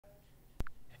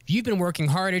You've been working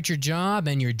hard at your job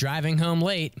and you're driving home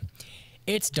late.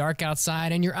 It's dark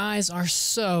outside and your eyes are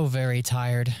so very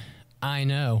tired. I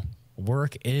know,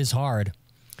 work is hard.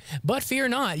 But fear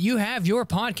not, you have your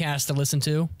podcast to listen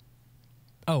to.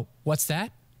 Oh, what's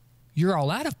that? You're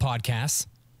all out of podcasts.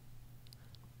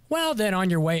 Well, then on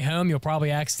your way home, you'll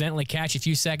probably accidentally catch a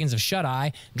few seconds of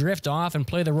shut-eye, drift off, and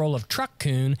play the role of truck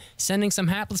coon, sending some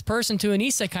hapless person to an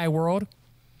isekai world.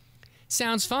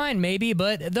 Sounds fine, maybe,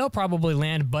 but they'll probably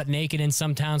land butt naked in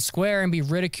some town square and be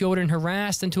ridiculed and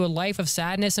harassed into a life of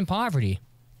sadness and poverty.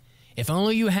 If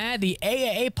only you had the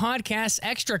AAA Podcast's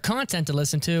extra content to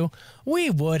listen to, we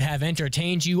would have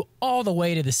entertained you all the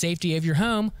way to the safety of your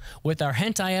home with our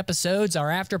hentai episodes,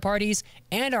 our after parties,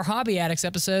 and our Hobby Addicts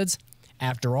episodes.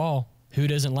 After all, who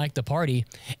doesn't like to party?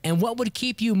 And what would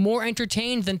keep you more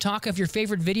entertained than talk of your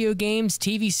favorite video games,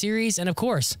 TV series, and of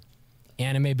course,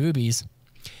 anime boobies?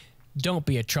 Don't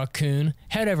be a truck coon.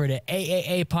 Head over to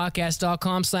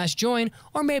aaapodcast.com/join,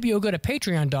 or maybe you'll go to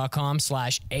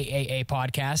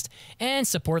patreon.com/aaapodcast and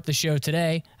support the show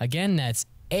today. Again, that's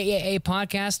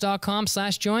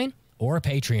aaapodcast.com/join or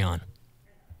Patreon.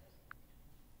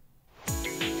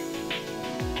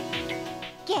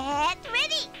 Get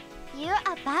ready! You're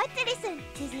about to listen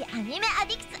to the Anime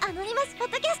Addicts Anonymous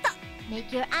podcast.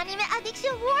 Make your anime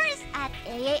addiction worse at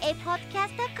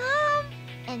aaapodcast.com.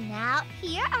 And now,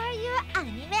 here are your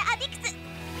anime addicts.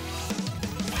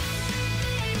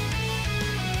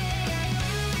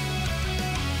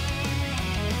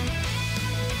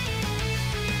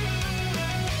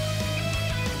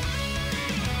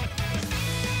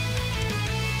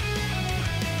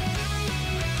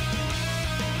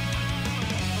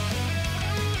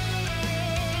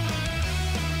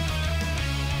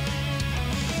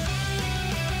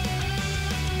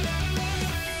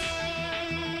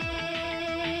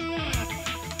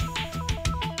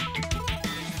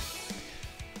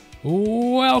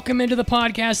 Welcome into the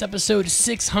podcast, episode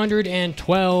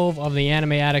 612 of the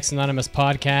Anime Addicts Anonymous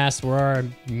podcast, where our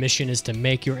mission is to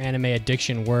make your anime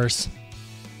addiction worse.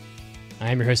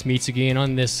 I am your host, Mitsugi, and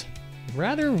on this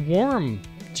rather warm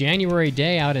January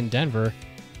day out in Denver,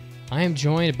 I am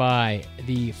joined by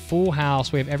the full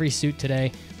house. We have every suit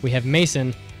today. We have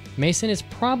Mason. Mason is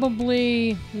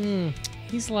probably,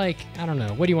 he's like, I don't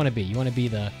know. What do you want to be? You want to be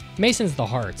the, Mason's the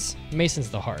hearts. Mason's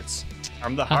the hearts.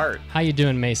 I'm the heart. How you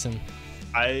doing, Mason?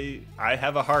 I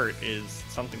have a heart is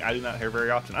something I do not hear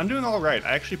very often. I'm doing all right.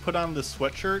 I actually put on this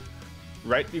sweatshirt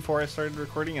right before I started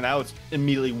recording, and now it's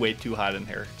immediately way too hot in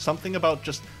here. Something about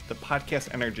just the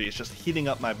podcast energy is just heating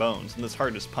up my bones, and this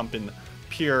heart is pumping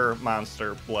pure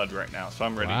monster blood right now, so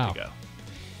I'm ready to go.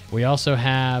 We also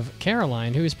have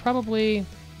Caroline, who is probably,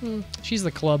 she's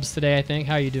the clubs today, I think.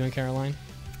 How are you doing, Caroline?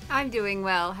 I'm doing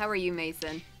well. How are you,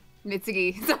 Mason?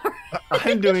 Mitsugi, sorry.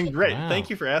 I'm doing great. Wow. Thank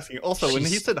you for asking. Also, when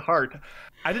he said heart,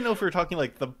 I didn't know if we were talking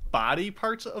like the body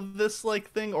parts of this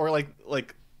like thing or like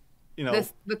you know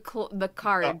the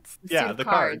cards. The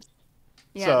cards.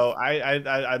 Yes. So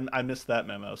I missed that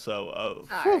memo. So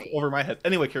over my head.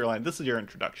 Anyway, Caroline, this is your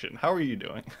introduction. How are you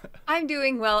doing? I'm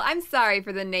doing well. I'm sorry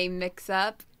for the name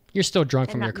mix-up. You're still drunk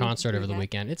from your concert over the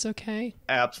weekend. It's okay.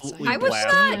 Absolutely I was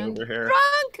blasted not over here.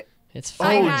 drunk. It's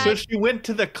fine. Oh, so she went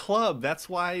to the club. That's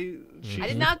why she... I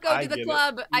did not go to the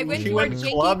club. I went to our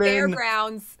Jinky clubbing.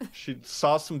 Fairgrounds. She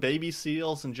saw some baby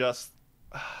seals and just...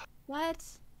 What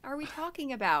are we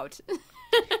talking about?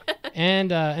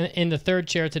 And in the third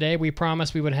chair today, we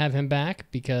promised we would have him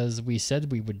back because we said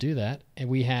we would do that. And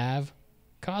we have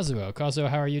Kazuo. Kazuo,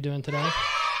 how are you doing today?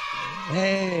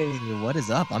 Hey, what is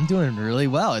up? I'm doing really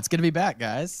well. It's good to be back,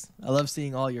 guys. I love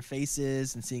seeing all your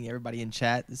faces and seeing everybody in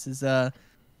chat. This is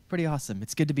pretty awesome.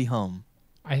 It's good to be home.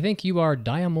 I think you are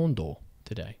Diamondo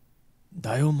today.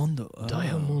 Diamondo. Oh,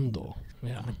 Diamondo.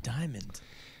 Yeah. I'm a diamond.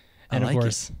 And I like You're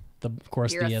a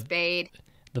spade.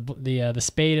 The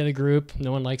spade of the group.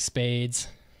 No one likes spades.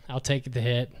 I'll take the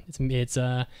hit. It's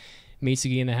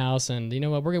Mitsugi in the house, and you know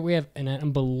what? We have an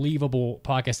unbelievable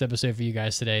podcast episode for you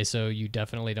guys today, so you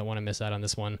definitely don't want to miss out on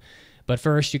this one. But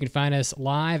first, you can find us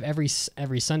live every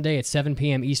Sunday at 7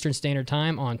 p.m. Eastern Standard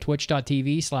Time on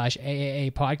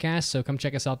twitch.tv/AAA podcast. So come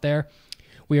check us out there.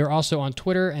 We are also on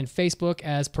Twitter and Facebook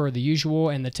as per the usual,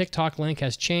 and the TikTok link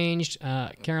has changed.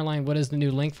 Caroline, what is the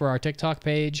new link for our TikTok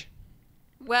page?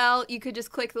 Well, you could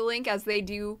just click the link as they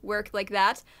do work like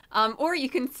that. Or you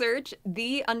can search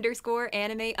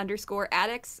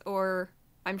 _anime_addicts, or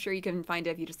I'm sure you can find it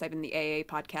if you just type in the AA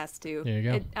podcast too. There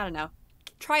you go. I don't know.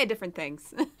 Try different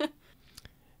things.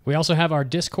 We also have our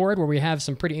Discord where we have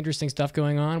some pretty interesting stuff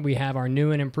going on. We have our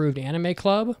new and improved anime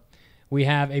club. We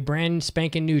have a brand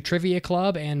spanking new trivia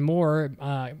club and more.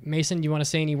 Mason, do you want to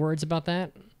say any words about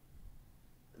that?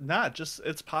 not just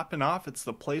it's popping off. It's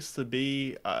the place to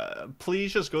be.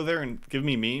 Please just go there and give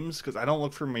me memes because I don't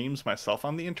look for memes myself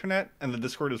on the internet, and the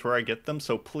Discord is where I get them.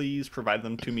 So please provide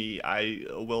them to me. I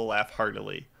will laugh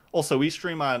heartily. Also, we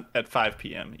stream on at 5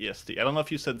 p.m. EST. I don't know if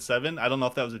you said 7. I don't know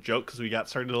if that was a joke because we got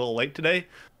started a little late today,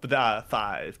 but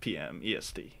 5 p.m.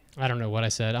 EST. I don't know what I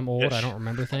said. I'm old. Ish. I don't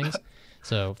remember things.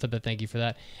 So thank you for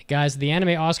that. Guys, the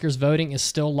Anime Oscars voting is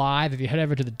still live. If you head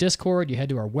over to the Discord, you head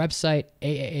to our website,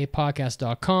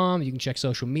 AAApodcast.com. You can check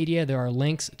social media. There are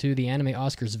links to the Anime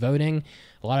Oscars voting.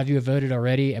 A lot of you have voted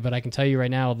already, but I can tell you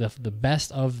right now the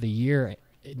best of the year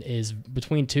is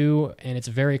between 2, and it's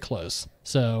very close.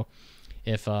 So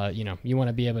if you want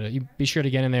to be able to, you be sure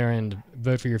to get in there and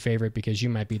vote for your favorite because you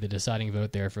might be the deciding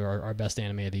vote there for our best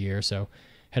anime of the year. So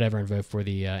head over and vote for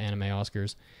the Anime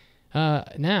Oscars.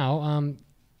 Now,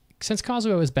 since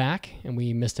Kazuo is back, and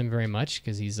we missed him very much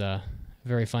because he's a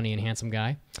very funny and handsome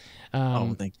guy.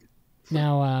 Thank you.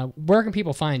 Now, where can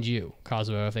people find you,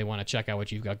 Kazuo, if they want to check out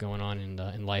what you've got going on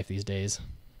in life these days?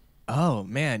 Oh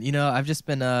man, I've just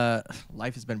been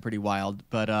life has been pretty wild,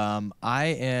 but I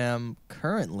am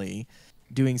currently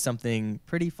doing something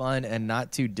pretty fun and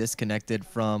not too disconnected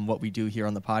from what we do here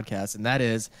on the podcast, and that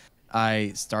is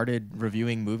I started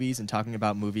reviewing movies and talking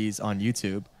about movies on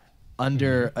YouTube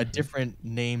under a different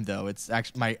name, though. It's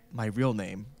actually my real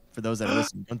name. For those that are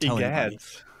listening, don't tell anybody.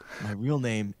 My real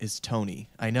name is Tony.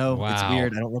 I know it's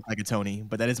weird. I don't look like a Tony,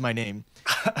 but that is my name.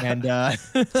 And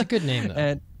it's a good name, though.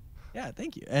 And yeah,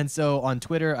 thank you. And so on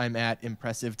Twitter, I'm at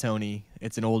Impressive Tony.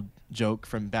 It's an old joke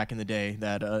from back in the day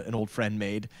that an old friend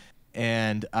made.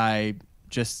 And I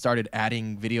just started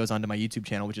adding videos onto my YouTube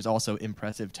channel, which is also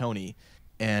Impressive Tony.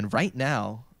 And right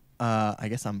now, I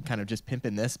guess I'm kind of just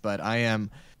pimping this, but I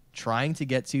am trying to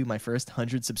get to my first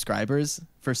 100 subscribers.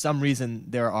 For some reason,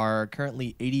 there are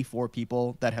currently 84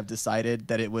 people that have decided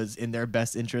that it was in their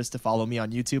best interest to follow me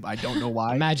on YouTube. I don't know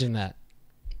why. Imagine that.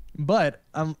 But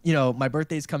my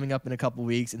birthday's coming up in a couple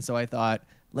weeks, and so I thought,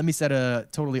 let me set a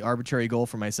totally arbitrary goal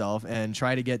for myself and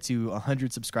try to get to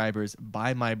 100 subscribers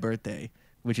by my birthday,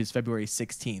 which is February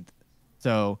 16th.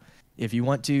 So if you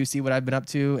want to see what I've been up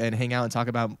to and hang out and talk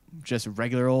about just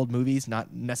regular old movies,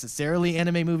 not necessarily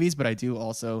anime movies, but I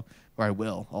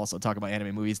will also talk about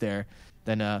anime movies there,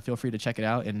 then feel free to check it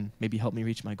out and maybe help me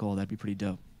reach my goal. That'd be pretty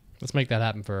dope. Let's make that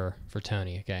happen for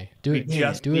Tony, okay? Do it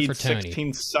for Tony.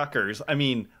 16 suckers. I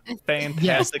mean,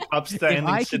 fantastic,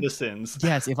 upstanding citizens.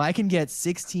 Yes, if I can get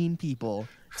 16 people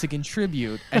to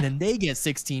contribute, and then they get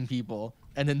 16 people,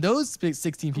 and then those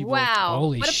 16 people. Wow!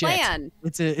 Holy what a shit. plan!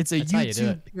 It's a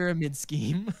YouTube pyramid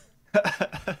scheme.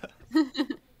 But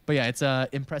yeah, it's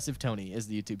Impressive Tony is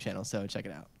the YouTube channel, so check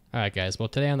it out. All right, guys. Well,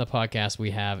 today on the podcast we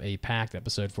have a packed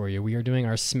episode for you. We are doing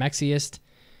our smexiest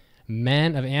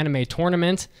Men of Anime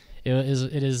tournament. It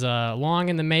is long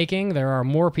in the making. There are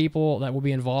more people that will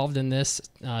be involved in this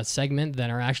segment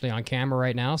than are actually on camera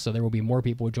right now, so there will be more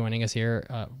people joining us here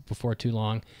before too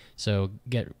long. So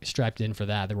get strapped in for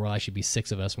that. There will actually be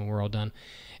 6 of us when we're all done.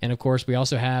 And of course, we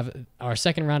also have our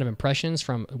second round of impressions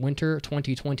from winter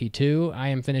 2022. I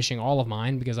am finishing all of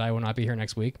mine because I will not be here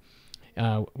next week.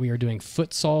 We are doing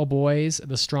Futsal Boys,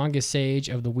 The Strongest Sage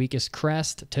of the Weakest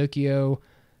Crest, Tokyo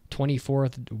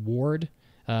 24th Ward,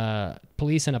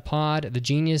 Police in a Pod, The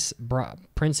Genius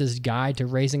Prince's Guide to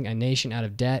Raising a Nation Out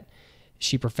of Debt.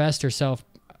 She professed herself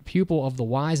Pupil of the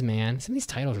Wise Man. Some of these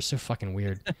titles are so fucking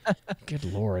weird. Good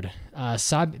lord.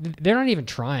 They're not even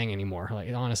trying anymore.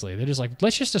 Like, honestly, they're just like,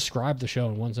 let's just describe the show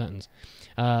in one sentence.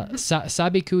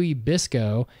 Sabikui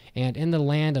Bisco and In the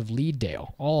Land of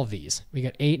Leadale. All of these. We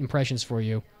got 8 impressions for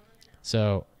you.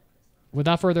 So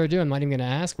without further ado, I'm not even going to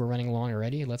ask. We're running along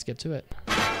already. Let's get to it.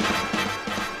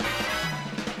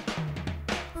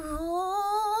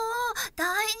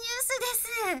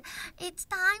 It's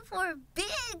time for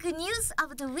big news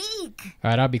of the week. All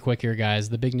right, I'll be quick here, guys.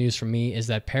 The big news from me is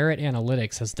that Parrot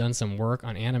Analytics has done some work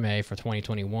on anime for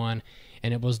 2021,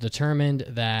 and it was determined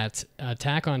that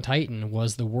Attack on Titan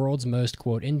was the world's most,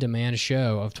 quote, in-demand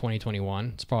show of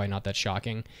 2021. It's probably not that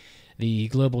shocking. The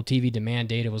global TV demand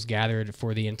data was gathered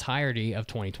for the entirety of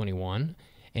 2021,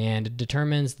 and it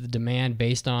determines the demand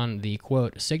based on the,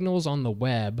 quote, signals on the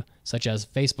web, such as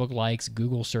Facebook likes,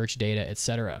 Google search data,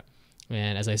 etc.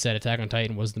 And as I said, Attack on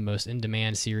Titan was the most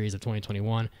in-demand series of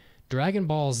 2021. Dragon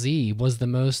Ball Z was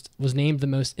named the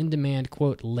most in-demand,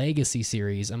 quote, legacy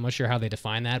series. I'm not sure how they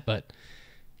define that, but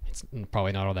it's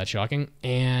probably not all that shocking.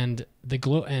 And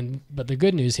but the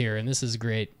good news here, and this is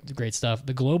great stuff.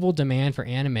 The global demand for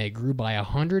anime grew by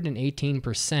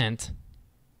 118%.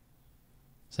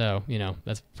 So,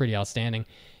 that's pretty outstanding.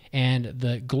 And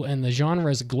the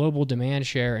genre's global demand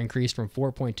share increased from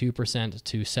 4.2% to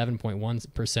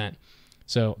 7.1%.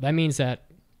 So that means that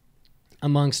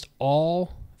amongst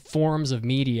all forms of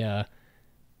media,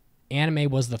 anime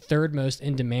was the third most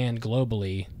in demand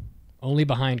globally, only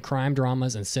behind crime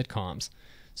dramas and sitcoms.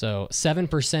 So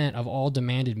 7% of all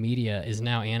demanded media is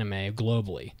now anime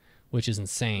globally, which is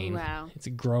insane. Wow. It's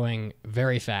growing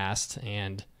very fast,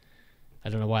 and I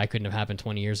don't know why it couldn't have happened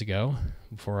 20 years ago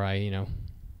before I,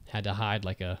 had to hide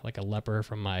like a leper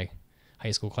from my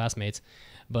high school classmates.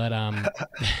 But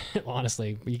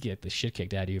honestly, you get the shit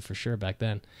kicked out of you for sure back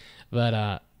then.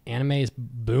 But anime is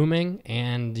booming,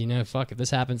 and if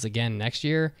this happens again next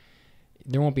year,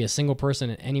 there won't be a single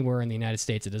person anywhere in the United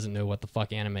States that doesn't know what the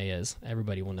fuck anime is.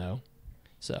 Everybody will know.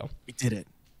 So We did it.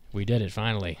 we did it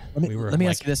finally. Let me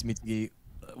ask you this, Mitsuki.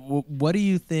 What do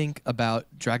you think about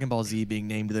Dragon Ball Z being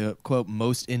named the, quote,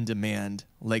 most in-demand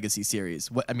legacy series?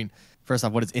 First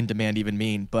off, what does in-demand even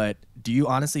mean? But do you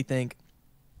honestly think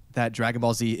that Dragon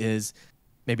Ball Z is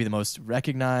maybe the most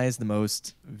recognized, the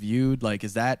most viewed? Like,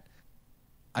 is that...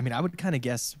 I would kind of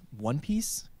guess One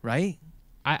Piece, right?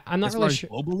 I'm not As really far as sure.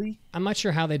 globally? I'm not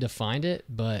sure how they defined it,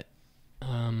 but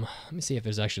let me see if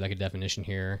there's actually like a definition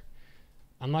here.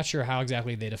 I'm not sure how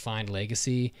exactly they defined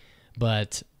legacy,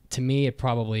 but to me, it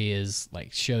probably is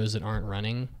like shows that aren't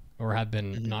running or have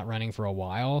been not running for a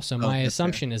while. So my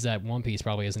assumption is that One Piece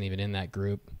probably isn't even in that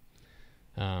group.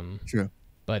 True.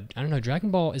 But I don't know. Dragon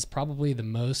Ball is probably the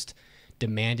most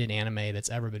demanded anime that's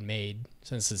ever been made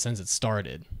since it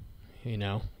started.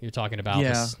 You're talking about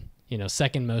this,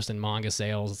 second most in manga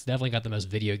sales. It's definitely got the most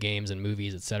video games and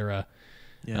movies, etc.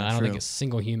 Yeah, I don't think a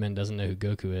single human doesn't know who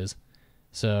Goku is.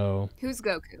 So Who's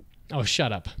Goku? oh,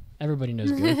 shut up! Everybody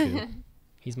knows Goku.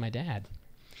 He's my dad.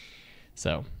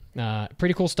 So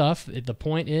pretty cool stuff. The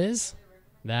point is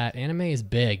that anime is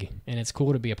big, and it's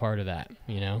cool to be a part of that.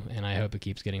 And I hope it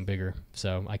keeps getting bigger,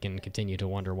 so I can continue to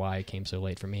wonder why it came so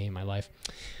late for me in my life.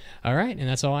 All right, and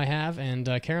that's all I have. And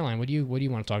Caroline, what do you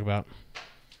want to talk about?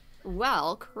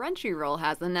 Well, Crunchyroll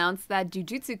has announced that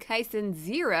Jujutsu Kaisen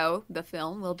 0, the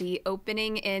film, will be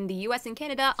opening in the US and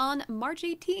Canada on March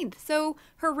 18th. So,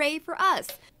 hooray for us!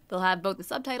 They'll have both the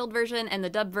subtitled version and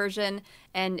the dubbed version,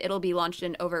 and it'll be launched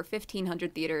in over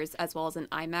 1,500 theaters as well as in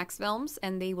IMAX films,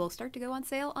 and they will start to go on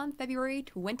sale on February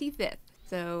 25th.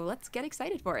 So, let's get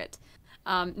excited for it.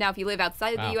 Now, if you live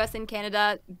outside of the US and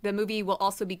Canada, the movie will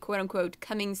also be quote-unquote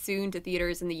coming soon to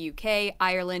theaters in the UK,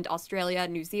 Ireland, Australia,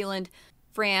 New Zealand,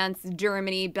 France,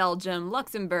 Germany, Belgium,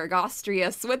 Luxembourg,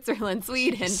 Austria, Switzerland,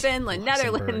 Sweden, Finland,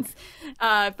 Netherlands,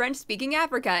 French-speaking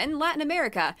Africa, and Latin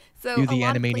America. So Do the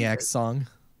Animaniacs song.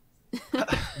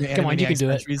 Come on, you can do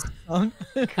it. Song.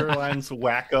 Caroline's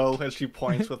wacko as she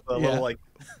points with the little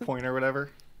pointer or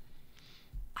whatever.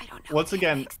 I don't know. Once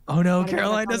again, Oh no,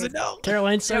 Caroline doesn't know.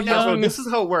 Caroline's so so young. this is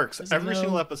how it works. Every know.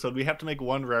 single episode, we have to make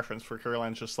one reference for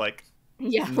Caroline's just like,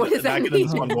 Yeah, what does that not mean?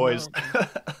 this one, boys.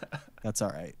 That's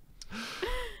all right.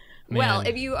 Well, Man.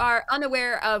 if you are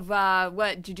unaware of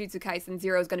what Jujutsu Kaisen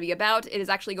 0 is going to be about, it is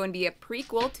actually going to be a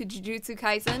prequel to Jujutsu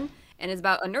Kaisen and is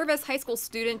about a nervous high school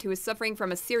student who is suffering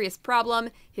from a serious problem.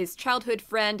 His childhood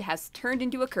friend has turned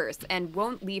into a curse and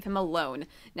won't leave him alone.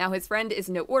 Now, his friend is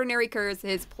no ordinary curse.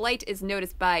 His plight is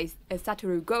noticed by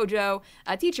Satoru Gojo,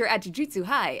 a teacher at Jujutsu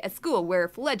High, a school where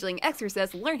fledgling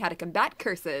exorcists learn how to combat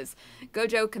curses.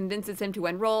 Gojo convinces him to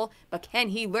enroll, but can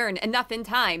he learn enough in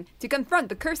time to confront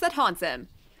the curse that haunts him?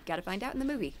 Gotta find out in the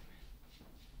movie.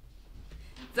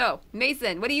 So,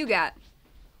 Mason, what do you got?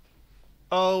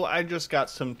 Oh, I just got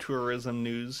some tourism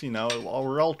news. While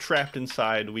we're all trapped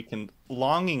inside, we can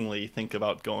longingly think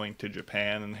about going to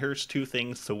Japan. And here's two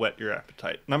things to whet your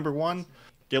appetite. Number one,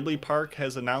 Ghibli Park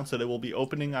has announced that it will be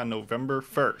opening on November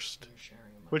 1st,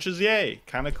 which is yay,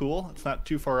 kind of cool. It's not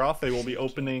too far off. They will be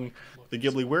opening the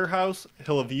Ghibli Warehouse,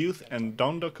 Hill of Youth, and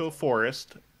Dondoko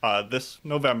Forest this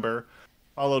November,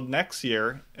 followed next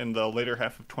year in the later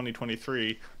half of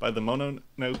 2023 by the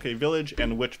Mononoke Village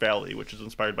and Witch Valley, which is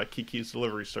inspired by Kiki's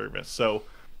Delivery Service. So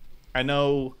I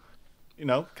know,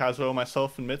 Kazuo,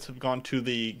 myself, and Mitz have gone to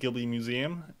the Ghibli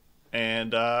Museum,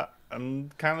 and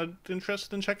I'm kind of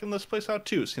interested in checking this place out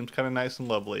too. Seems kind of nice and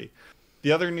lovely.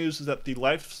 The other news is that the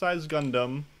life-size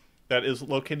Gundam that is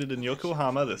located in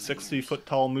Yokohama, the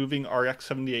 60-foot-tall moving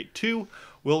RX-78-2,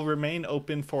 will remain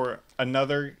open for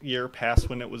another year past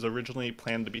when it was originally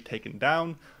planned to be taken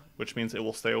down, which means it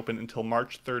will stay open until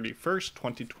March 31st,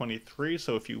 2023.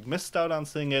 So if you missed out on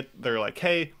seeing it, they're like,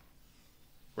 hey,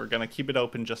 we're going to keep it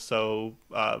open just so,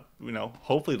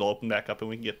 hopefully it'll open back up and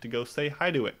we can get to go say hi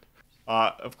to it.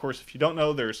 Of course, if you don't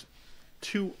know, there's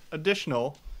 2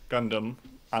 additional Gundam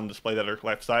on display that are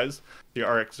life-size. The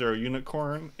RX-0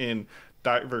 Unicorn in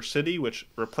Diver City, which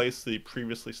replaced the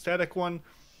previously static one,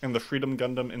 and the Freedom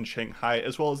Gundam in Shanghai,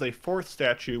 as well as a 4th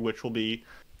statue, which will be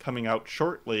coming out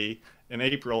shortly in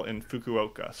April in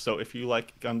Fukuoka. So if you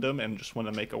like Gundam and just want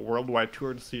to make a worldwide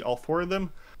tour to see all 4 of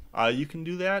them, you can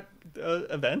do that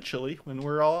eventually when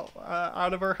we're all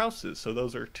out of our houses. So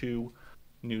those are 2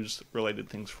 news-related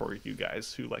things for you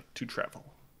guys who like to travel.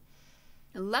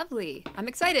 Lovely. I'm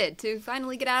excited to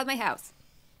finally get out of my house.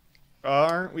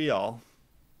 Aren't we all?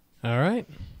 All right.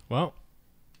 Well,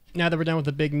 now that we're done with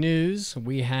the big news,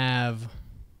 we have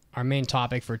our main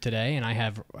topic for today, and I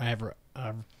have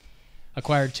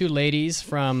acquired 2 ladies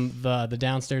from the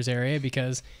downstairs area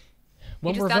because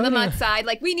when You we're just found them voting, outside,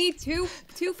 like, we need two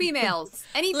females.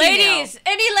 Any female. Ladies,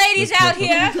 any ladies out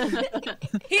here? Here,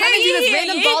 Come into this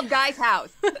random bald guy's house.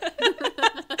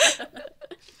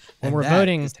 when we're that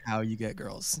voting, is how you get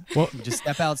girls. Well- You just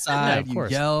step outside, of you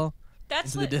course. yell.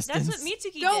 That's Into the what distance.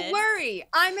 Mitsuki Don't did. worry,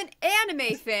 I'm an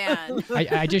anime fan.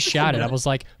 I just shouted. I was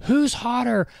like, "Who's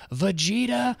hotter,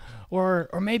 Vegeta or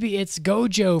maybe it's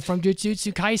Gojo from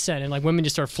Jujutsu Kaisen?" And like women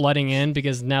just start flooding in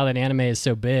because now that anime is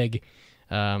so big.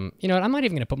 You know what? I'm not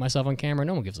even gonna put myself on camera.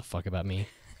 No one gives a fuck about me.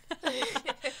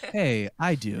 Hey,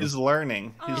 I do. He's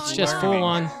learning. It's just full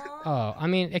on. Oh, I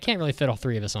mean, it can't really fit all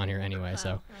 3 of us on here anyway.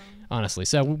 So, honestly,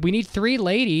 so we need 3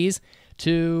 ladies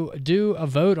to do a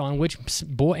vote on which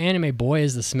anime boy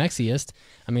is the smexiest.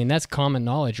 I mean, that's common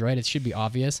knowledge, right? It should be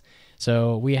obvious.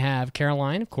 So we have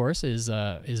Caroline, of course, is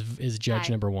judge Hi,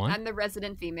 number 1. I'm the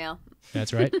resident female.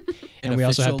 That's right. An And we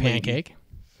also have official lady. Pancake.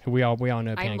 Who we all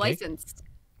know I'm Pancake. licensed.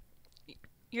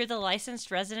 You're the licensed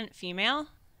resident female?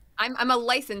 I'm a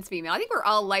licensed female. I think we're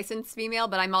all licensed female,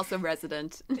 but I'm also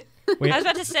resident. Wait, I was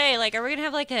about to say, like, are we gonna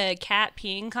have like a cat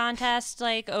peeing contest,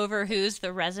 like, over who's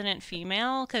the resident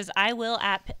female? Because I will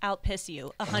outpiss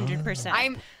you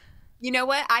 100%. You know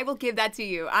what? I will give that to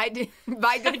you. I do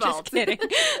by default. Just kidding.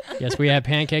 yes, we have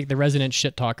Pancake, the resident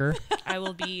shit talker. I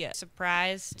will be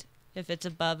surprised if it's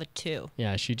above a 2.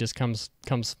 Yeah, she just comes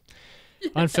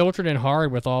unfiltered and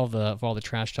hard with all the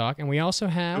trash talk. And we also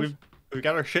have We've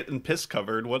got our shit and piss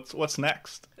covered. What's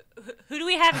next? Who do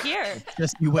we have here?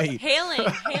 Just you wait. hailing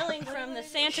from the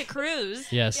Santa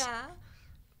Cruz. yes. Yeah.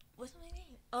 What's my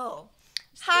name? Oh.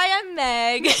 Hi, I'm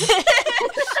Meg.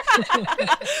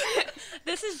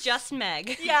 This is just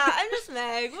Meg. Yeah, I'm just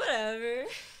Meg. Whatever.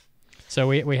 So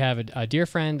we have a dear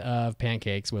friend of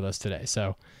Pancakes with us today.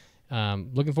 So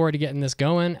looking forward to getting this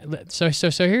going. So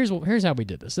here's how we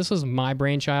did this. This was my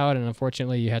brainchild, and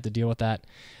unfortunately you had to deal with that.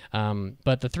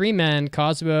 But the 3 men,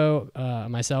 Kazuo,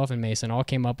 myself, and Mason, all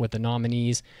came up with the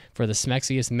nominees for the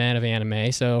smexiest men of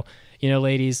anime. So, you know,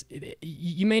 ladies,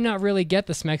 you may not really get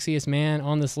the smexiest man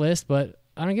on this list, but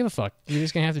I don't give a fuck. You're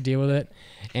just gonna have to deal with it.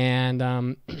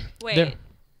 And Wait,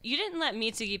 you didn't let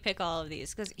Mitsuki pick all of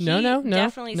these because he No,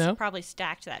 definitely no. probably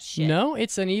stacked that shit. no,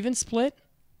 it's an even split.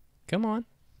 Come on,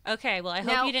 Okay, well, I hope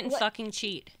Now, you didn't what- fucking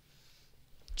cheat.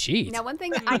 cheat. Now, one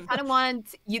thing I kind of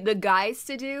want the guys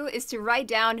to do is to write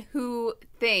down who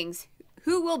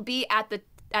will be at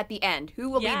the end, who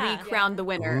will Yeah. be crowned the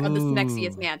winner of the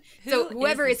smexiest man. So Who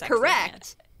whoever is is the sexiest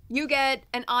correct, you get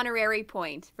an honorary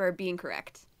point for being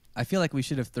correct. I feel like we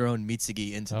should have thrown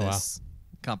Mitsugi into Oh, wow. this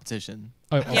competition.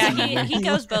 Oh, Yeah, he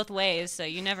goes both ways, so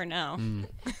you never know.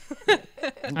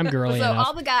 I'm girly So enough.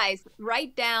 all the guys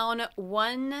write down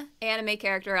one anime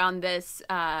character on this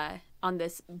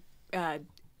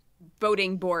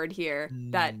voting board here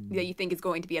that you think is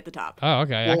going to be at the top. Oh,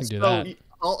 okay, I can do that.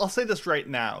 I'll say this right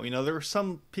now. You know, there were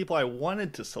some people I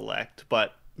wanted to select,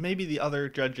 but maybe the other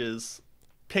judges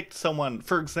picked someone.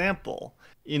 For example,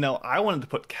 you know, I wanted to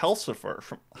put Calcifer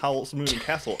from Howl's Moving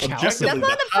Castle. Objectively, That's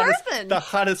not the person. the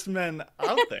hottest men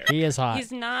out there. He is hot.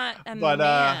 He's not a But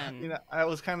man. you know, I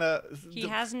was kind of. He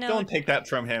has no- Don't take that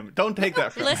from him. Don't take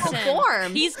that from him. Listen,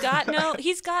 Perform. he's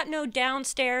got no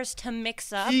downstairs to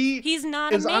mix up. He He's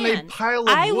not is a man. on a pile of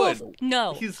I wood. will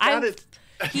no. He's got it.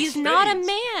 He's not a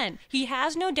straight. man. He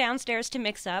has no downstairs to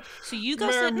mix up. So you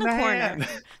go sit in the corner.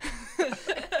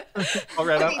 All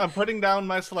right, I'm putting down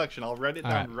my selection. I'll write it All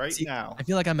down right. right See, now. I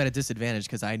feel like I'm at a disadvantage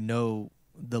because I know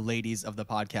the ladies of the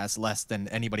podcast less than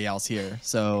anybody else here.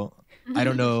 So I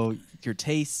don't know your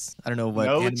tastes. I don't know what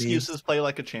No anime. excuses. Play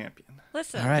like a champion.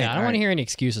 Listen. All right. Yeah, I don't want to hear any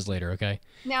excuses later. Okay.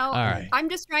 Now, All right. I'm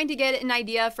just trying to get an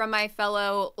idea from my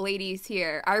fellow ladies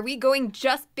here. Are we going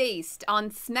just based on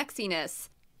smexiness,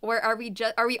 or are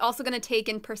we also going to take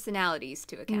in personalities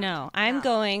to account? No, I'm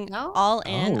going No? all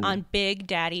in Oh. on big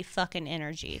daddy fucking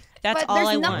energy. That's But all I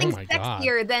there's want. nothing Oh my God.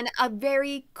 sexier than a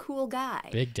very cool guy.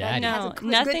 Big that Daddy. has No, a good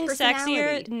nothing personality.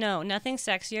 sexier. No, nothing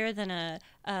sexier than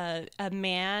a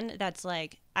man that's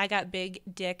like, I got big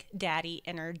dick daddy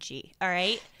energy. All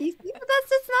right. You see, but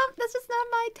that's just not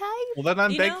my type. Well, then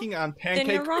I'm You know, banking on then Pancake.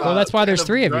 you're wrong. Well, that's why there's kind of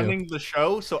 3 of you. running the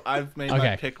show, so I've made Okay,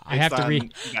 my pick based I have to on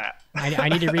that. I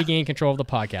need to regain control of the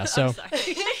podcast. So,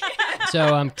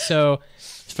 Sorry. so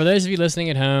for those of you listening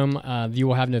at home, you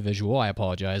will have no visual. I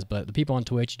apologize, but the people on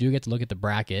Twitch, you do get to look at the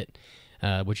bracket,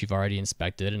 which you've already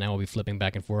inspected, and I will be flipping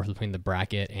back and forth between the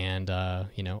bracket and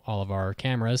all of our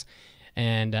cameras.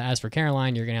 And as for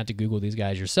Caroline, you're gonna have to Google these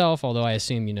guys yourself, although I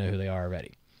assume you know who they are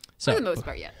already. So, For the most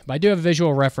part, yeah. but I do have a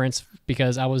visual reference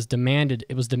because it was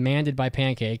demanded by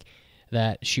Pancake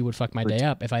that she would fuck my day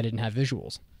up if I didn't have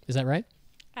visuals. Is that right?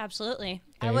 Absolutely.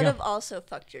 There I you would go. have also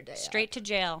fucked your day Straight to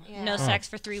jail. Yeah. No Oh. sex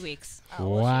for 3 weeks. up. Oh,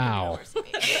 well, Wow. she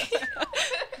could divorce me.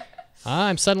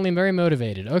 I'm suddenly very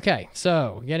motivated. Okay,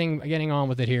 so getting on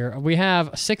with it here. We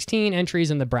have 16 entries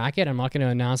in the bracket. I'm not going to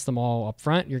announce them all up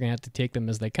front. You're going to have to take them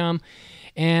as they come.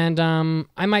 And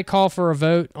I might call for a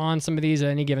vote on some of these at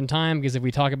any given time because if we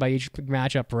talk about each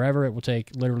matchup forever, it will take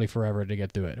literally forever to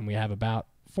get through it. And we have about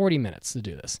 40 minutes to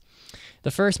do this. The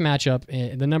first matchup,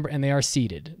 and they are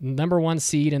seeded. Number 1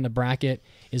 seed in the bracket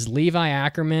is Levi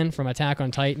Ackerman from Attack on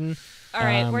Titan. All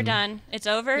right, we're done. It's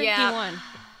over. Yeah. He won.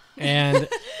 And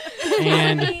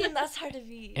I mean, that's hard to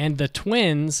beat. and the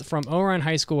twins from Orion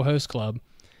High School Host Club.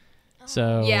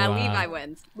 So Yeah, Levi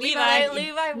wins. Levi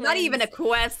Levi Not wins. even a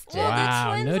question. Well,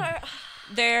 Wow, the twins no- are.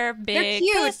 They're They're big.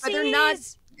 cute, but they're not.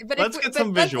 pussies. But Let's if, get but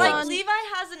some that's visuals. Like Levi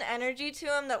has an energy to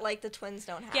him that like the twins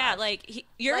don't have. Yeah, like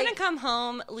you're Like- gonna come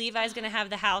home. Levi's gonna have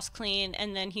the house clean,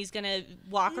 and then he's gonna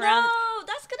walk No, around.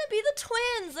 that's gonna be the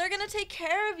twins. They're gonna take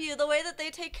care of you the way that they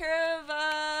take care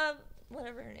of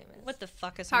whatever her name is. What the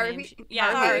fuck is her Harvey? name?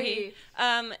 Yeah, Harvey.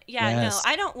 Harvey. Yeah, Yes. no,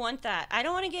 I don't want that. I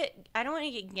don't want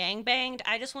to get gang banged.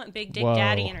 I just want big dick Whoa.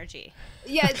 daddy energy.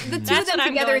 yeah, the two of That's them what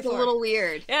I'm together going is a for. little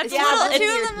weird. Yeah, it's Yeah, a little- the two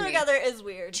weird of to them me. together is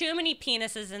weird. Too many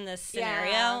penises in this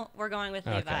scenario. Yeah. We're going with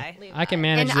Okay. Levi. Levi. I can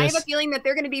manage And I have a this. feeling that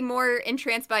they're going to be more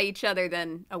entranced by each other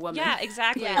than a woman. Yeah,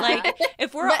 exactly. Yeah. Like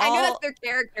if we're But I know all that's their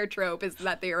character trope is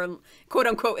that they are quote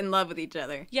unquote in love with each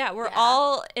other. yeah, we're Yeah.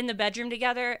 all in the bedroom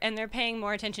together, and they're paying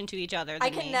more attention to each other. Than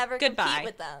I can me. never Goodbye. compete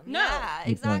with them. No. Yeah,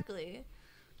 exactly.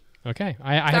 Okay,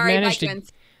 I have Sorry, managed bye, to.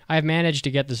 twins. I have managed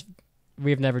to get this.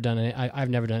 We've never done it.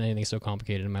 I've never done anything so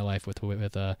complicated in my life with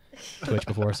Twitch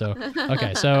before. So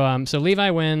okay, so Levi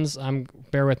wins.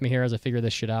 Bear with me here as I figure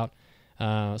this shit out.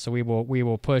 So we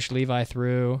will push Levi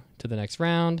through to the next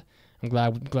round. I'm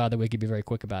glad that we could be very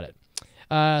quick about it.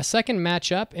 Second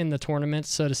matchup in the tournament,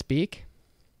 so to speak,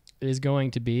 is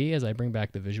going to be, as I bring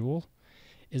back the visual,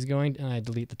 and I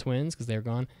delete the twins because they're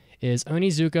gone, is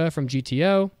Onizuka from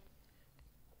GTO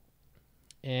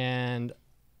and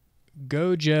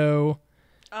Gojo.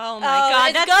 Oh my god,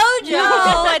 it's that's Gojo.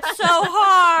 No, it's so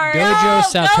hard. Gojo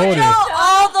Satoru. Gojo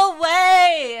all the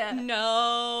way.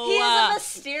 No. He is a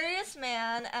mysterious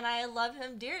man, and I love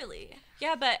him dearly.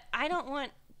 Yeah, but I don't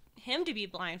want him to be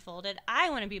blindfolded. I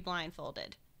want to be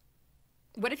blindfolded.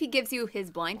 What if he gives you his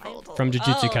blindfold? From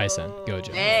Jujutsu Oh. Kaisen,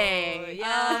 Gojo. Hey.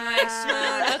 Oh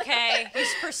my swoon. Okay,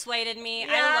 he's persuaded me.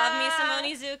 I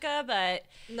love me some Onizuka, but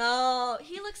No,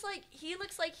 he looks like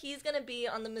he's gonna be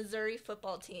on the Missouri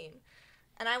football team,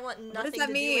 and I want nothing that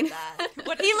to mean? do with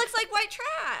that. He looks like white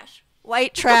trash.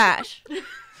 White trash.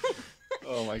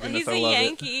 Oh my goodness, he's I a love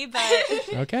Yankee.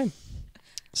 But Okay.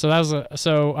 So that was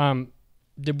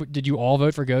did you all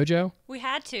vote for Gojo? we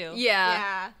had to.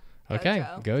 Yeah. Okay.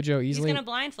 Gojo He's easily. gonna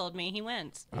blindfold me. He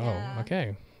wins. Oh,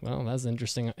 okay. Well, that's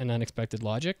interesting and unexpected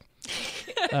logic.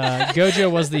 Gojo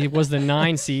was the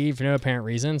 9 seed for no apparent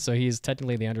reason, so he's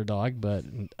technically the underdog, but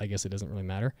I guess it doesn't really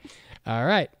matter. All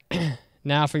right.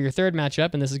 Now for your third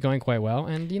matchup, and this is going quite well.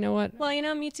 And you know what? Well,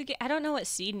 Mitsuki, I don't know what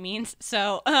seed means,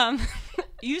 so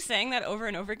you saying that over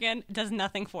and over again does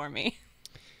nothing for me.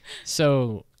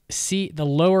 So the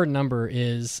lower number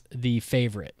is the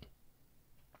favorite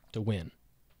to win.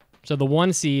 So the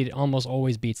 1 seed almost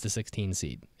always beats the 16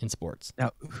 seed in sports.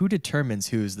 Now, who determines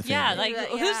who's the favorite? Yeah, like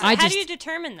Yeah. how do you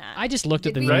determine that? I just looked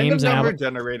at the it. Random names and number I,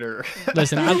 generator.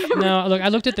 listen. I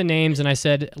looked at the names and I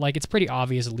said, like, it's pretty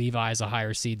obvious Levi is a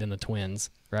higher seed than the twins,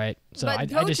 right? So But I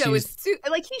Gojo just used. is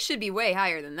like he should be way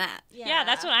higher than that. Yeah,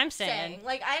 that's what I'm saying.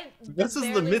 Like This is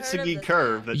the Mitsugi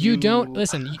curve. That You don't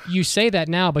listen. You say that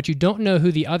now, but you don't know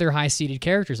who the other high seeded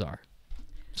characters are.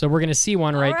 So we're gonna see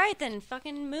one right. All right, then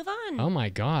fucking move on. Oh my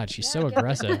God, she's so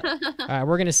aggressive. All right,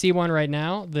 we're gonna see one right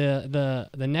now. The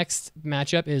next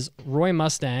matchup is Roy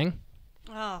Mustang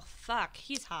Oh, fuck.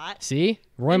 He's hot. See?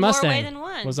 Roy In more Mustang way than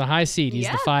one. was a high seed. He's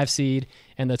the 5 seed.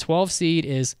 And the 12 seed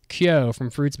is Kyo from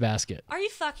Fruits Basket. Are you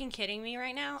fucking kidding me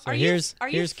right now? So are here's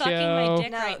you fucking Kyo. my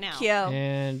dick right now? Kyo.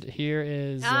 And here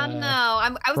is... No, I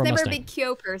was Roy never Mustang. a big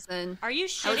Kyo person. Are you I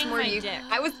was shitting more my Yu- dick?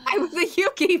 I was a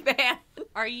Yuki fan.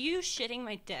 Are you shitting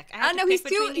my dick? I I have don't know. to He's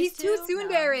pick too between these two?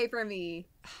 tsundere for me.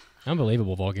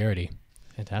 Unbelievable vulgarity.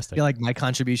 I Fantastic. feel like my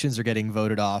contributions are getting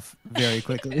voted off very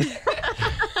quickly.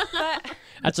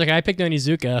 That's like I picked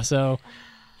Onizuka, so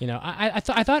you know I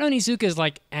thought Onizuka's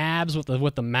like abs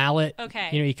with the mallet. Okay.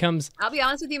 You know he comes. I'll be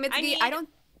honest with you, Mitsuki. I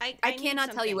need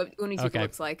cannot tell you something. what Unizuka Okay.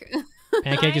 looks like.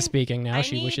 Pancake is Fine. speaking now. I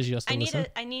She need- wishes you just to listen.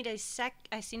 I need a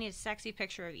sexy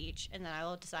picture of each, and then I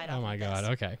will decide. Oh off my of god. This.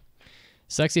 Okay.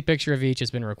 Sexy picture of each has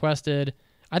been requested.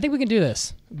 I think we can do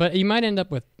this, but you might end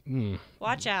up with.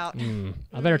 Watch out,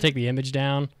 I better take the image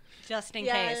down. just in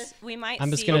Yeah. case we might.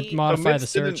 I'm just see... gonna modify the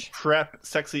Mitz didn't search. prep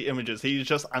sexy images. He's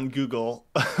just on Google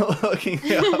looking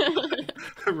up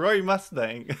Roy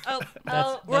Mustang. Oh,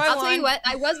 Roy I'll tell won. you what.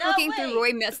 I was No, looking wait. through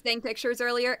Roy Mustang pictures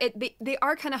earlier. They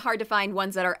are kind of hard to find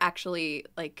ones that are actually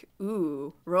like,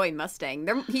 ooh, Roy Mustang.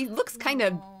 He looks kind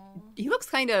of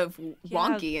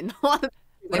wonky and a lot of.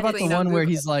 What about the one where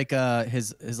he's like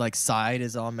his like side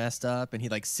is all messed up and he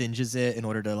like singes it in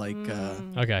order to like Okay.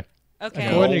 okay.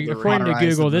 According the to Cauterize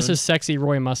Google, the this moon. is sexy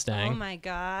Roy Oh Mustang. my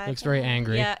god. Looks very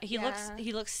angry. Yeah, Yeah.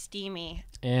 he looks steamy.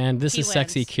 And this He is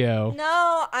sexy wins. Kyo.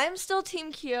 No, I'm still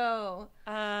Team Kyo.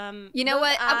 You know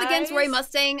what? Up against Roy eyes.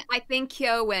 Mustang, I think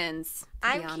Kyo wins. to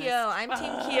I'm be honest. Kyo. I'm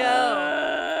Team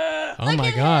Kyo. Oh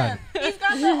my god. He's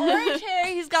got the orange hair.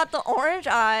 He's got the orange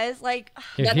eyes. Like,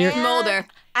 Here, That's here- Mulder.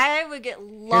 I would get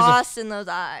lost in those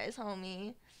eyes,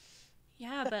 homie.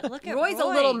 Yeah, but look at Roy's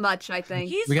Roy. a little much, I think.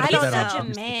 He's We gotta put that such on a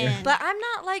Instagram. man. But I'm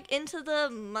not like into the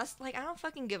like I don't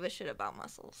fucking give a shit about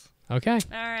muscles. Okay. All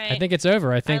right. I think it's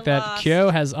over. I think that lost. Kyo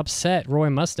has upset Roy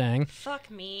Mustang. Fuck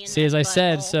me. in See, that as I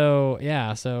said, butthole. so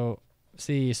yeah, so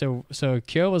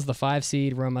Kyo was the 5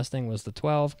 seed, Roy Mustang was the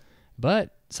 12,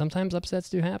 but sometimes upsets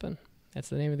do happen. That's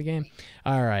the name of the game.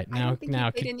 All right, I now don't think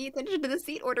you paid any attention to the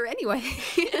seat order anyway.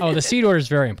 oh, the seed order is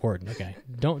very important. Okay,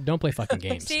 don't play fucking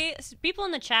games. See, people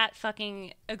in the chat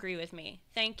fucking agree with me.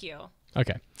 Thank you.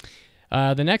 Okay,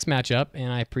 the next matchup,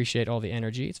 and I appreciate all the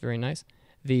energy. It's very nice.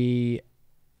 The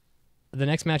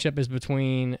next matchup is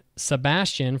between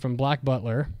Sebastian from Black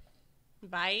Butler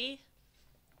Bye.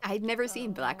 I'd never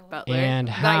seen Black Butler. And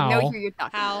but I know Hal. who you're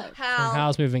talking Hal. about. from How?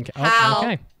 How's Moving. Oh, Hal.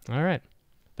 okay, all right.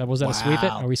 Was that a sweep? It?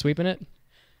 Wow. Are we sweeping it?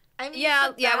 I mean, Yeah,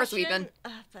 we're Sebastian- sweeping.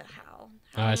 But how?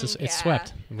 It's Yeah.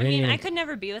 swept. I mean, I could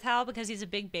never be with Hal because he's a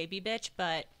big baby bitch,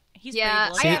 but he's Yeah,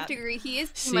 pretty I low have to agree. He is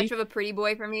too See? much of a pretty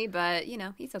boy for me, but you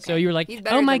know, he's okay. So you were like, he's "Oh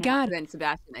better my than, God." than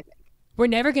Sebastian, I think. We're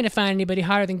never gonna find anybody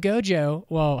hotter than Gojo.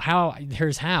 Well,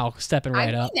 here's Hal stepping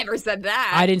right up. I never said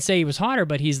that. I didn't say he was hotter,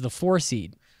 but he's the 4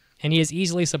 seed, and he has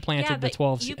easily supplanted Yeah, the but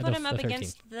 12. you the, put him up 13.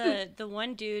 against the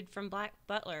one dude from Black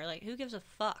Butler. Like, who gives a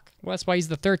fuck? Well, that's why he's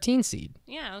the 13 seed.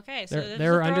 Yeah, okay. So They're- it's a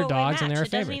they're throwaway underdogs and match. they're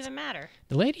It doesn't favorites. even matter.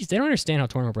 The ladies, they don't understand how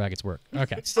tournament brackets work.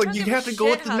 Okay. So don't you give a have to go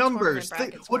with shit the how tournament numbers.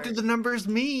 brackets What do work. the numbers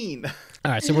mean?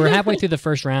 All right, so we're halfway through the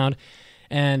first round,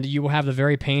 and you will have the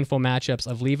very painful matchups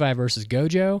of Levi versus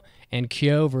Gojo and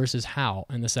Kyo versus Hal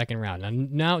in the second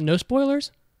round. Now no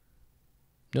spoilers?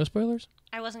 No spoilers?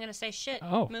 I wasn't gonna say shit.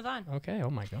 Oh. Move on. Okay, oh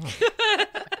my God.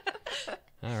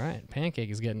 All right, Pancake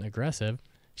is getting aggressive.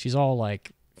 She's all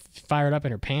like fired up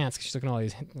in her pants 'cause she's looking at all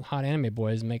these hot anime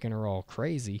boys making her all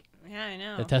crazy. Yeah, I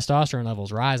know. The testosterone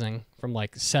level's rising from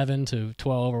like 7 to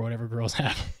 12 or whatever girls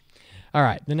have. All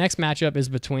right, the next matchup is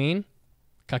between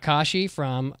Kakashi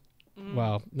from,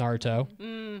 well, Naruto.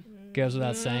 Goes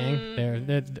without saying.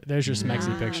 There's your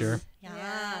smexy picture.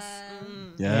 Yes.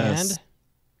 Yes.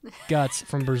 And Guts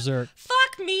from Berserk.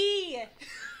 Fuck me.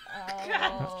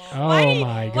 Oh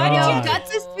my why did you God.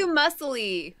 Guts is too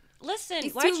muscly. Listen,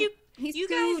 He's why'd too, you? He's you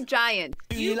too guys- giant.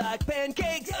 You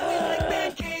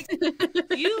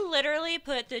literally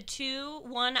put the two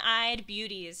one-eyed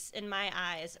beauties in my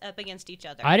eyes up against each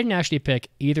other. I didn't actually pick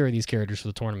either of these characters for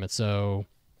the tournament, so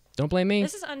don't blame me.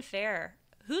 This is unfair.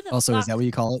 Who the Also, fuck? is that what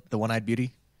you call it? The one-eyed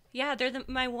beauty? Yeah, they're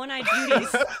my one-eyed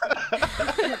beauties.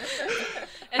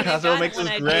 And they've Kazuo got makes his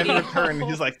one-eyed grand beauty. return.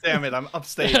 He's like, damn it, I'm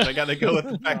upstage. I gotta go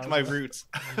back to my roots.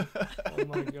 Oh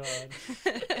my God.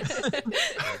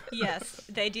 Yes,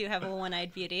 they do have a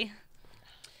one-eyed beauty.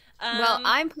 Well,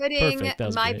 I'm putting Perfect, that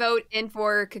was my great. vote in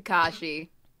for Kakashi.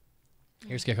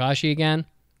 Here's Kakashi again.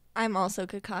 I'm also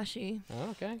Kakashi.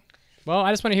 Okay. Well,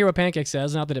 I just want to hear what Pancake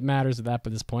says. Not that it matters at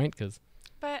this point, because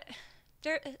But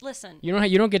listen, you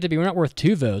don't get to be. We're not worth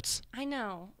 2 votes. I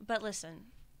know, but listen.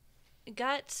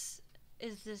 Guts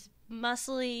is this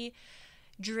muscly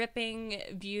dripping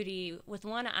beauty with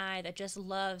one eye that just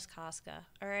loves Casca,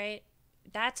 all right?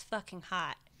 That's fucking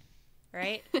hot,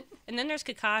 right? And then there's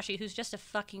Kakashi, who's just a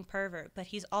fucking pervert, but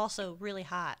he's also really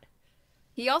hot.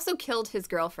 He also killed his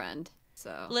girlfriend,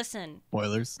 so... Listen.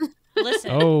 Spoilers.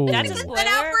 Listen. Oh. That's a It's spoiler. been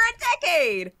out for a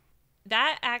decade!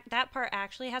 That part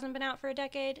actually hasn't been out for a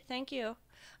decade. Thank you.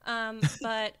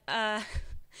 But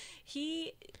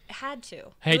he had to.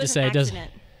 I hate to say it doesn't.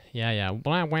 accident. Yeah.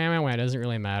 Blah, wah, wah, wah, it doesn't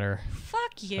really matter.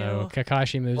 Fuck you. So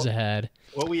Kakashi moves ahead.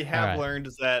 What we have Alright. learned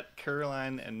is that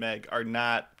Caroline and Meg are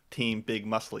not team big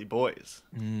muscly boys.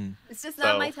 It's just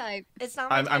not So- my type. It's not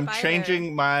my I'm type either.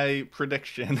 changing my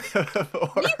prediction.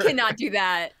 You cannot do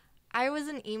that. I was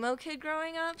an emo kid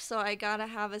growing up, so I gotta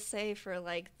have a say for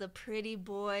like the pretty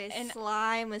boy, And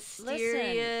sly, mysterious.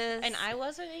 Listen, and I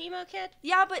wasn't an emo kid.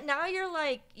 Yeah, but now you're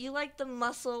like you like the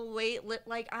muscle weight.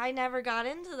 Like I never got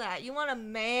into that. You want a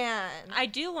man. I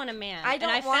do want a man. I don't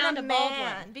and I want found a bald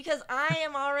man one. because I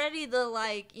am already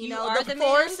the You know are the the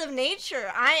force man? of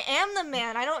nature. I am the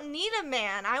man. I don't need a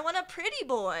man. I want a pretty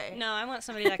boy. No, I want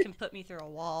somebody that can put me through a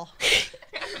wall.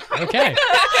 Okay.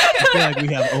 I feel like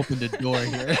we have opened a door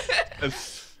here. Okay.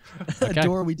 A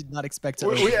door we did not expect to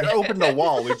We open. opened a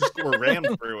wall. We just were rammed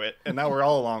through it, and now we're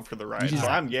all along for the ride. So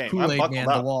I'm game. I'm Kool-Aid buckled man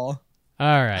the up. wall.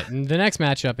 All right. And the next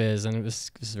matchup is, and this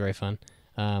is very fun.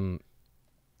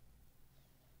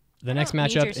 The next don't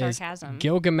need your matchup is sarcasm.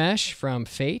 Gilgamesh from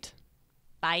Fate.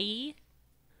 Bye.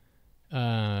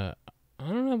 I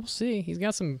don't know. We'll see. He's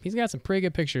got some pretty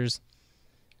good pictures.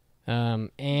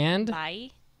 And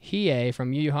Bye. Hiei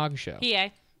from Yu Yu Hakusho.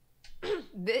 Hiei.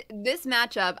 This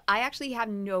matchup, I actually have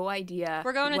no idea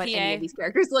We're going with what any EA. of these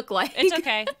characters look like. It's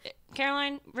okay.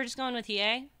 Caroline, we're just going with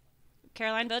Hiei.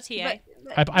 Caroline votes Hiei.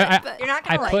 You're not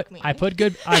gonna like me. I put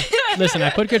good. Listen,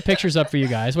 I put good pictures up for you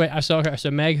guys. Wait, so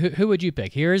Meg, who would you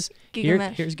pick? Here's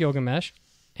Gilgamesh,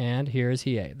 and here's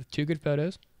Hiei. The two good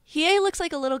photos. Hiei looks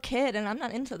like a little kid, and I'm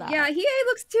not into that. Yeah, he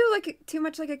looks too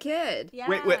much like a kid. Yeah.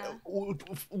 Wait.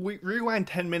 Rewind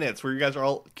 10 minutes where you guys are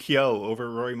all Kyo over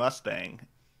Roy Mustang.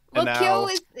 Well, And Kyo now-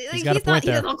 is He's got a point he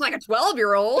there. doesn't look like a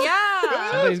 12-year-old.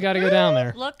 Yeah. Somebody's got to go down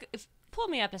there. Look, pull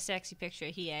me up a sexy picture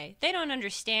of Hiei. They don't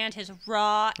understand his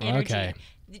raw energy. Okay.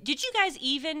 Did you guys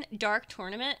even Dark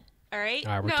Tournament? All right.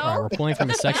 All right, we're pulling from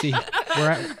a sexy.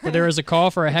 There is a call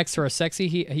for a hex for a sexy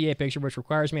Hiei picture, which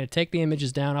requires me to take the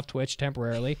images down off Twitch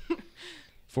temporarily.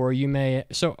 For you may.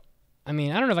 So, I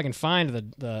mean, I don't know if I can find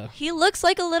the. He looks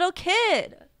like a little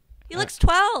kid. He looks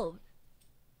 12.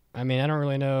 I mean, I don't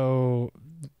really know.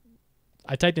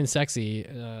 I typed in sexy.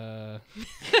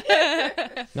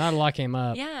 Not a lot came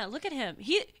up. Yeah, look at him.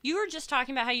 You were just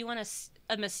talking about how you want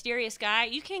a mysterious guy.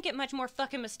 You can't get much more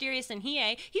fucking mysterious than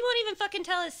Hiei. He won't even fucking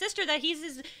tell his sister that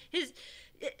he's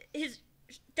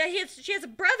she has a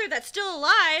brother that's still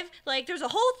alive. Like, there's a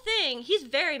whole thing. He's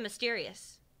very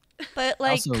mysterious. But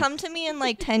like, Also- come to me in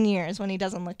like 10 years when he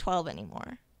doesn't look 12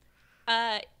 anymore.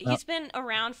 He's been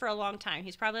around for a long time.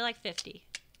 He's probably like 50.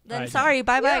 Then Right. sorry,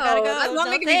 bye bye, gotta go. That's not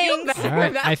No making me feel thanks. better. All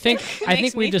right. I think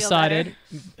Makes we me feel decided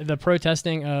the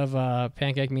protesting of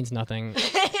Pancake means nothing.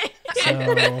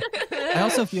 So I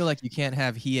also feel like you can't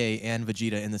have Hiei and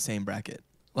Vegeta in the same bracket.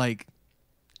 Like,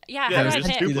 Yeah, Yeah, how they're do I it's supposed to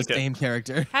be pick? the duplicate. same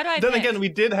character. How do I Then pick? again, we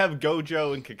did have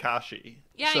Gojo and Kakashi.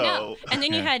 Yeah, so... I know. And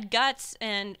then you Yeah. had Guts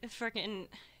and freaking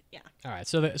all right.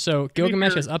 So Gilgamesh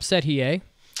fair- has upset Hiei.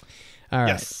 All right.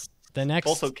 Yes. The next.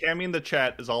 Also, Cammy in the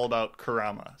chat is all about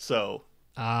Kurama. So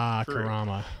True.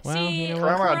 Kurama. Well, See, you know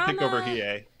what? Kurama I'd pick over Kurama-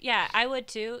 Hiei. Yeah, I would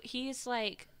too. He's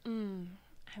like, I'm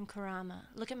Kurama.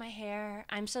 Look at my hair.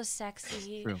 I'm so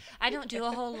sexy. True. I don't do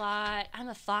a whole lot. I'm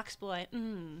a fox boy.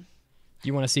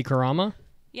 You want to see Kurama?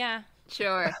 Yeah.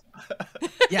 Sure.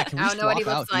 Yeah, can we I don't know what swap he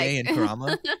out looks Hiei like. and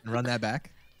Kurama and run that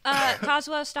back?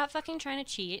 Kazuo, stop fucking trying to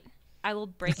cheat. I will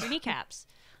break your kneecaps.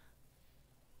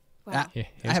 Ah, Yeah, I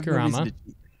here's have no reason Kurama. to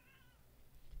cheat.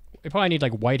 We probably need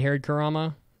like white-haired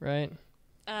Kurama, right?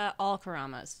 All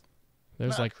Kuramas.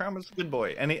 There's like Kurama's a good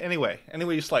boy. Anyway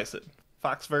you slice it.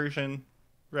 Fox version,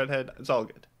 redhead, it's all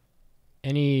good.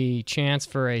 any chance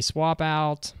for a swap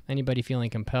out? Anybody feeling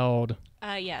compelled?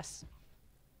 Yes.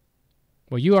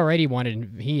 Well, you already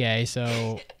wanted Hiei,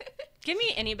 so Give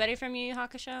me anybody from Yu Yu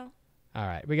Hakusho. all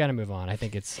right, we got to move on. I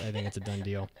think it's a done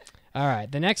deal. All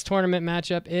right, the next tournament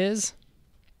matchup is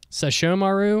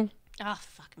Sashomaru, Oh,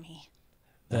 fuck me.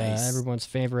 Nice. everyone's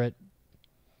favorite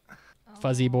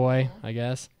fuzzy boy, I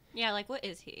guess, Yeah, like, what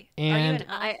is he? And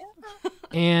Are you an elf?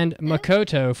 and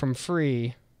Makoto from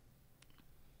Free.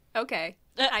 Okay.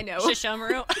 I know.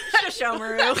 Shishomaru.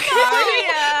 Shomaru.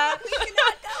 Yeah. We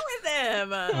cannot go with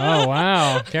him. Oh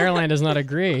wow, Caroline does not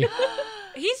agree.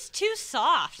 He's too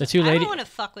soft. The two I lady- don't want to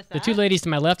fuck with that. The two ladies to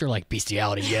my left are like,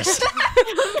 bestiality, yes.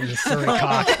 Your furry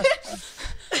cock.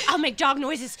 I'll make dog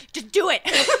noises. Just do it.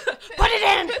 Put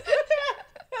it in.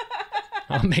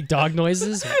 I'll make dog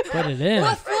noises. Put it in.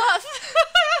 Fluff, fluff.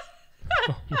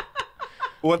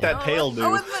 What that tail do?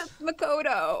 Oh, it's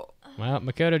Makoto. Well,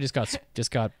 Makoto just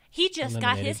got He just got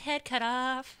eliminated. his head cut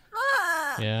off.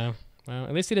 Yeah. Well,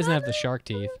 at least he doesn't have the shark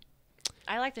teeth.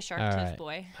 I like the shark All tooth right.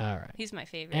 boy. All right. He's my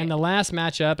favorite. And the last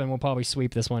matchup, and we'll probably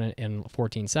sweep this one in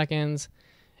 14 seconds,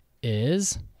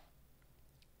 is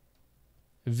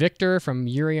Victor from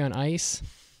Yuri on Ice.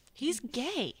 He's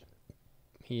gay.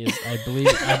 He is, I believe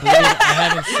I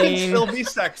haven't He can seen. still be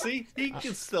sexy. He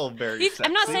can still very sexy.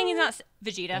 I'm not saying he's not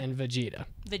Vegeta. And Vegeta.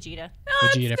 Vegeta.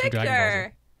 Vegeta from Dragon Ball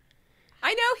Z.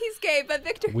 I know he's gay, but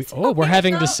Victor. We're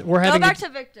having this. Go back to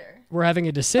Victor. We're having a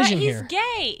But decision he's here.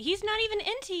 gay. He's not even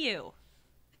into you.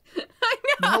 I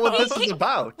know. Not what this is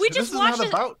about. We This just is watched not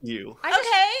it- about you.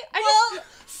 Well,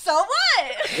 so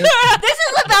what? This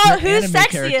is about who's anime sexiest.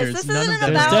 characters, This none of isn't them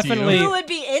about are definitely- who would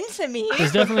be into me.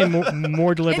 There's definitely more In that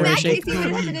case, deliberation.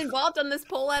 he wasn't involved on this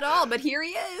poll at all, but here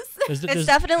he is. There's- It's there's-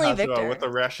 definitely How's it Victor. with the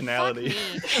rationality.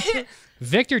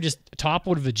 Victor just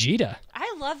toppled Vegeta.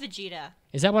 I love Vegeta.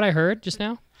 Is that what I heard just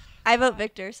now? I vote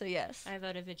Victor, so yes. I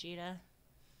voted Vegeta.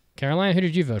 Caroline, who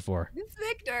did you vote for? It's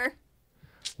Victor.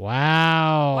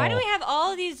 Wow. Why do we have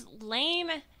all these lame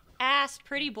ass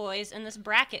pretty boys in this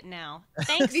bracket now?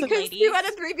 Thanks, Because ladies. 2 out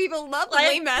of 3 people love the Like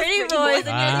lame ass pretty pretty boys, boys.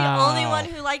 and you're the only Wow. one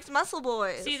who likes muscle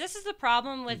boys. See, this is the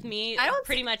problem with me I don't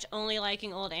pretty much only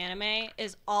liking old anime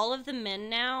is all of the men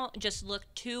now just look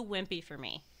too wimpy for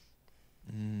me.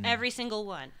 Every single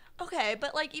one. Okay,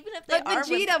 but like even if they But are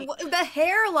Vegeta, wimpy- the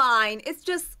hairline, it's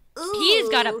just. Ooh. He's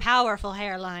got a powerful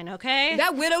hairline, okay?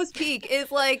 That Widow's Peak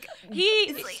is like. He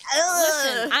It's like, ugh.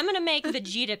 listen, I'm gonna make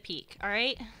Vegeta peak, all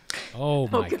right? Oh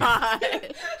my god.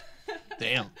 God.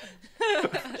 Damn.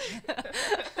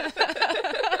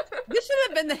 This should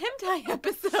have been the hentai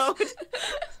episode.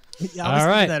 Yeah, I was All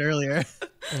right. thinking that earlier.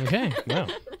 Okay. Well.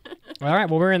 All right.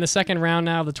 Well, we're in the second round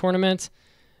now of the tournament.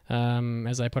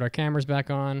 As I put our cameras back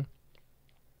on,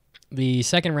 the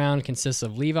second round consists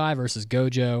of Levi versus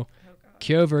Gojo,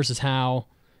 Kyo versus Hao,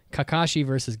 Kakashi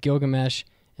versus Gilgamesh,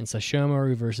 and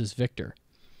Sashomaru versus Victor.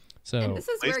 So, And this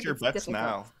is where Place it your gets bets difficult.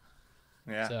 now.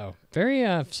 Yeah. so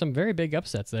very some very big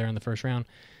upsets there in the first round.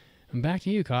 And back to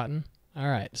you, Cotton. All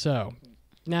right. So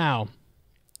now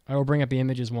I will bring up the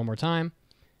images one more time.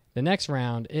 The next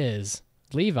round is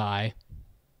Levi,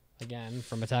 again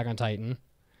from Attack on Titan,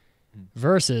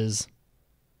 versus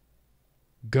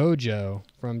Gojo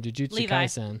from Jujutsu Levi.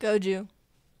 Kaisen. Goju.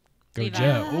 Levi.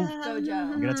 Gojo.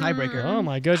 Gojo. We got a tiebreaker. Oh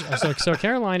my gosh! So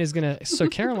Caroline is gonna. So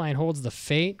Caroline holds the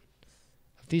fate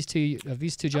of these two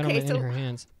gentlemen so- in her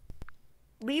hands.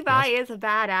 Levi is a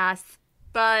badass,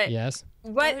 but Yes.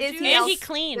 what is Goju- he And else he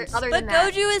cleans. Other But than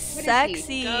that? Goju is What is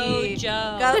he? sexy.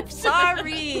 Gojo. Go,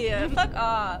 sorry. Fuck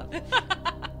off.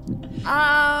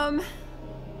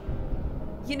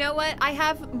 You know what? I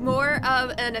have more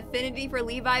of an affinity for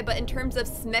Levi, but in terms of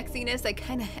smexiness, it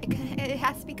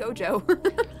has to be Gojo.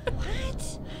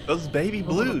 What? Those baby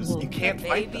blues. You can't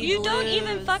fight them. baby You don't blues.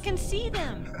 even fucking see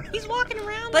them. He's walking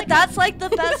around But like that's like the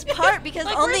best part because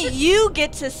Like, only where's the- you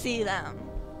get to see them.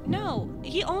 No,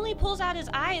 he only pulls out his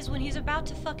eyes when he's about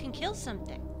to fucking kill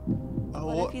something. Oh,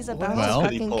 What if he's about Well- to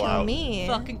did he fucking pull kill out? me?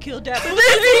 Fucking killed that.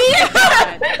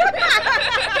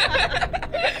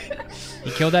 He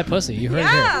killed that pussy. You heard it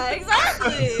Yeah,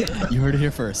 exactly. You heard it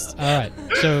here first. here. All right.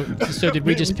 So did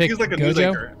we just pick He's like a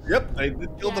Gojo? newsmaker. Yep, they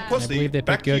killed the Yeah. pussy. I believe they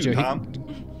Back picked to you, Gojo. Tom.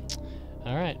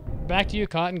 All right. Back to you,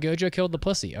 Cotton. Gojo killed the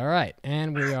pussy. All right.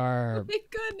 And we are. My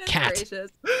goodness Cat.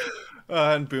 gracious.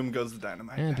 And boom goes the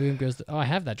dynamite. And boom goes. Oh, I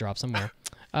have that drop somewhere.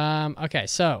 Okay.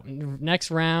 So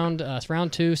next round,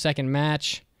 round 2, second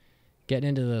match. Getting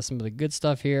into some of the good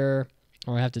stuff here.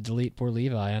 Or I have to delete poor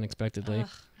Levi unexpectedly.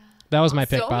 That was my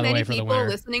pick, So by the many way, for the people winner.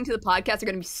 listening to the podcast are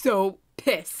going to be so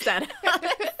pissed at us.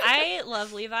 I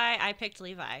love Levi. I picked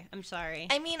Levi. I'm sorry.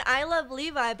 I mean, I love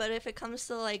Levi, but if it comes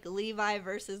to like Levi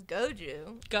versus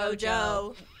Goju,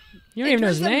 Gojo. You don't even know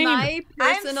his name. My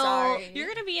I'm personal, sorry. You're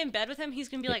gonna be in bed with him. He's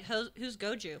gonna be like, "Who's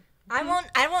Goju?" I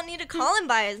won't need to call him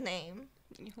by his name.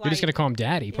 You're just gonna call him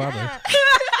Daddy, probably. Yeah.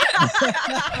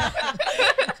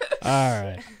 All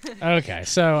right. Okay.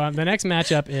 So the next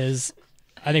matchup is,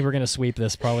 I think we're gonna sweep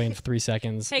this probably in 3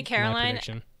 seconds. Hey, my Caroline.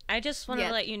 prediction. I just want to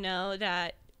Yes. let you know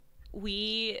that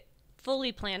we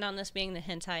fully planned on this being the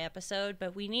hentai episode,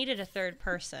 but we needed a third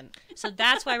person. So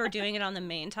that's why we're doing it on the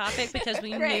main topic, because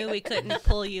we knew we couldn't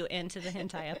pull you into the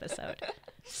hentai episode.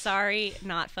 Sorry,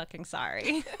 not fucking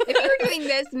sorry. If we were doing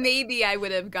this, maybe I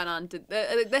would have gone on to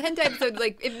the hentai episode.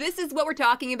 Like, if this is what we're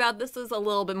talking about, this is a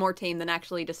little bit more tame than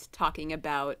actually just talking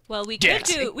about. Well, we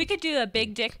Dicks. could do a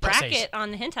big dick Pussies. bracket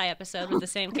on the hentai episode with the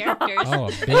same characters. Oh,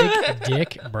 a big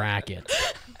dick bracket.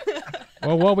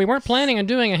 Well, we weren't planning on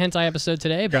doing a hentai episode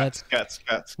today, but Guts.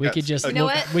 we could just You know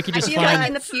what? we could I just feel like find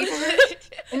in the future,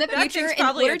 thing's in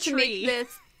probably order a to tree. make this,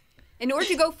 in order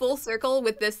to go full circle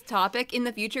with this topic, in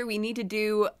the future, we need to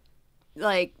do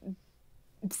like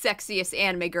sexiest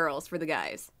anime girls for the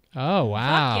guys. Oh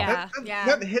wow. yeah.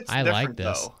 That hits I different, like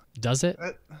this. though. Does it?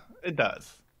 It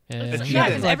does. Yeah. Yeah,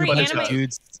 'cause every But it's anime-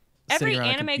 dudes every sitting around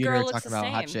a anime computer girl looks talking the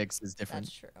about hot same. chicks is different.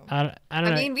 That's true. I don't I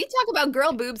know. mean, we talk about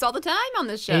girl boobs all the time on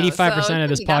this show. 85% so of this it couldn't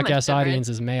be that much podcast different. audience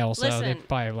is male, so they Listen.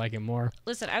 probably like it more.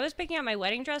 Listen, I was picking out my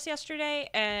wedding dress yesterday,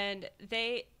 and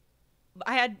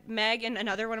I had Meg and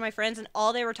another one of my friends, and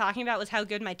all they were talking about was how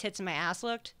good my tits and my ass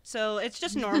looked. So it's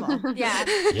just normal. Yeah.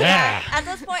 Yeah. At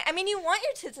this point, I mean, you want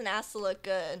your tits and ass to look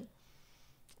good.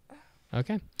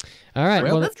 Okay. All right.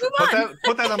 Well, Well, Let's move on.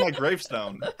 Put that on my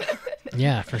gravestone.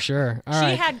 yeah, for sure. All She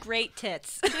right. had great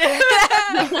tits.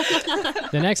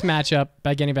 The next matchup,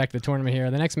 by getting back to the tournament here,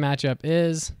 the next matchup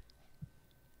is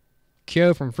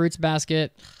Kyo from Fruits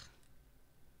Basket.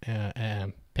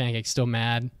 Pancake's still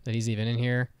mad that he's even in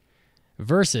here.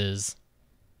 Versus,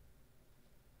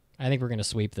 I think we're going to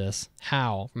sweep this.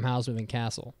 Hal from Howl's Moving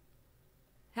Castle.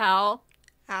 Hal.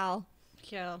 Ow.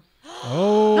 Kyo.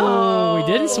 Oh,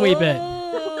 we didn't sweep it.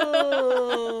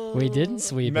 Oh. We didn't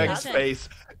sweep Meg's it. face.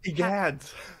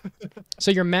 Egads. So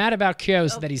you're mad about Kyo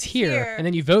so that he's here, here. and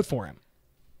then you vote for him.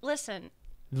 Listen,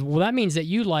 Well, that means that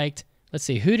you liked, let's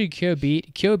see, who did Kyo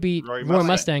beat? Kyo beat Roy Roy Mustang.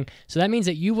 Mustang. So that means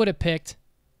that you would have picked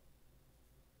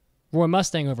Roy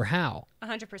Mustang over Hal.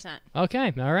 100%.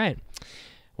 Okay, all right.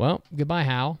 Well, goodbye,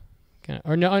 Hal.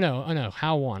 Or no.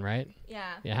 Hal won, right?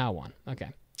 Yeah. Yeah, Hal won. Okay.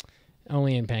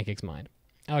 Only in Pancake's mind.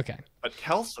 Okay. But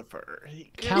Calcifer.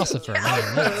 Calcifer,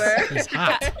 man, he's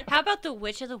hot. How about the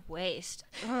Witch of the Waste?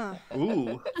 Ugh.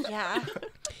 Ooh. Yeah.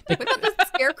 What about the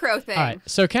scarecrow thing? All right,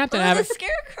 so Captain Oh, Avatar. the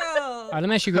scarecrow. All right,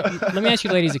 let me ask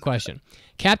you ladies a question.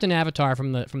 Captain Avatar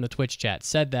from the Twitch chat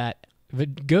said that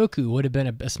Goku would have been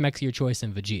a smexier choice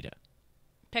than Vegeta.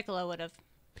 Piccolo would have.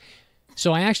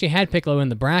 So I actually had Piccolo in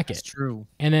the bracket. That's true.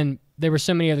 And then there were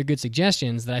so many other good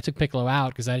suggestions that I took Piccolo out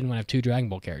because I didn't want to have two Dragon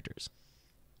Ball characters.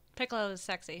 Piccolo is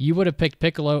sexy. You would have picked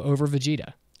Piccolo over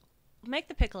Vegeta. Make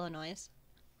the Piccolo noise.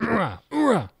 Ura,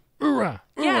 ura, ura,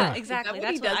 Yeah, ura. exactly. Is that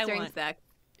what he That's what does I during want. sex?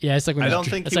 Yeah, it's like when I he's, don't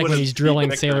think it's he like when would've he's drilling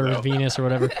picked Sailor Victor, though. Venus or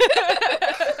whatever.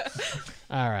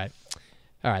 All right.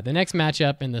 The next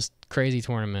matchup in this crazy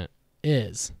tournament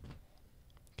is,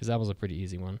 because that was a pretty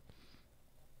easy one.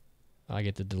 I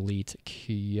get to delete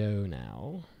Kyo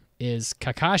now. Is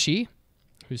Kakashi,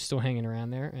 who's still hanging around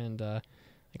there, and I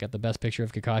got the best picture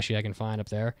of Kakashi I can find up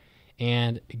there,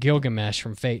 and Gilgamesh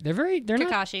from Fate. They're not.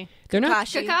 Kakashi. They're not.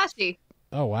 Kakashi. Kakashi.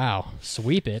 Oh wow,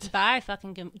 sweep it. Bye,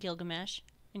 fucking Gilgamesh.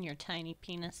 And your tiny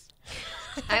penis.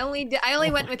 I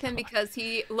only went with him because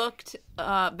he looked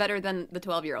better than the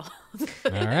 12-year-old.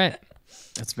 All right.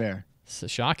 That's fair. So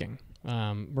shocking.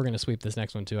 We're gonna sweep this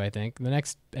next one too, I think. The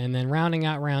next, and then rounding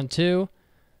out round two,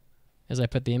 as I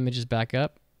put the images back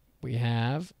up, we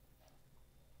have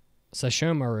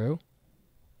Sashomaru,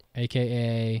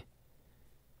 aka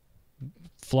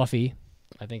Fluffy,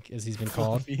 I think as he's been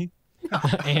called,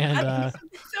 and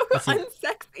so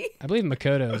unsexy. I believe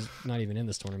Makoto's not even in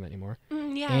this tournament anymore.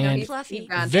 Yeah, And no, Fluffy. he's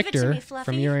gone. Give it to Victor me, Fluffy.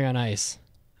 from Yuri on Ice.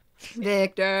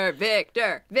 Victor.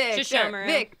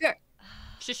 Shishomaru.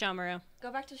 Shishomaru.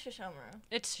 Go back to Shishomaru.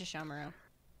 It's Shishomaru.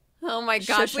 Oh my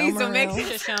god, please don't make me.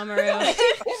 Shishomaru.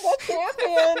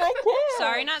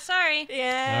 Sorry, not sorry.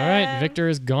 Yeah. All right, Victor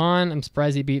is gone. I'm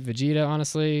surprised he beat Vegeta,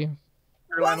 honestly.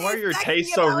 Caroline, why are your sexy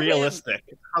tastes so about him? realistic?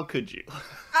 How could you?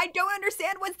 I don't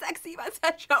understand what's sexy about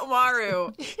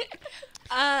Sashomaru.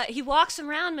 He walks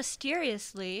around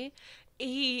mysteriously.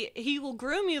 He will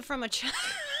groom you from a child.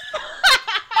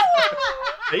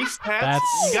 Face tats? That's-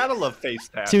 You gotta love face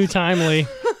tats. Too timely.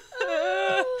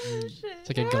 Oh, It's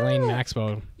like a Ghislaine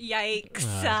Maxwell Yikes.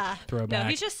 No, throwback.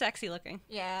 he's just sexy looking.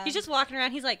 Yeah. He's just walking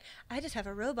around. He's like, I just have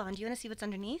a robe on. Do you want to see what's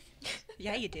underneath?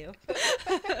 Yeah, you do.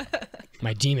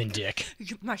 My demon dick.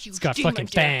 It's got fucking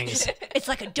fangs. It's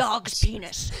like a dog's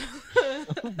penis.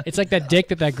 It's like that dick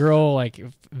that girl like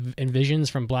envisions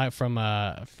from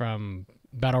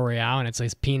Battle Royale, and it's like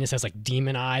his penis has like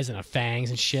demon eyes and fangs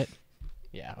and shit.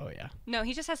 Yeah. Oh yeah. No,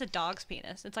 he just has a dog's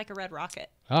penis. It's like a red rocket.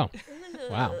 Oh.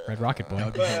 Wow. Red Rocket Boy.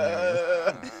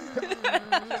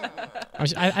 All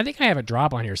I think I have a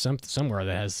drop on here somewhere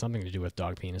that has something to do with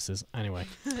dog penises. Anyway.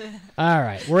 All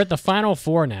right. We're at the final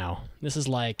four now. This is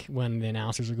like when the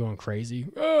announcers are going crazy.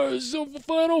 Oh, it's the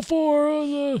final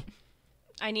four.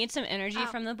 I need some energy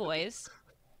from the boys.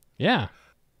 Yeah.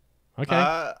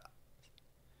 Okay.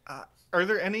 Are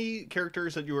there any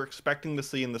characters that you were expecting to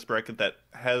see in this bracket that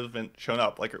haven't shown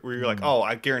up? Like, where you're like, oh,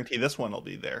 I guarantee this one will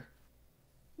be there.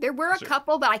 There were a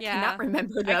couple, but I cannot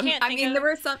remember them. I mean, there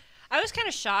were some. I was kind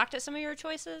of shocked at some of your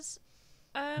choices.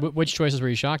 Which choices were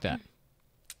you shocked at?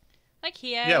 Like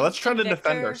Hiei. Yeah, let's try to Victor.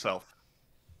 defend ourselves.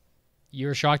 You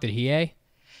were shocked at Hiei?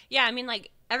 Yeah, I mean,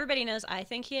 like, everybody knows I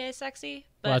think Hiei is sexy.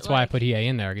 But Well, that's why I put Hiei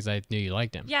in there, because I knew you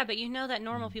liked him. Yeah, but you know that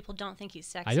normal people don't think he's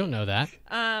sexy. I don't know that.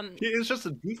 He is just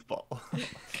a goofball.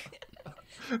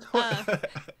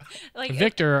 Like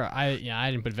Victor, I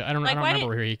didn't put. I don't remember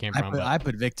where he came from. I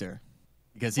put Victor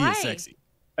because he is sexy.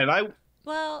 And I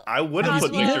would have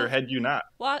put Victor had you not.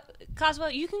 Well,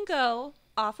 Coswell, you can go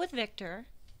off with Victor,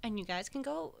 and you guys can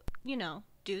go,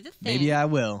 do the thing. Maybe I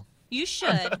will. You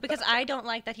should, because I don't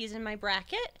like that he's in my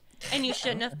bracket, and you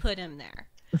shouldn't have put him there.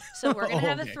 So we're going to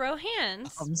have a throw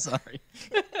hands. I'm sorry.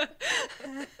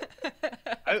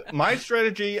 My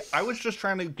strategy, I was just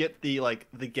trying to get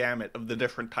the gamut of the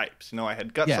different types. I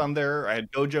had Guts on there, I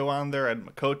had Gojo on there, I had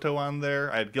Makoto on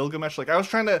there, I had Gilgamesh. Like, I was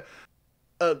trying to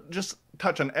just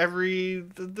touch on every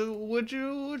would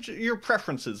you your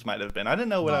preferences might have been. I didn't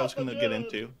know what I was going to get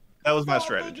into. That was my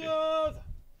strategy.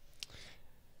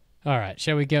 All right,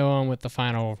 shall we go on with the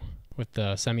semifinal?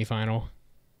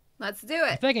 Let's do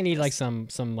it. I think I need like some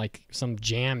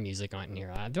jam music on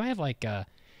here. Do I have like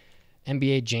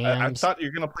NBA jams? I thought you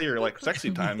were gonna play your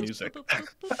sexy time music.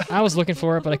 I was looking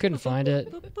for it, but I couldn't find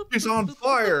it. He's on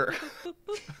fire.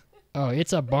 Oh,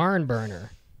 it's a barn burner.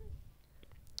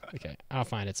 Okay, I'll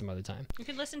find it some other time. You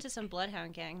could listen to some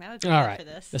Bloodhound Gang. That would be All good right. for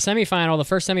this. The semifinal, the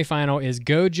first semifinal is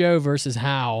Gojo versus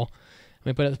Howl.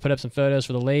 Let me put up some photos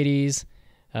for the ladies,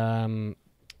 and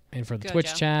for the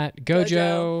Twitch chat.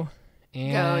 Gojo.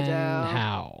 And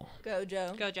Howl.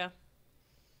 Gojo.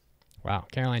 Wow.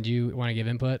 Caroline, do you want to give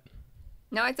input?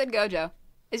 No, I said Gojo.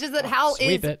 It's just that Howl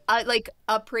is like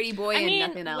a pretty boy and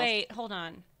nothing else. Wait, hold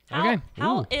on. Okay.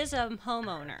 Howl is a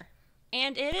homeowner,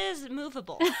 and it is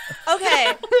movable.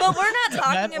 Okay, but we're not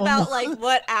talking about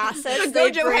what assets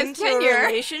they bring to a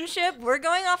relationship. We're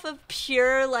going off of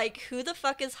pure who the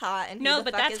fuck is hot and who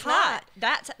the fuck is hot.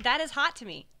 That is hot to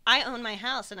me. I own my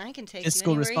house and I can take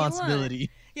fiscal you anywhere responsibility. You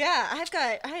want.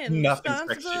 Yeah, I am Nothing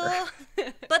responsible.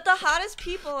 But the hottest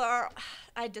people are.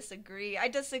 I disagree.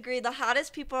 The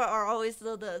hottest people are always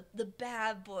the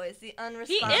bad boys, the unresponsible.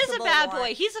 He is a bad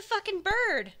boy. He's a fucking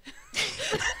bird.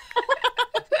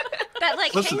 That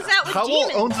Listen, hangs out with Howl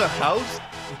demons. owns a house.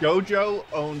 Gojo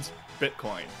owns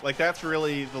Bitcoin. That's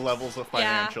really the levels of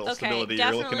financial stability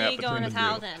you're looking at between going the with two.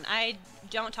 Howl then.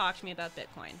 Don't talk to me about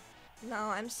Bitcoin. No,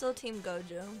 I'm still Team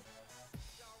Gojo.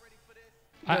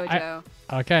 Gojo.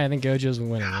 Okay, I think Gojo's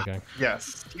winning. Okay.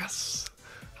 Yes.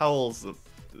 Howl's the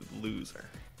loser.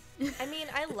 I mean,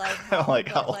 I love I Howl, like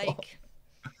but Howl.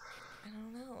 I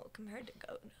don't know, compared to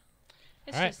Gojo.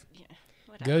 It's All right. just,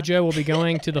 whatever. Gojo will be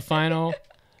going to the final.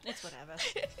 It's whatever.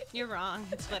 You're wrong.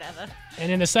 It's whatever.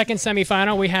 And in the second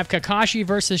semifinal, we have Kakashi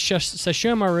versus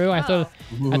Sashomaru. I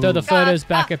throw the photos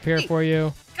back up here for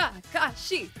you.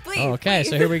 Kakashi, please. Okay,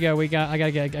 so here we go. I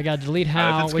gotta delete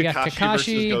Howl. If We it's got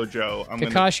Kakashi. versus Gojo, I'm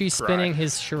gonna Kakashi cry. spinning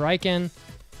his shuriken,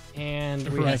 and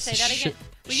we have Say that again.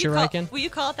 shuriken. Will you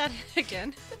call it that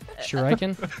again?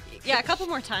 Shuriken. Yeah, a couple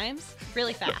more times,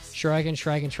 really fast. Shuriken.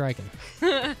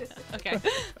 Okay,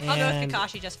 I'll go with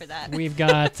Kakashi just for that. We've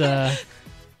got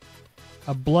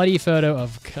a bloody photo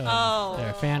of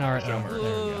there, fan art. There we go.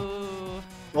 Ooh.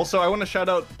 Also, I want to shout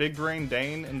out Big Brain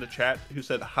Dane in the chat who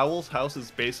said Howl's house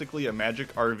is basically a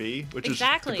magic RV, which is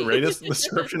the greatest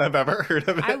description I've ever heard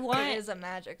of it. It is a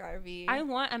magic RV. I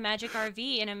want a magic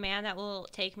RV and a man that will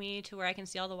take me to where I can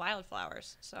see all the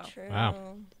wildflowers. So. True.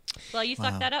 Wow. Well, you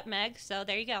fucked that up, Meg. So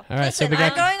there you go. All right, Listen, so we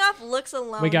got I'm going off looks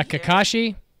alone. we got here.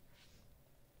 Kakashi,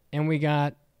 and we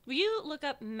got Will you look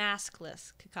up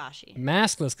maskless Kakashi?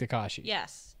 maskless Kakashi.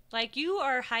 Yes. Like, you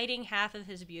are hiding half of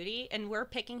his beauty, and we're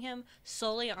picking him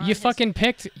solely on You fucking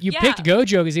picked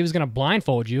Gojo because he was gonna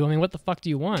blindfold you. I mean, what the fuck do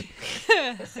you want?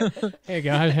 There you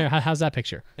go. How's that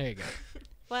picture? There you go.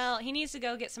 Well, he needs to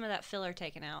go get some of that filler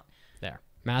taken out. There,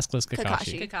 maskless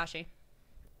Kakashi. Kakashi.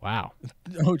 Wow.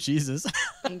 Oh Jesus.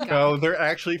 No, they're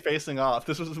actually facing off.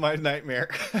 This was my nightmare.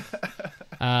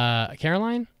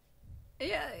 Caroline.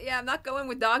 Yeah, I'm not going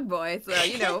with Dog Boy, so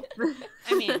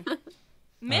I mean,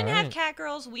 men All have right. cat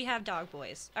girls, we have dog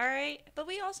boys. All right? But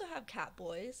we also have cat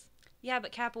boys. Yeah,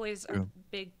 but cat boys are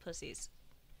big pussies.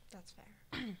 That's fair.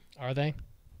 Are they?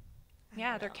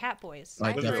 Yeah, they're cat boys.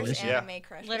 Like My first definition. anime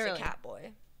crush Literally. was a cat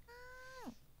boy.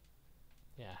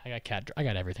 Yeah, I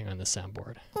got everything on this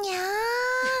soundboard.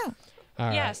 Yeah.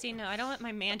 All Yeah, right. see, no, I don't want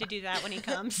my man to do that when he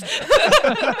comes.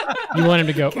 You want him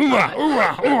to go, oorah,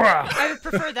 oorah, oorah, I would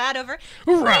prefer that over.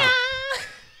 oorah.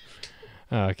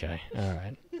 Okay, all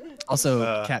right.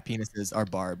 Also, cat penises are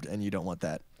barbed, and you don't want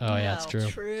that. Oh, yeah, it's true.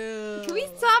 True. Can we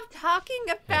stop talking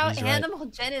about he's right. animal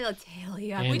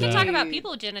genitalia? And, We can talk about Please.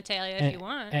 people genitalia if you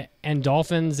want. And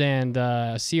dolphins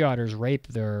and sea otters rape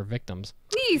their victims.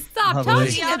 Please stop Lovely.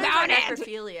 talking Sea otters about are it.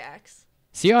 necrophiliacs.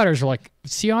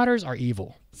 Sea otters are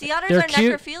evil. Sea otters They're are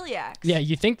cute. necrophiliacs. Yeah,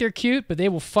 you think they're cute, but they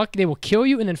will kill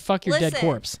you and then fuck your dead Listen.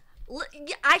 corpse.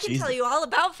 Yeah, I can tell you all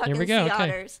about fucking we go, sea okay.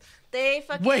 otters. They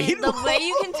fucking Wait, the way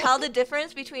you can tell the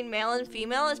difference between male and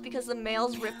female is because the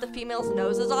males rip the females'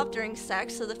 noses off during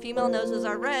sex, so the female noses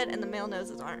are red and the male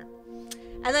noses aren't.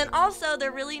 And then also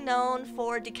they're really known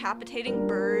for decapitating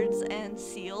birds and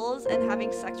seals and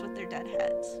having sex with their dead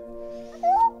heads.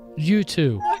 You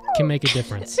too can make a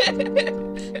difference.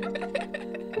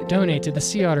 Donate to the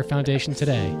Sea Otter Foundation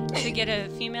today. To get a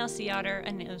female sea otter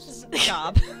a nose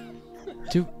job.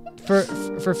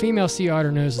 For female sea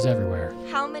otter noses everywhere.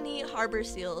 How many harbor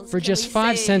seals? For can just we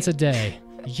 5 save? cents a day.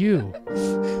 You.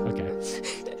 Okay.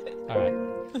 All right.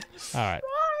 All right.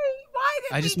 Why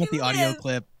did I just we want do the audio this?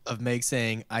 clip of Meg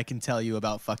saying, "I can tell you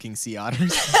about fucking sea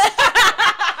otters."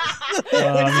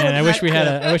 Oh man, I wish we had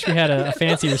a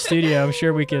fancier studio. I'm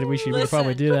sure we could probably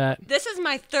Listen. do that. This is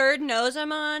my third nose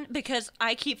I'm on because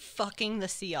I keep fucking the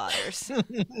sea otters. Oh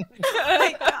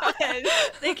my God.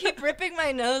 They keep ripping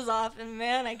my nose off, and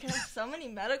man, I can have so many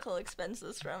medical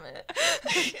expenses from it.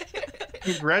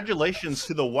 Congratulations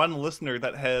to the one listener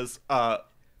that has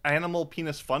animal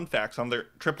penis fun facts on their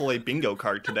AAA bingo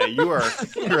card today.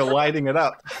 You're lighting it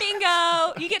up.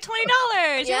 Bingo! You get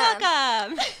 $20. Yeah.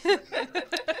 You're welcome.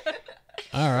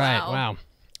 All right. Wow. Wow.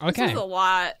 This Okay. is a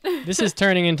lot. This is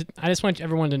turning into. I just want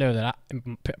everyone to know that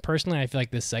personally, I feel like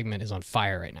this segment is on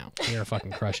fire right now. We are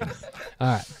fucking crushing it. All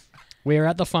right. We are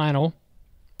at the final.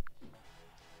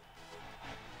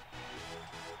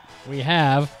 We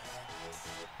have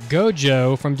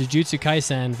Gojo from Jujutsu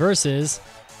Kaisen versus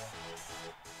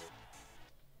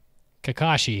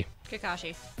Kakashi.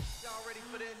 Kakashi.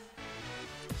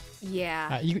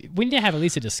 Yeah. We need to have at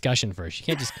least a discussion first. You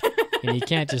can't just. You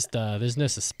can't just. There's no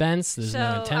suspense. There's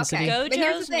no intensity. okay. But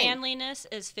here's Gojo's the thing. manliness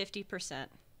is 50%.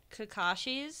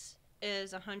 Kakashi's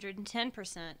is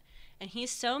 110%. And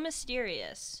he's so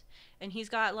mysterious. And he's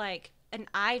got like an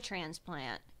eye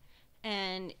transplant.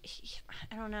 And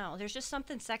I don't know. There's just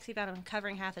something sexy about him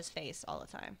covering half his face all the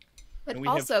time. But And we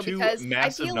also have two because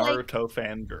massive I feel like Naruto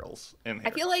fangirls in here.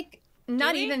 I feel like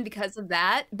not we? even because of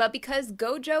that, but because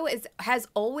Gojo has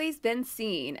always been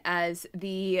seen as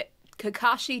the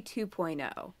Kakashi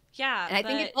 2.0. Yeah. And I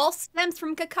think it all stems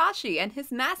from Kakashi and his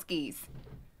maskies.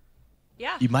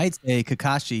 Yeah. You might say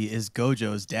Kakashi is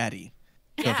Gojo's daddy.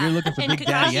 So if you're looking for And big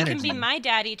daddy Kakashi energy, can be my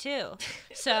daddy too.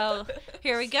 So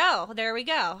here we go. There we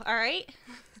go. All right.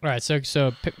 All right. So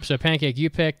Pancake, you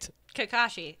picked.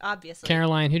 Kakashi, obviously.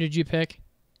 Caroline, who did you pick?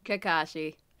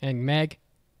 Kakashi. And Meg.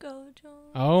 Gojo.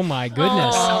 Oh my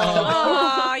goodness.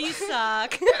 Oh, you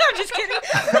suck. I'm just kidding.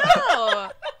 No.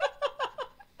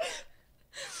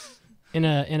 In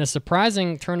a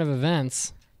surprising turn of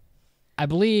events, I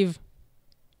believe.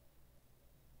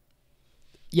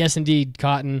 Yes, indeed,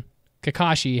 Cotton.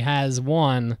 Kakashi has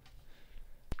won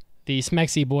the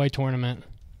Smexy Boy tournament.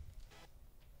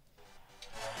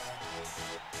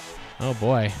 Oh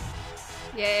boy.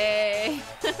 Yay.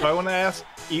 So I want to ask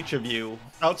each of you,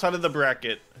 outside of the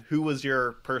bracket, who was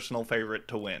your personal favorite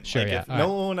to win? Sure, like yeah, if all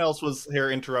no one else was here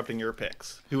interrupting your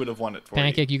picks, who would have won it for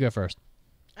Pancake, you go first.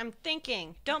 I'm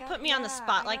thinking. Don't put me on the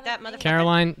spot like that, motherfucker.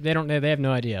 Caroline, they have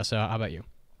no idea. So how about you?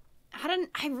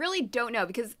 I really don't know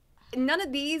because none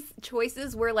of these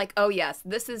choices were like, oh yes,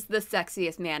 this is the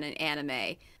sexiest man in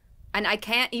anime. And I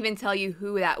can't even tell you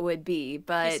who that would be,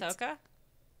 but Hisoka?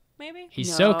 Maybe?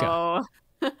 Hisoka.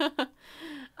 No.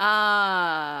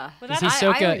 Well, Is that-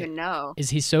 Hisoka- I don't even know.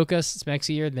 Is Hisoka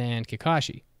sexier than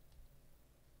Kakashi?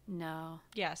 No.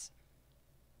 Yes.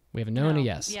 We have a no and a No.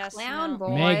 yes. Yes. Clown no.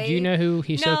 boy. Meg, do you know who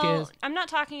Hisoka No, is? I'm not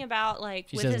talking about like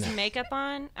She with says his no. makeup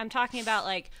on. I'm talking about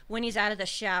like when he's out of the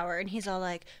shower and he's all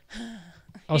like,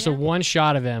 Oh, so know? one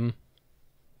shot of him.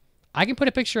 I can put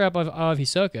a picture up of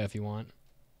Hisoka if you want.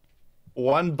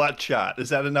 One butt shot. Is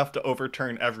that enough to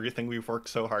overturn everything we've worked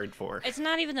so hard for? it's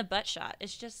not even the butt shot.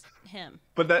 It's just him.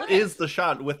 But that Look is the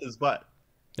shot with his butt.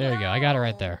 There you go. I got it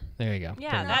right there. There you go.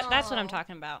 Yeah, Perfect. that's what I'm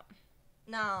talking about.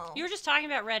 No. You were just talking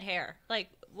about red hair. Like,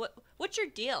 what's your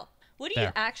deal? What do you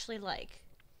There. actually like?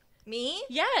 Me?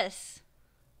 Yes.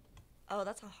 Oh,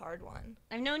 that's a hard one.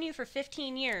 I've known you for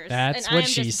 15 years. That's and what I am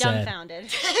she just said.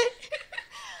 dumbfounded.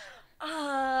 All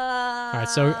right,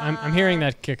 so I'm hearing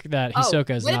that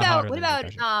Hisoka is not hotter than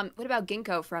Kakashi. what about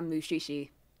Ginkgo from Mushishi?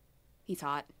 He's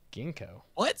hot. Ginkgo.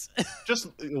 What? Just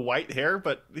white hair,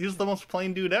 but he's the most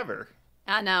plain dude ever.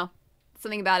 I know.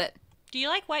 Something about it. Do you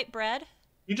like white bread?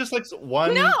 He just likes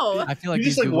one. No! I feel like You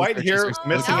just these like Google white searches hair are so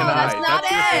missing No, an that's eye. not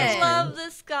That's your it. thing. I love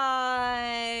this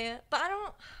guy, but I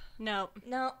don't. No.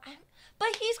 No, but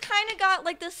he's kind of got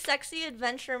like this sexy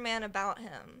adventure man about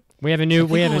him. We have a new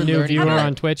we're learning viewer about it.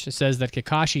 on Twitch that says that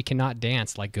Kakashi cannot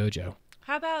dance like Gojo.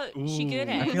 How about Ooh. Shigure?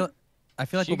 I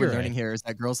feel like what we're Shigure. learning here is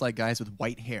that girls like guys with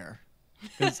white hair.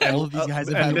 Because all of these guys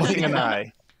have and had white missing an hair.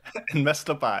 eye and messed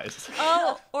up eyes.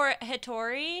 Oh, or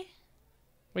Hitori?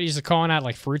 What, are you just calling out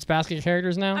like Fruits Basket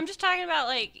characters now? I'm just talking about,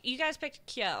 like, you guys picked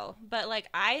Kyo, but, like,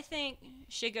 I think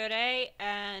Shigure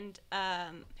and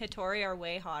Hitori are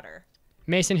way hotter.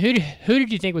 Mason, who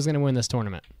did you think was going to win this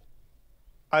tournament?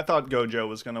 I thought Gojo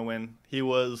was going to win. He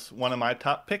was one of my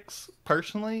top picks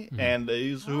personally, and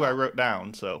he's who I wrote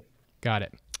down. So Got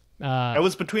it. I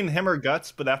was between him or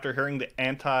Guts, but after hearing the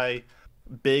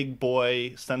anti-big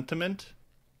boy sentiment,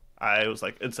 I was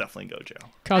like, it's definitely Gojo.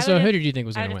 Kazuo, who did you think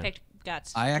was I going would to have win? picked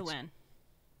Guts I to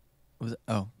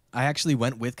win. I actually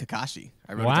went with Kakashi.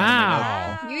 I wrote it down in my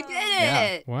notes. Wow. You did Yeah.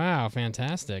 it! Wow,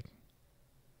 fantastic.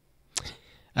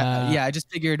 Yeah, I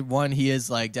just figured one, he is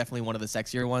like definitely one of the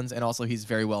sexier ones, and also he's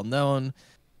very well known,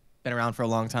 been around for a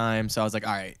long time. So I was like,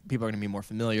 all right, people are gonna be more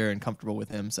familiar and comfortable with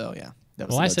him. So yeah, that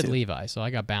was Well, the I said go-to. Levi, so I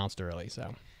got bounced early.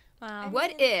 So Wow.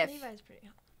 What if- Levi's pretty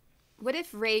hot. What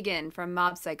if Reagan from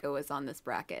Mob Psycho was on this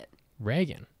bracket?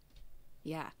 Reagan.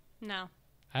 Yeah. No.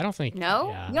 I don't think. No?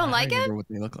 Yeah, You don't I like don't him? remember what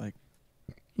they look like.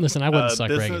 Listen, I wouldn't suck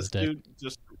business Reagan's dick. dude,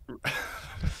 just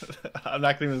I'm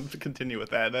not going to continue with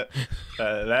that.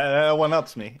 That one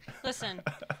ups me. Listen,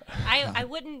 I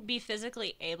wouldn't be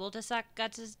physically able to suck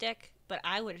Guts' dick, but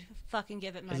I would fucking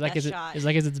give it my best shot. Is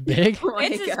it's big? Oh my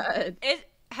It's god.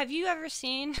 Have you ever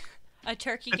seen a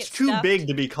turkey It's get too stuffed? big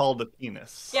to be called a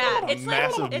penis. Yeah, a it's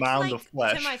massive like, mound it's of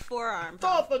like flesh. to my forearm.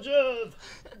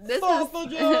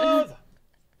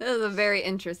 This is a very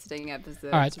interesting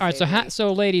episode. All right. to say So, the least.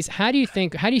 so ladies, how do you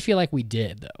feel like we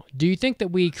did though? Do you think that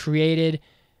we created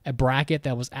a bracket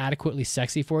that was adequately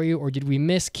sexy for you, or did we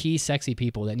miss key sexy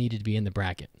people that needed to be in the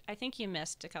bracket? I think you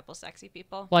missed a couple sexy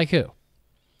people. Like who?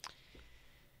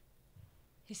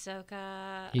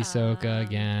 Hisoka.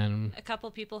 Again. A couple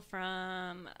people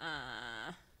from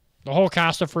The whole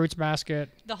cast of Fruits Basket.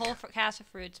 the whole cast of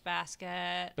Fruits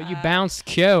Basket. But you bounced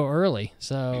Kyo early,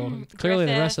 so clearly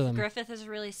the rest of them. Griffith is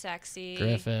really sexy.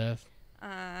 Griffith.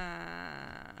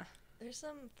 There's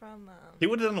some from. He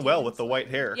would have done well with the white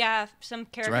hair. Yeah, some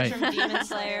characters right. from Demon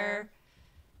Slayer.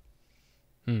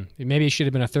 Maybe it should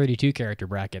have been a 32 character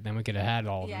bracket. Then we could have had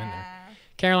all of them in there. Yeah.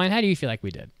 Caroline, how do you feel like we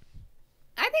did?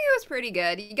 I think it was pretty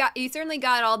good. You certainly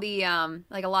got all the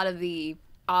like a lot of the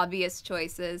obvious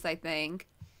choices, I think.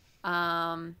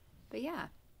 But yeah.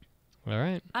 All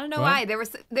right. I don't know Well, why. There's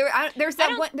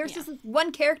just this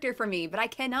one character for me, but I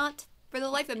cannot for the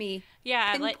life of me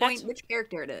Yeah, like that's pinpoint which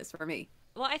character it is for me.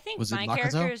 well. I think Was it my Makoto?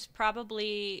 character is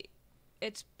probably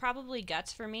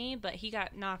Guts for me, but he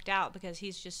got knocked out because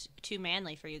he's just too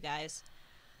manly for you guys.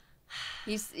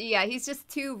 He's just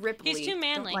too Ripley. He's too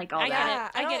manly. Don't like all I get that. Yeah,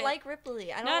 it. I get don't it. like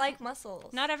Ripley. I don't Not- like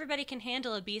muscles. Not everybody can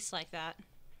handle a beast like that.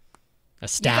 A You got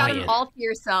stallion. him all to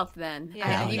yourself then.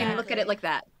 Yeah, you can look at it like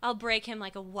that. I'll break him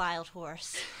like a wild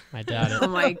horse. I doubt Oh it.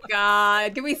 my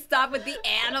god. Can we stop with the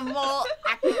animal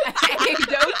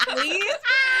anecdote, please?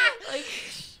 Like,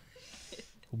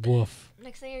 Woof.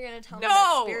 next thing you're gonna tell me No!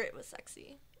 that Spirit was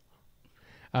sexy.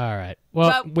 All right.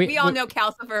 Well, But we all know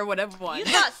Calcifer would have won. You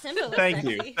thought Simba was Thank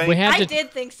sexy. you. we Thank have I to,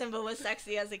 did think Simba was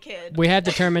sexy as a kid. we have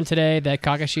determined today that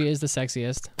Kakashi is the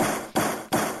sexiest,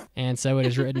 and so it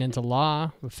is written into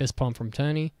law. With fist pump from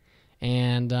Tony,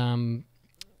 and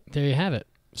there you have it.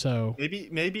 So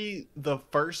Maybe the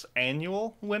first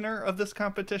annual winner of this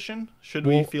competition. Should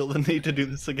Well- we feel the need to do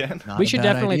this again? Not we a should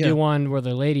bad definitely idea. do one where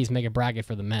the ladies make a bracket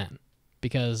for the men,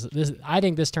 because I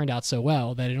think this turned out so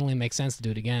well that it only makes sense to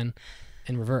do it again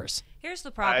in reverse. Here's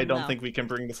the problem. I don't though. think we can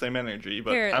bring the same energy,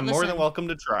 but Here, I'm more than listen. welcome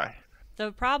to try.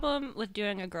 The problem with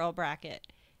doing a girl bracket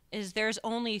is there's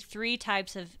only 3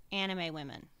 types of anime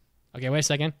women. Okay, wait a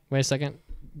second.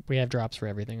 We have drops for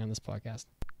everything on this podcast.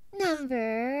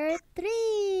 Number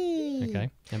 3.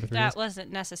 Okay, number 3. That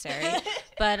wasn't necessary.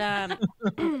 But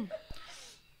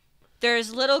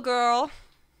there's little girl.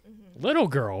 Little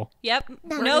girl. Yep.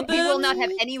 Number No We will boobs. not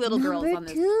have any little girls on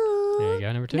this. 2. There you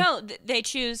go, number 2. No, they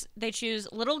choose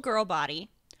little girl body,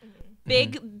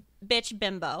 big bitch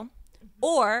bimbo,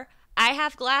 or I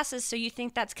have glasses so you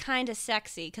think that's kind of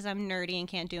sexy because I'm nerdy and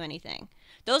can't do anything.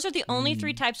 Those are the only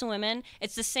three types of women.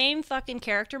 It's the same fucking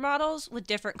character models with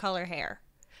different color hair.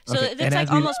 So Okay, it's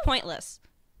like almost pointless.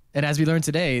 And as we learned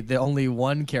today, the only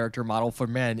one character model for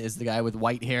men is the guy with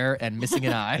white hair and missing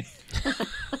an eye.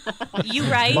 You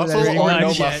right? Muscle Very or no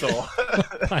much. muscle.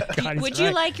 My God, he's Would you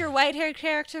right. like your white haired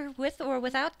character with or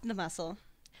without the muscle?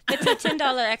 It's a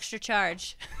 $10 extra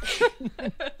charge.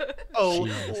 Oh,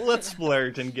 let's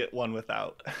splurge and get one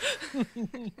without.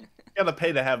 Gotta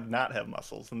pay to not have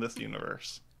muscles in this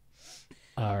universe.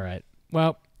 All right.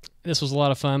 Well, this was a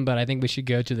lot of fun, but I think we should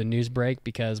go to the news break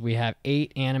because we have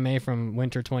 8 anime from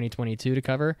winter 2022 to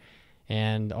cover.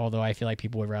 And although I feel like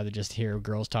people would rather just hear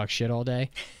girls talk shit all day,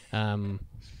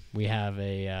 we have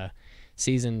a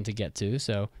season to get to.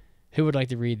 So who would like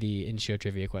to read the in-show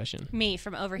trivia question? Me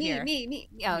from over here. Me.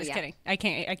 Oh, Just yeah. kidding. I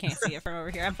can't see it from over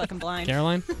here. I'm fucking blind.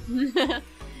 Caroline?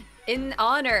 In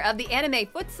honor of the anime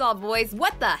Futsal Boys,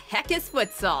 what the heck is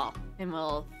futsal? And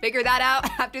we'll figure that out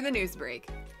after the news break.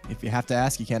 If you have to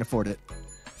ask, you can't afford it.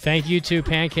 Thank you to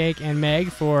Pancake and Meg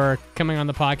for coming on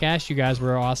the podcast. You guys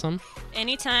were awesome.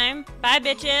 Anytime. Bye,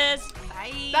 bitches.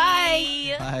 Bye.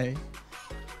 Bye. Bye.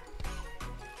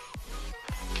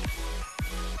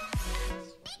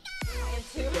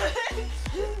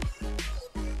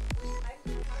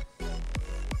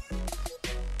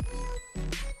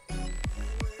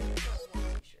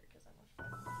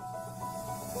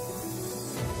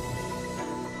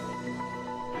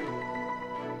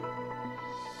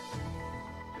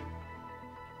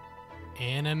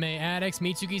 Anime Addicts,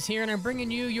 Mitsuki's here, and I'm bringing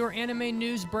you your anime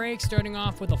news break, starting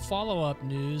off with a follow-up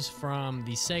news from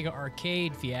the Sega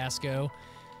Arcade fiasco.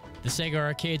 The Sega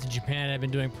Arcades in Japan have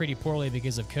been doing pretty poorly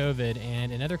because of COVID,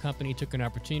 and another company took an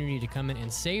opportunity to come in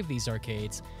and save these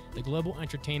arcades. The Global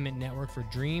Entertainment Network for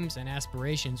Dreams and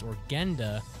Aspirations, or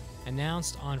GENDA,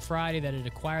 announced on Friday that it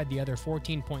acquired the other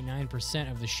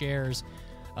 14.9% of the shares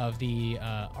of the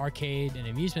arcade and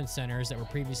amusement centers that were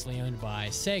previously owned by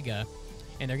Sega.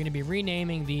 And they're going to be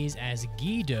renaming these as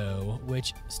GIDO,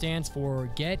 which stands for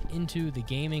Get Into the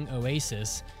Gaming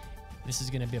Oasis. This is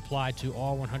going to be applied to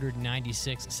all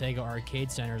 196 Sega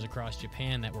arcade centers across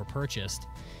Japan that were purchased.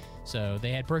 So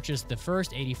they had purchased the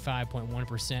first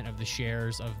 85.1% of the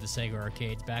shares of the Sega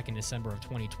arcades back in December of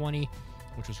 2020,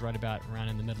 which was right about around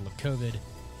in the middle of COVID.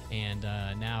 And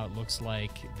now it looks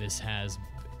like this has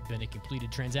been a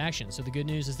completed transaction. So the good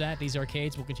news is that these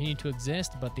arcades will continue to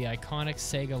exist, but the iconic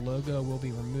Sega logo will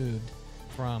be removed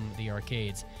from the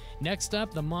arcades. Next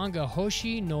up, the manga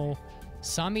Hoshi no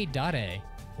Samidare,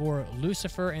 or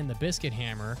Lucifer and the Biscuit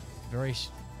Hammer,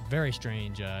 very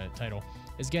strange title,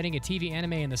 is getting a TV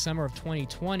anime in the summer of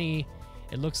 2020.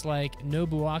 It looks like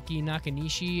Nobuaki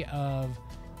Nakanishi of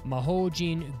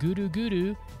Mahojin Guru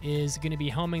Guru is going to be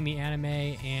helming the anime,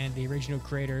 and the original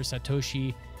creator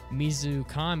Satoshi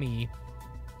Mizukami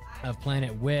of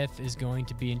Planet Width is going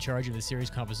to be in charge of the series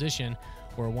composition,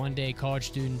 where one day college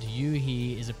student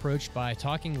Yuhi is approached by a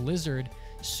talking lizard,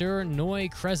 Sir Noi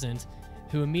Crescent,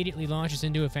 who immediately launches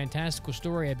into a fantastical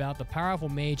story about the powerful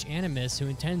mage Animus who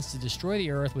intends to destroy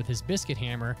the Earth with his biscuit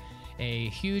hammer, a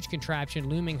huge contraption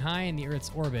looming high in the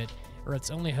Earth's orbit.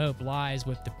 Earth's only hope lies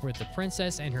with the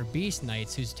princess and her beast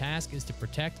knights, whose task is to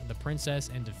protect the princess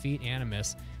and defeat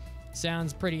Animus.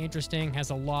 Sounds pretty interesting,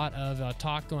 has a lot of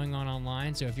talk going on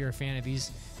online, so if you're a fan of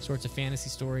these sorts of fantasy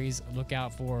stories, look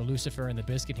out for Lucifer and the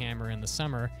Biscuit Hammer in the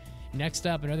summer. Next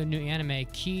up, another new anime,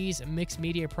 Key's mixed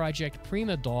media project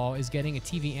Prima Doll is getting a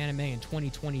TV anime in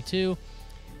 2022.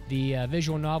 The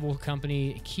visual novel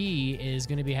company Key is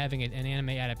going to be having an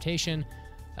anime adaptation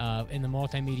in the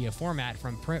multimedia format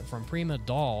from Prima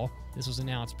Doll. This was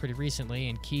announced pretty recently,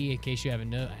 and Key, in case you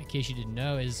didn't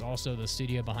know, is also the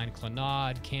studio behind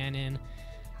Clannad, Canon,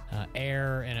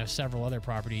 Air, and several other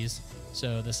properties.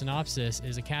 So the synopsis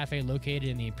is: a cafe located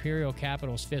in the Imperial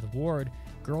Capital's 5th Ward.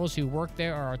 Girls who work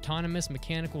there are autonomous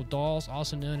mechanical dolls,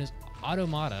 also known as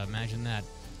automata. Imagine that.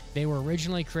 They were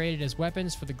originally created as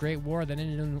weapons for the Great War that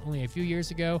ended only a few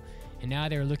years ago, and now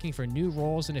they're looking for new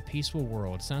roles in a peaceful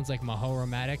world. Sounds like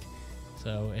Maho-romantic.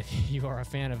 So if you are a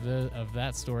fan of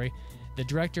that story, the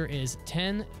director is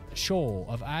Ten Scholl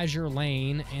of Azure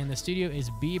Lane, and the studio is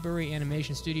Beebury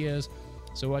Animation Studios.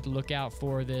 So we'll have to look out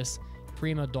for this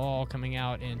Prima Doll coming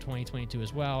out in 2022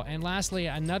 as well. And lastly,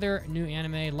 another new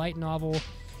anime light novel,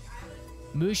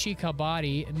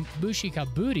 Mushikaburi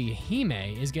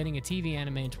Hime, is getting a TV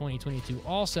anime in 2022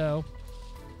 also,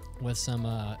 with some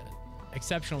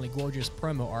exceptionally gorgeous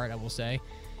promo art, I will say.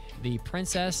 The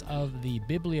Princess of the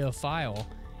Bibliophile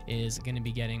is going to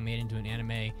be getting made into an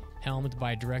anime helmed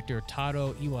by director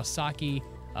Taro Iwasaki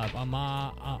of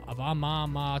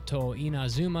Amama to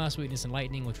Inazuma, Sweetness and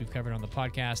Lightning, which we've covered on the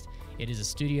podcast. It is a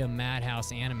Studio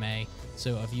Madhouse anime,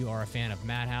 so if you are a fan of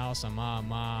Madhouse,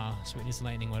 Amama, Sweetness and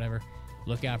Lightning, whatever,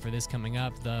 look out for this coming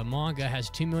up. The manga has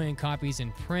 2 million copies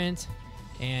in print,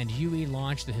 and Yui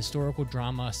launched the historical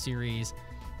drama series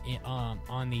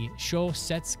on the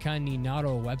Shosetsuka ni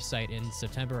Naro website in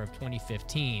September of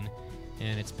 2015,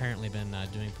 and it's apparently been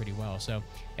doing pretty well. So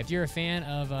if you're a fan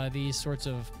of these sorts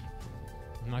of,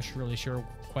 I'm not really sure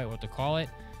quite what to call it,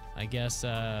 I guess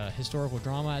historical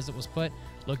drama as it was put,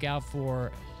 look out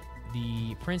for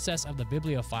the Princess of the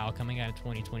Bibliophile coming out in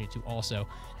 2022 also.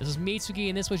 This is Mitsuki,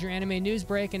 and this was your anime news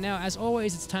break, and now, as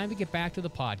always, it's time to get back to the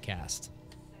podcast.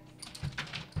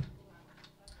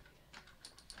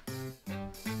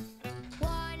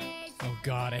 Oh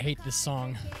god, I hate this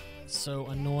song. So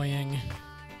annoying.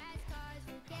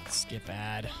 Skip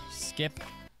ad. Skip.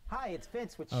 Hi, it's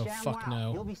Vince with Oh, Sham fuck Wow.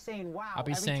 no. You'll be saying wow. I'll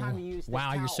be every saying, time you use this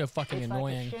wow, you're towel. so fucking It's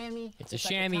annoying. Like a chamois, It's a like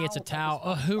chamois, it's a it's towel.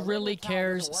 like Oh, who a really regular towel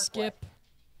cares? doesn't work Skip.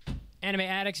 Anime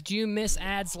addicts, do you miss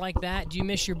ads like that? Do you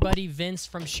miss your buddy Vince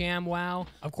from ShamWow?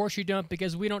 Of course you don't,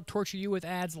 because we don't torture you with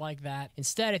ads like that.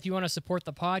 Instead, if you want to support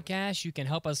the podcast, you can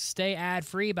help us stay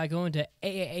ad-free by going to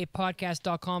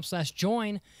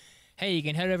aaapodcast.com/join. Hey, you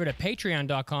can head over to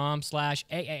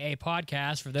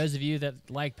patreon.com/AAApodcast for those of you that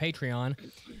like Patreon.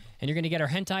 And you're going to get our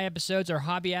hentai episodes, our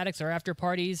hobby addicts, our after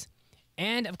parties.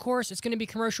 And, of course, it's going to be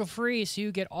commercial-free, so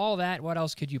you get all that. What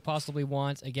else could you possibly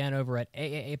want? Again, over at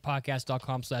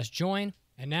aaapodcast.com/join.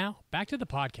 And now, back to the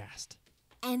podcast.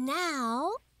 And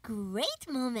now, great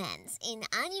moments in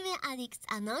Anime Addicts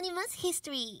Anonymous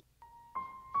history.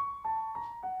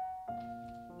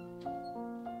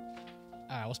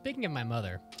 Well, speaking of my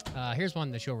mother, here's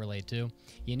one that she'll relate to.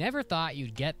 You never thought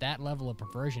you'd get that level of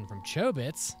perversion from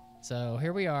Chobits. So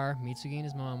here we are, Mitsuki and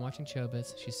his mom watching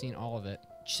Chobits. She's seen all of it.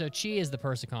 So Chi is the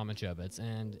Persicom in Chobits,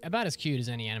 and about as cute as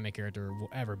any anime character will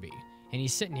ever be. And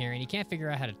he's sitting here, and he can't figure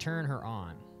out how to turn her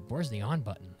on. Where's the on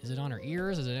button? Is it on her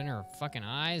ears? Is it in her fucking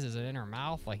eyes? Is it in her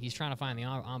mouth? Like, he's trying to find the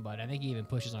on button. I think he even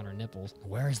pushes on her nipples.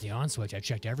 Where is the on switch? I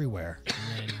checked everywhere.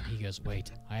 And then he goes,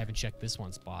 wait, I haven't checked this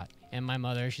one spot. And my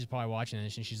mother, she's probably watching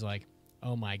this, and she's like,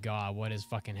 oh my god, what is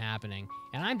fucking happening?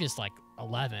 And I'm just like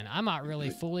 11. I'm not really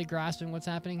fully grasping what's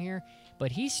happening here,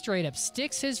 but he straight up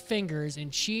sticks his fingers in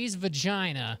Chi's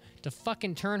vagina to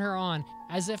fucking turn her on,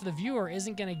 as if the viewer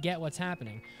isn't gonna get what's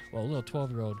happening. Well, a little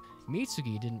 12-year-old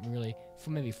Mitsuki didn't really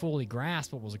maybe fully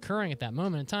grasp what was occurring at that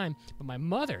moment in time, but my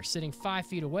mother, sitting 5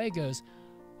 feet away, goes,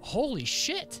 holy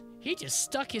shit, he just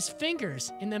stuck his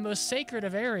fingers in the most sacred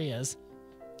of areas.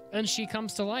 And she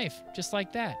comes to life, just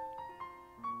like that.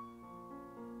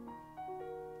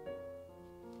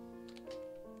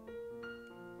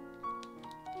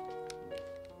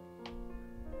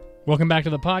 Welcome back to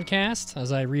the podcast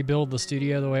as I rebuild the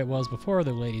studio the way it was before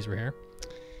the ladies were here.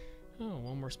 Oh,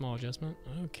 one more small adjustment.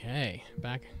 Okay,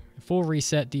 back. Full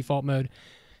reset, default mode.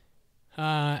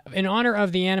 In honor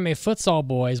of the anime Futsal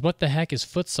Boys, what the heck is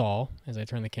futsal? As I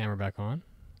turn the camera back on.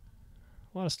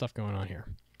 A lot of stuff going on here.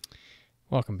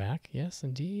 Welcome back. Yes,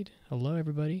 indeed. Hello,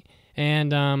 everybody.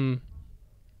 And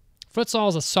futsal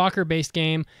is a soccer-based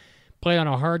game played on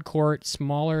a hard court,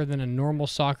 smaller than a normal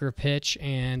soccer pitch,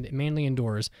 and mainly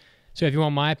indoors. So if you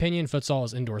want my opinion, futsal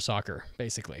is indoor soccer,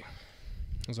 basically.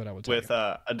 That's what I would tell With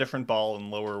a different ball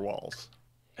and lower walls.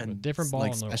 And With different ball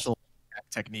like and lower special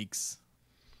techniques.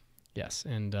 Yes,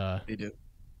 and They do.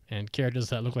 and characters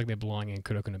that look like they belong in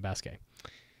Kuroko no Basuke.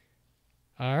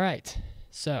 All right,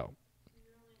 so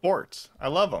Sports. I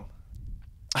love them.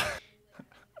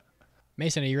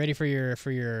 Mason, are you ready for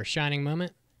your shining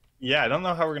moment? Yeah, I don't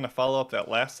know how we're going to follow up that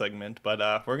last segment, but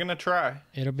we're going to try.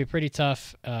 It'll be pretty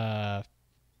tough by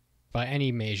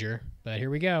any measure, but here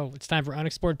we go. It's time for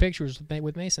Unexplored Pictures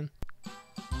with Mason.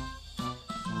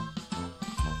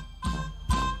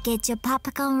 Get your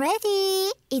popcorn ready.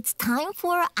 It's time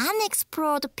for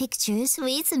Unexplored Pictures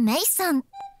with Mason.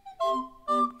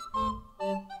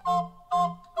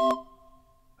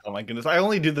 Oh my goodness, I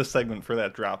only do this segment for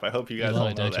that drop. I hope you guys love all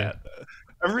it, know don't you? that.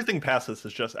 Everything past this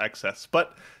is just excess.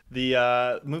 But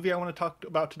the movie I want to talk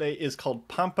about today is called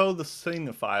Pompo the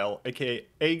Cinéphile, aka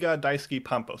Eiga Daisuki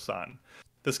Pompo-san.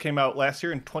 This came out last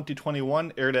year in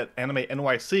 2021, aired at Anime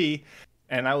NYC,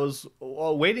 and I was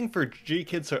waiting for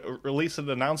G-Kids to release an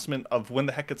announcement of when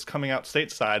the heck it's coming out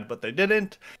stateside, but they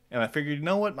didn't, and I figured, you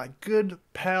know what, my good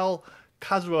pal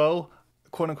Kazuo,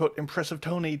 quote-unquote impressive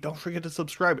Tony, don't forget to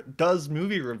subscribe, does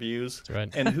movie reviews. That's right.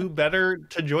 And who better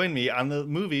to join me on the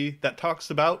movie that talks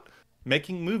about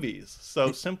making movies?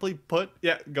 So simply put,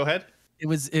 yeah, go ahead. It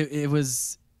was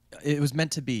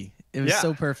meant to be. It was Yeah.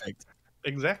 so perfect.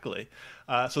 Exactly.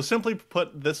 So simply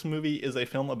put, this movie is a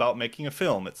film about making a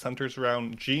film. It centers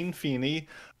around Gene Feeney,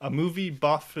 a movie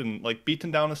buff and like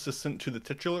beaten down assistant to the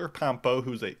titular Pompo,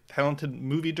 who's a talented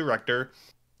movie director.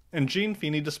 And Gene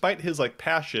Feeney, despite his like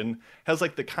passion, has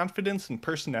like the confidence and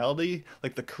personality,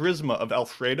 like the charisma of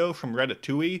Alfredo from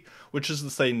Ratatouille, which is to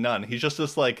say none. He's just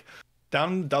this like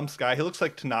down in the dumps guy. He looks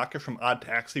like Tanaka from Odd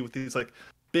Taxi with these like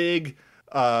big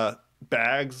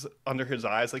bags under his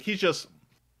eyes. Like he's just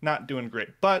not doing great.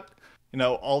 But, you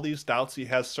know, all these doubts he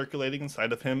has circulating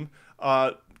inside of him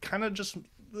kind of just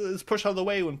is pushed out of the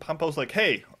way when Pompo's like,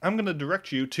 hey, I'm going to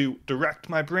direct you to direct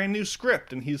my brand new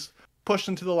script. And he's pushed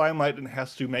into the limelight and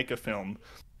has to make a film.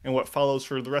 And what follows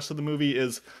for the rest of the movie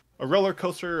is a roller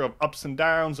coaster of ups and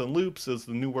downs and loops as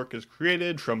the new work is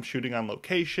created, from shooting on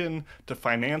location to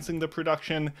financing the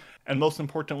production, and most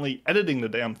importantly, editing the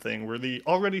damn thing, where the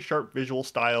already sharp visual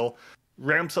style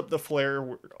ramps up the flare.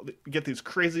 We get these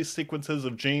crazy sequences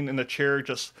of Jane in a chair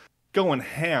just going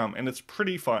ham, and it's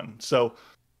pretty fun. So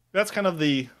that's kind of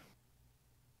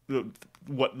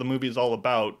what the movie is all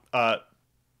about.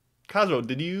 Kazuo,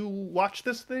 did you watch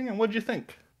this thing, and what did you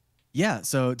think? Yeah,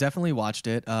 so definitely watched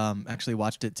it. Actually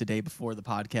watched it today before the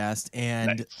podcast,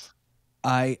 and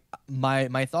Nice.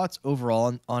 My thoughts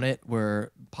overall on it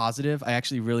were positive. I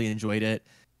actually really enjoyed it.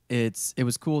 It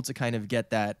was cool to kind of get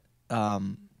that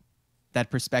that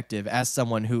perspective as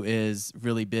someone who is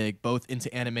really big both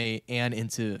into anime and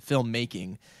into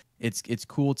filmmaking. It's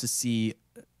cool to see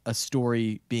a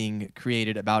story being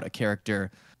created about a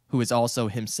character who is also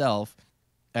himself,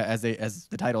 as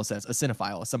the title says, a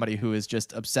cinephile, somebody who is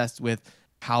just obsessed with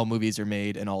how movies are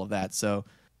made and all of that. So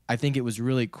I think it was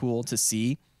really cool to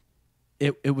see.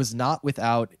 It was not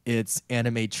without its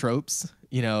anime tropes,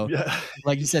 you know. Yeah.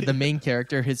 Like you said, the main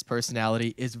character, his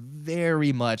personality is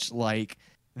very much like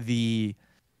the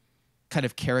kind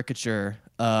of caricature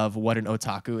of what an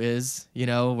otaku is, you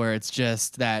know, where it's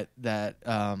just that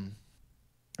I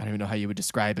don't even know how you would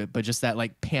describe it, but just that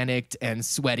like panicked and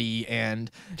sweaty and,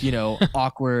 you know,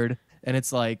 awkward. And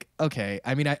it's like, okay,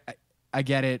 I mean, I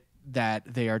get it that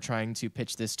they are trying to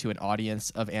pitch this to an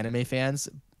audience of anime fans,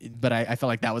 but I felt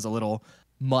like that was a little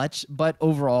much. But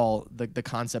overall, the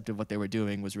concept of what they were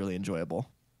doing was really enjoyable.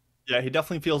 Yeah, he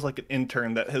definitely feels like an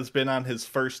intern that has been on his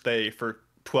first day for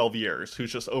 12 years,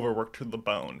 who's just overworked to the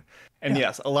bone. And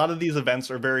yes, a lot of these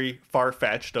events are very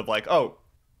far-fetched of like, oh,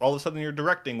 all of a sudden you're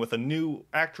directing with a new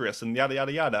actress and yada,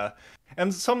 yada, yada.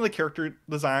 And some of the character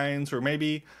designs were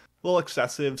maybe a little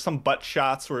excessive. Some butt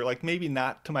shots were like maybe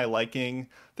not to my liking.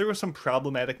 There were some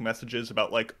problematic messages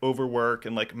about like overwork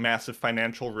and like massive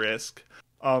financial risk.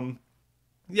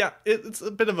 Yeah, it's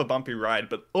a bit of a bumpy ride,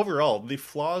 but overall, the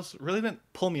flaws really didn't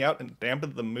pull me out and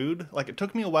dampen the mood. Like, it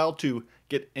took me a while to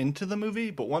get into the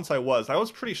movie, but once I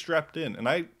was pretty strapped in, and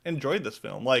I enjoyed this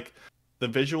film. Like, the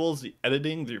visuals, the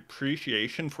editing, the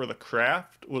appreciation for the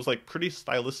craft was, like, pretty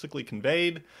stylistically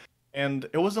conveyed, and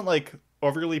it wasn't, like,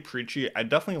 overly preachy. I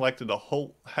definitely liked it a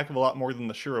whole heck of a lot more than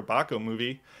the Shirobako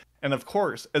movie. And of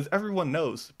course, as everyone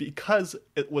knows, because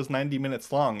it was 90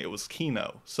 minutes long, it was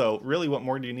Kino. So really, what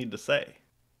more do you need to say?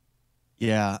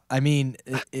 Yeah, I mean,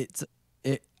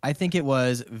 I think it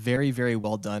was very, very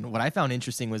well done. What I found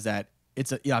interesting was that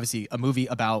it's obviously a movie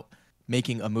about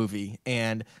making a movie,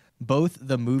 and both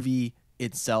the movie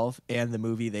itself and the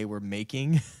movie they were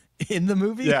making in the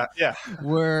movie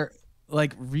were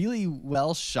like really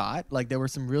well shot. Like there were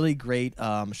some really great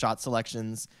shot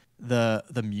selections.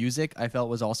 The music I felt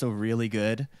was also really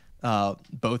good,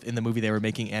 both in the movie they were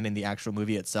making and in the actual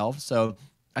movie itself. So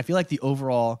I feel like the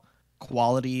overall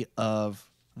quality of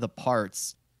the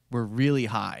parts were really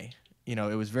high. You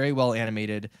know, it was very well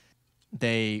animated.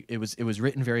 It was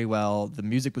written very well. The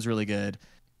music was really good.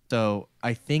 So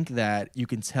I think that you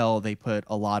can tell they put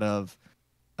a lot of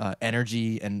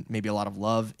energy and maybe a lot of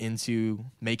love into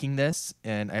making this,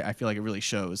 and I feel like it really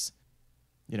shows.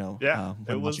 You know,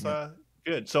 it was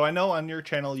good. So I know on your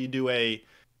channel you do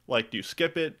do you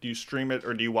skip it, do you stream it,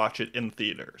 or do you watch it in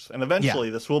theaters? And eventually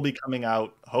this will be coming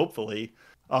out, hopefully.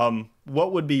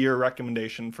 What would be your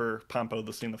recommendation for Pompo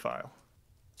the Cinéphile?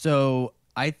 So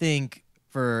I think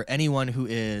for anyone who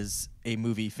is a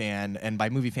movie fan, and by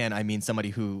movie fan I mean somebody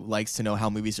who likes to know how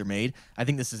movies are made, I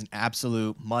think this is an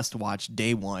absolute must-watch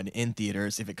day one in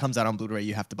theaters. If it comes out on Blu-ray,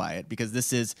 you have to buy it, because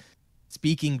this is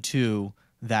speaking to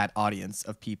that audience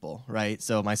of people, right?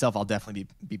 So myself, I'll definitely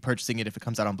be purchasing it if it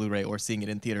comes out on Blu-ray, or seeing it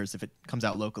in theaters if it comes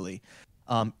out locally.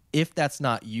 If that's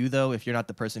not you, though, if you're not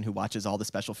the person who watches all the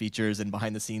special features and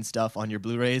behind the scenes stuff on your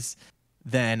Blu-rays,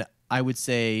 then I would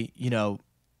say, you know,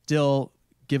 still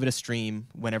give it a stream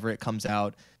whenever it comes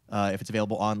out. If it's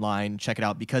available online, check it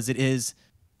out, because it is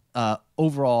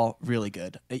overall really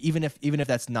good. Even if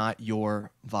that's not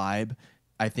your vibe,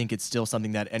 I think it's still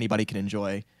something that anybody can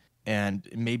enjoy, and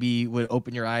maybe would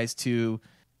open your eyes to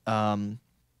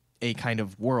a kind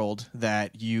of world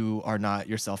that you are not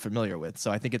yourself familiar with.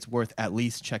 So I think it's worth at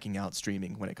least checking out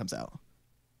streaming when it comes out.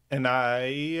 And I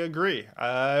agree.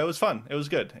 It was fun. It was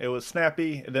good. It was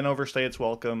snappy. It didn't overstay its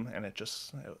welcome, and it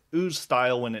just oozed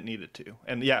style when it needed to.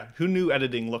 And yeah, who knew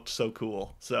editing looked so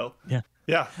cool? So yeah.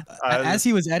 As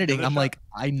he was editing, I'm like,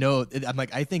 I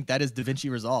think that is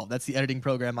DaVinci Resolve. That's the editing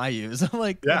program I use. I'm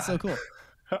like, that's so cool.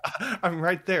 I'm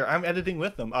right there. I'm editing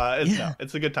with them.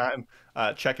 It's a good time.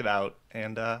 Check it out.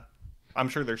 And I'm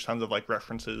sure there's tons of like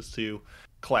references to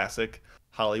classic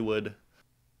Hollywood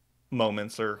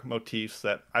moments or motifs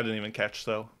that I didn't even catch.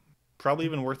 So probably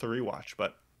even worth a rewatch.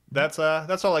 But that's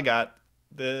all I got.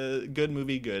 The good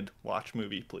movie, good. Watch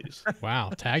movie, please.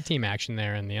 Wow, tag team action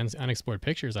there in the Unexplored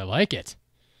Pictures. I like it.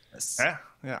 Yeah.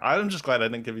 I'm just glad I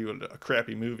didn't give you a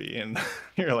crappy movie, and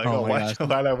you're like, why'd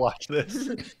I watch this?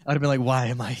 I'd have been like, why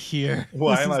am I here?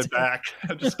 Why am I back?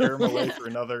 I just scare him away for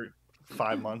another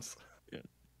 5 months.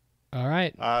 All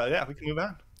right. Yeah, we can move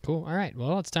on. Cool. All right.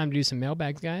 Well, it's time to do some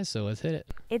mailbags, guys. So let's hit it.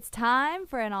 It's time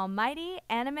for an almighty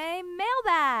anime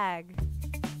mailbag.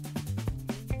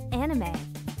 Anime.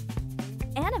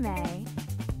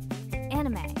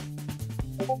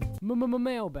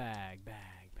 Mailbag.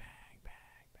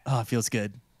 Oh, it feels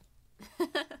good.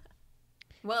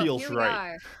 Well, Feels here we right.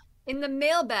 are in the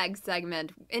mailbag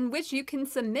segment, in which you can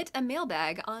submit a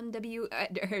mailbag on I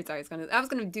was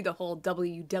gonna do the whole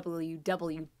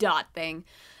www dot thing.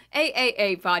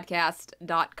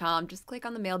 AAApodcast.com. Just click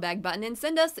on the mailbag button and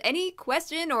send us any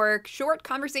question or short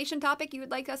conversation topic you would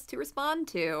like us to respond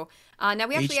to. Now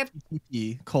we actually have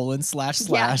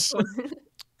HTTP://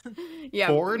 yeah,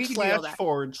 forward we can do slash all that.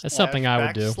 forward That's something I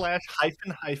would do. /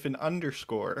 hyphen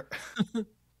underscore.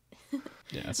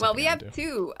 Yeah, Well, we have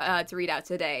two to read out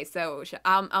today, so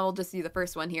I'll just do the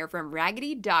first one here from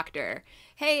Raggedy Doctor.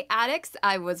 Hey, Addicts,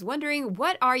 I was wondering,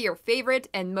 what are your favorite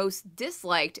and most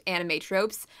disliked anime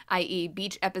tropes, i.e.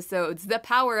 beach episodes, the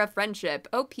power of friendship,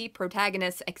 OP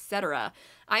protagonists, etc.?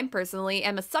 I'm personally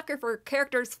am a sucker for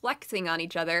characters flexing on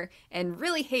each other and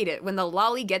really hate it when the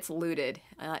lolly gets looted.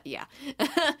 Yeah.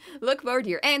 Look forward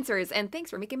to your answers, and thanks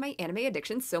for making my anime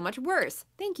addiction so much worse.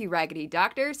 Thank you, Raggedy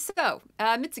Doctor. So,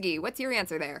 Mitsugi, what's your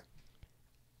answer there?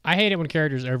 I hate it when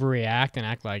characters overreact and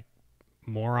act like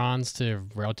morons to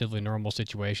relatively normal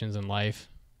situations in life,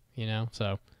 you know?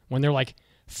 So when they're like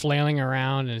flailing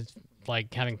around and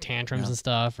like having tantrums and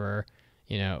stuff, or,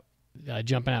 you know,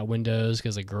 jumping out windows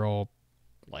because a girl,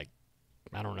 like,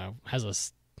 I don't know,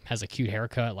 has a cute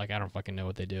haircut. Like, I don't fucking know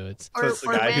what they do. So it's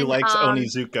the guy who likes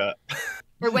Onizuka.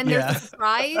 Or when there's a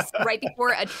surprise right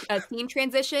before a scene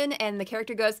transition and the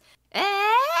character goes,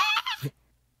 eh?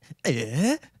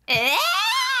 Eh? Eh?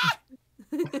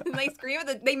 They scream,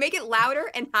 they make it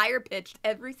louder and higher pitched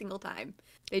every single time.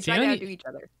 They try to outdo each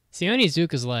other. See,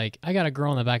 Onizuka's like, I got a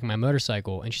girl on the back of my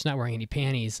motorcycle and she's not wearing any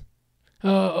panties.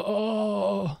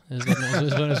 Oh, is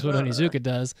what Onizuka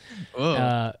does.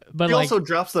 But he like, also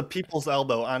drops the people's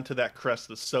elbow onto that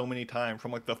Crest so many times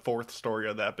from like the 4th story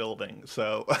of that building.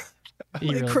 So,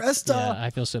 Cresta. Yeah, I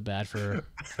feel so bad for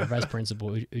Vice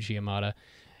Principal Uchi Yamada.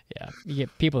 Yeah, you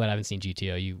get people that haven't seen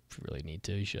GTO. You really need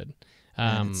to. You should.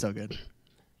 It's so good.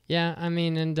 Yeah, I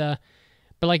mean, but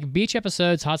like beach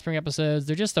episodes, hot spring episodes,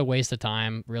 they're just a waste of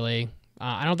time, really.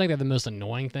 I don't think they're the most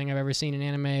annoying thing I've ever seen in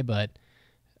anime, but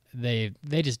they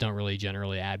just don't really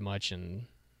generally add much. And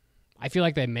I feel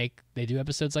like they do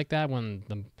episodes like that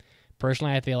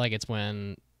personally, I feel like it's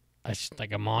when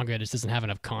a manga just doesn't have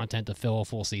enough content to fill a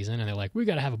full season, and they're like, we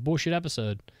got to have a bullshit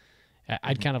episode.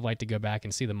 I'd kind of like to go back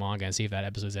and see the manga and see if that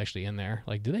episode's actually in there.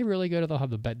 Like, do they really go to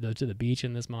the beach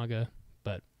in this manga?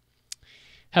 But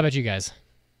how about you guys?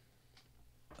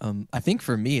 I think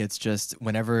for me, it's just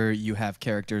whenever you have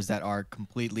characters that are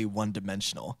completely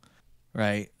one-dimensional,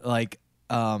 right? Like,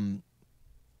 I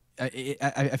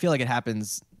feel like it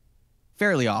happens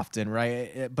fairly often,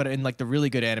 right? But in like the really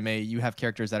good anime, you have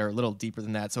characters that are a little deeper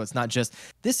than that. So it's not just,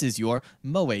 this is your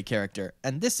moe character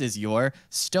and this is your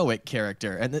stoic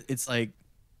character. And it's like,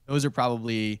 those are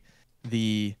probably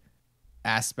the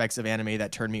aspects of anime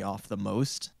that turn me off the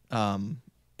most.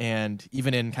 And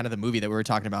even in kind of the movie that we were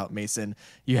talking about, Mason,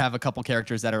 you have a couple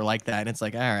characters that are like that. And it's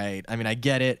like, all right, I mean, I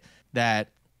get it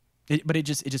but it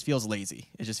just feels lazy.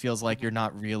 It just feels like you're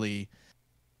not really,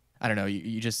 I don't know,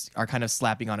 you just are kind of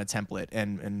slapping on a template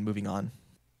and moving on.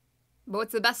 But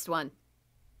what's the best one?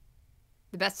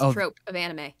 The best trope of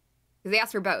anime? Because they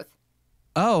asked for both.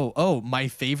 Oh, my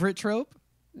favorite trope?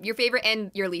 Your favorite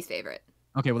and your least favorite.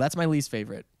 Okay, well, that's my least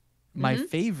favorite. My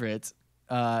favorite,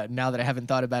 now that I haven't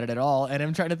thought about it at all, and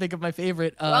I'm trying to think of my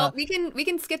favorite. Well, we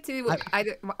can skip to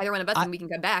either one of us, and we can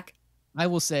come back. I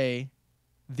will say,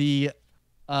 it's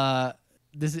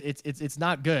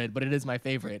not good, but it is my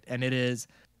favorite, and it is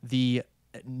the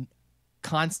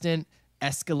constant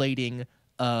escalating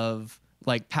of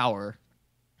like power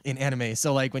in anime.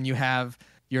 So like when you have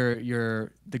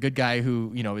the good guy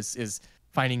who is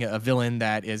finding a villain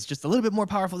that is just a little bit more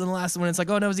powerful than the last one. It's like,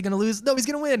 oh no, is he gonna lose? No, he's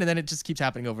gonna win, and then it just keeps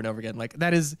happening over and over again. Like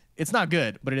it's not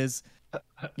good, but it is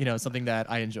something that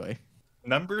I enjoy.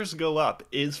 Numbers go up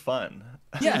is fun.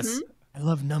 Yes, I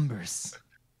love numbers.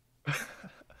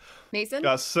 Mason?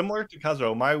 Similar to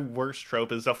Kazuo, my worst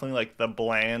trope is definitely like the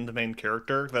bland main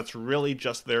character that's really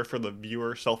just there for the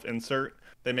viewer self-insert.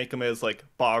 They make him as like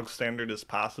bog standard as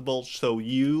possible, so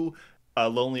you, a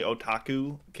lonely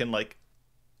otaku, can like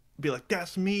be like,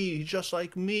 that's me, he's just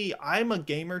like me, I'm a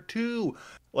gamer too.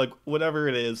 Like whatever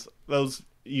it is, those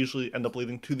usually end up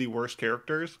leading to the worst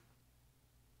characters.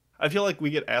 I feel like we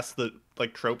get asked the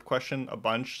like trope question a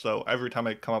bunch, so every time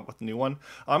I come up with a new one,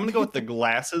 I'm gonna go with the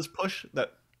glasses push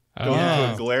that goes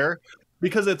into a glare,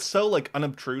 because it's so like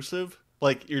unobtrusive.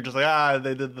 Like you're just like,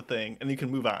 they did the thing, and you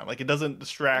can move on. Like it doesn't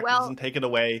distract, it doesn't take it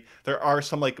away. There are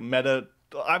some like meta,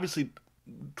 obviously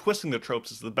twisting the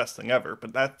tropes is the best thing ever,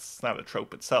 but that's not a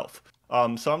trope itself.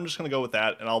 So I'm just gonna go with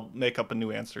that, and I'll make up a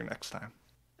new answer next time.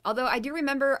 Although I do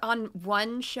remember on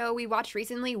one show we watched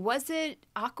recently, was it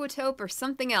Aquatope or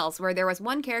something else, where there was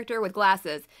one character with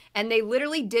glasses, and they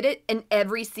literally did it in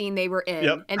every scene they were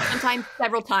in, and sometimes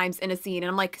several times in a scene, and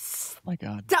I'm like, my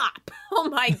God, stop! Oh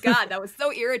my God, that was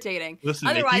so irritating. Listen,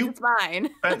 otherwise it's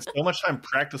fine. Spent so much time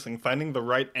practicing finding the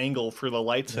right angle for the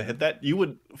lights to hit that, you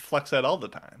would flex that all the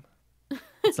time.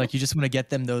 It's like you just want to get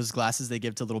them those glasses they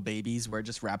give to little babies where it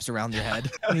just wraps around their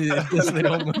head. So they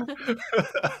don't move.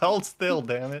 Hold still,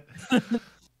 damn it.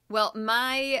 Well,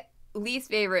 my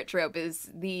least favorite trope is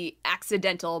the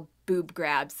accidental boob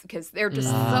grabs, because they're just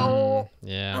so...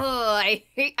 Yeah. I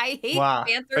hate Wow.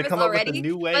 fan They service come up with already. a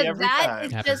new way but every that time.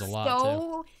 is Happens just a lot,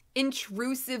 so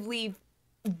intrusively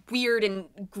weird and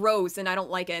gross, and I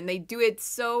don't like it. And they do it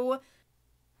so...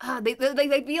 they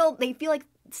feel like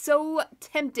so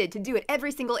tempted to do it every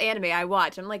single anime I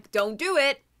watch. I'm like, don't do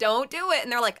it,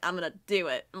 and they're like, I'm gonna do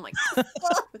it. I'm like,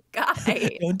 oh,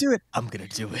 guy, don't do it, I'm gonna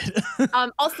do it.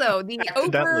 Also the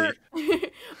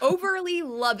overly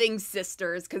loving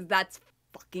sisters, because that's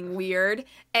fucking weird,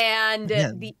 and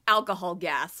the alcohol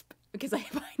gasp, because I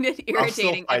find it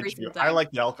irritating every single time. I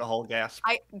like the alcohol gasp.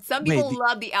 Some people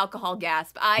love the alcohol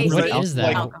gasp. I What hate is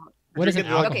that? alcohol. What is an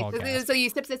alcohol Okay, gasp? so you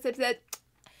sip.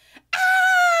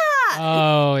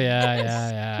 Oh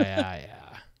yeah.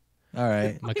 All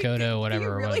right, Makoto, whatever. Do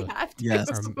you really have to? Yes.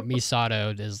 Or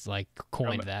Misato is like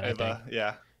coined that. I think.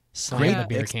 Yeah. Slam the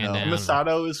beer can down.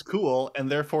 Misato is cool, and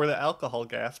therefore the alcohol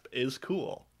gasp is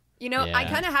cool. You know, I Yeah.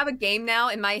 kind of have a game now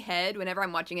in my head whenever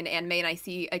I'm watching an anime and I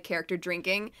see a character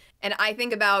drinking, and I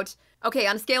think about, okay,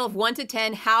 on a scale of 1 to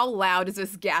 10, how loud is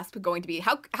this gasp going to be?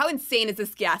 How insane is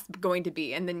this gasp going to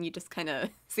be? And then you just kind of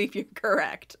see if you're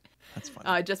correct. That's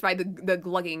funny. Just by the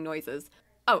glugging noises.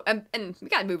 Oh, and we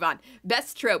gotta move on.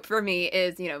 Best trope for me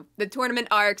is, the tournament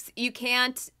arcs.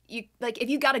 If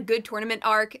you got a good tournament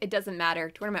arc, it doesn't matter.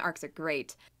 Tournament arcs are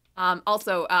great.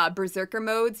 Also, berserker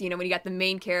modes. When you got the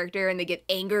main character and they get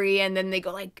angry and then they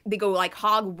go like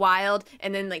hog wild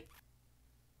and then like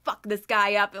fuck this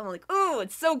guy up, and I'm like, oh,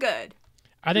 it's so good.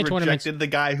 I think tournaments. Rejected the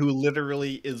guy who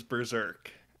literally is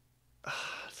berserk.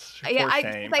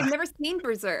 I've never seen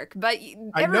Berserk, but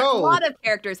I a know. lot of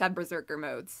characters have berserker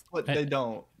modes. But they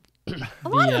don't. A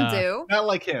lot of them do. Not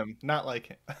like him.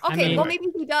 Okay, well maybe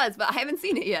he does, but I haven't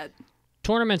seen it yet.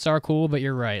 Tournaments are cool, but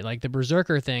you're right. Like the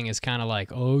berserker thing is kind of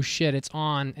like, oh shit, it's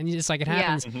on, and it's like it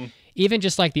happens. Mm-hmm. Even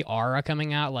just like the aura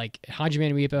coming out, like Hajime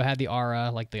and Ippo had the aura,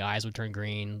 like the eyes would turn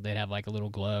green, they'd have like a little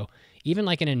glow. Even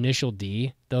like an initial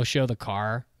D, they'll show the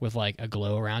car with like a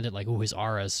glow around it, like, oh, his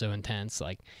aura is so intense.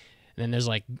 Like, and then there's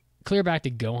like clear back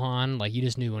to Gohan, like you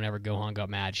just knew whenever Gohan got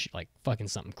mad, like fucking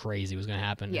something crazy was gonna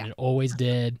happen, and it always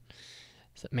did.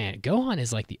 So, man, Gohan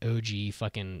is like the OG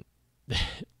fucking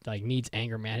like needs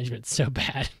anger management so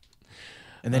bad.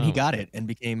 And then he got it and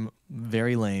became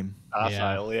very lame.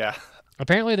 Docile, yeah.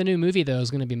 Apparently, the new movie though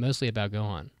is going to be mostly about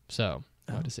Gohan, so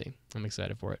we'll have to see. I'm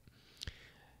excited for it.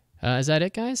 Is that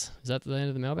it, guys? Is that the end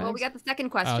of the mailbag? Well, we got the second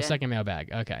question. Oh, second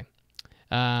mailbag. Okay.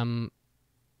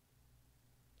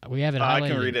 We have it highlighted. I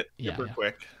can read it super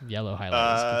quick. Yellow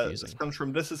highlight is confusing. This comes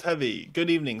from This Is Heavy.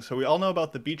 Good evening. So we all know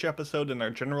about the beach episode and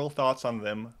our general thoughts on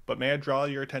them, but may I draw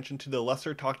your attention to the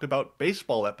lesser talked about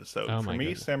baseball episode? Oh, For my me,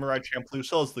 goodness. Samurai Champloo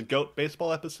still is the GOAT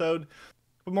baseball episode.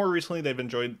 But more recently, they've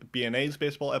enjoyed BNA's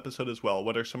baseball episode as well.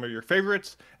 What are some of your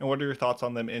favorites, and what are your thoughts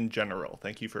on them in general?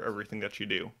 Thank you for everything that you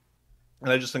do.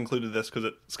 And I just included this because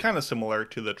it's kind of similar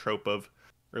to the trope of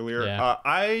earlier. Yeah.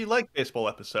 I like baseball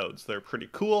episodes. They're pretty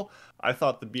cool. I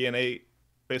thought the BNA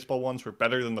baseball ones were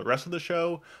better than the rest of the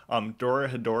show. Dora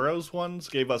Hedoro's ones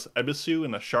gave us Ebisu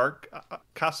in a shark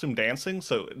costume dancing,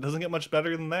 so it doesn't get much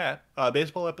better than that.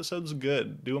 Baseball episodes,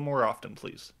 good. Do them more often,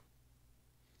 please.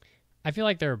 I feel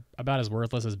like they're about as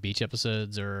worthless as beach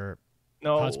episodes or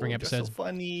Hot Spring episodes. So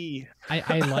funny.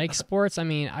 I like sports. I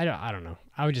mean, I don't know.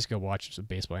 I would just go watch some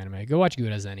baseball anime. Go watch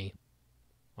Good as Any.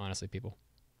 Honestly, people.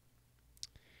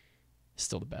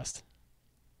 Still the best.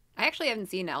 I actually haven't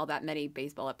seen all that many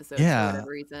baseball episodes Yeah. for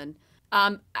whatever reason.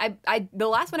 The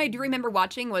last one I do remember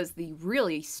watching was the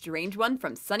really strange one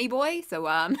from Sunny Boy. So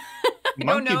I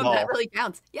don't know if that really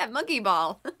counts. Yeah, Monkey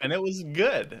Ball. And it was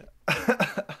good.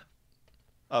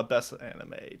 Best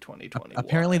anime 2021.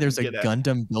 Apparently, there's a Get it.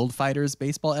 Gundam Build Fighters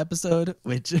baseball episode,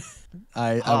 which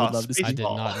I would love to see. I did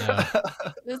not know.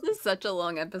 This is such a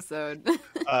long episode.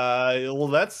 Well,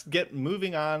 let's get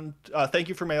moving on. Thank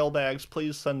you for mailbags.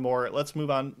 Please send more. Let's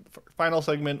move on. Final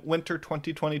segment, Winter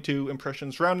 2022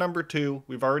 Impressions, round number 2.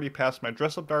 We've already passed My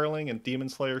Dress Up Darling and Demon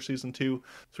Slayer Season 2.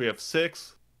 So we have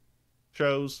 6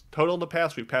 shows total to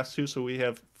pass. We've passed 2, so we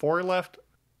have 4 left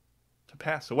to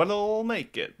pass. So what'll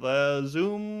make it?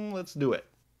 Zoom, let's do it.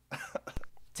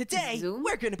 Today, Zoom?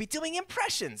 we're going to be doing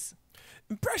impressions.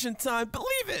 Impression time,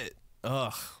 believe it.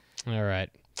 Ugh. All right.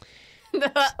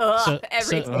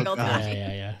 Every single time.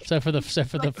 Yeah. So for the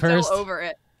Like, first, so over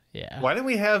it. yeah. Why didn't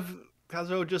we have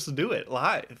Kazuo just do it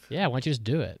live? Yeah, why don't you just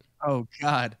do it? Oh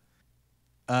God.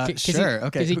 'Cause Sure.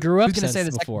 Okay. 'cause he grew up Who's gonna say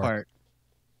since the before. second part?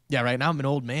 Yeah. Right now I'm an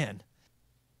old man.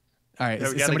 All right. Yeah, we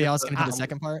Is gotta somebody get else the- gonna do the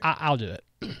second part? I'll do it.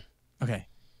 Okay.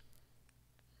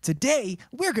 Today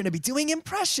we're gonna be doing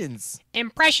impressions.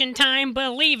 Impression time,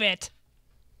 believe it.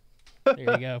 There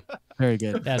you go. Very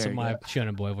good. That's Very what my good.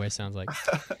 Shonen Boy voice sounds like.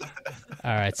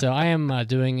 All right, so I am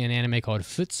doing an anime called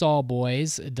Futsal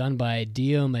Boys, done by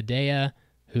Dio Medea,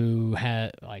 who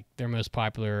had like their most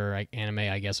popular anime,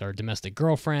 I guess, are Domestic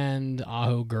Girlfriend,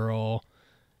 Aho Girl.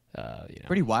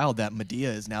 Pretty wild that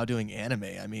Medea is now doing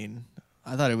anime. I mean,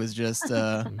 I thought it was just.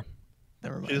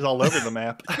 Never mind. She's all over the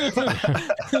map.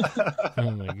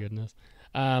 Oh my goodness.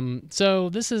 So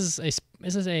this is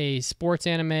a sports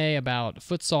anime about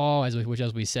futsal, which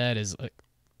as we said is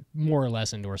more or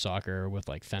less indoor soccer with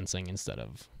like fencing instead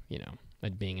of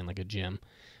it being in like a gym.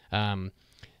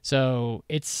 So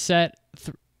it's set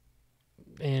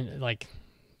in like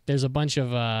there's a bunch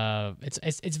of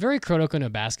it's very Kuroko no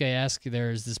Basket-esque.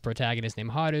 There's this protagonist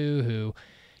named Haru who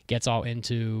gets all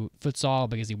into futsal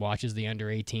because he watches the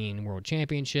under-18 World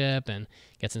Championship and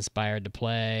gets inspired to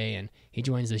play, and he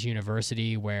joins this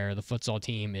university where the futsal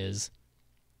team is,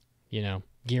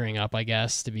 gearing up, I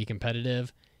guess, to be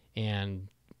competitive, and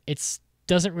it's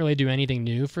doesn't really do anything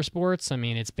new for sports. I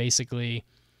mean, it's basically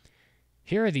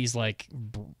here are these like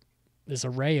this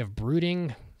array of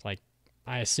brooding, like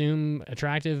I assume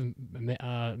attractive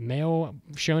male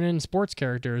shonen sports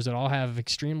characters that all have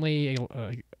extremely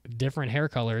different hair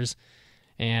colors,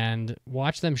 and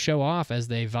watch them show off as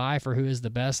they vie for who is the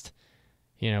best,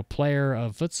 player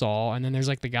of futsal. And then there's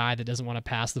like the guy that doesn't want to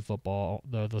pass the football,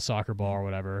 the soccer ball or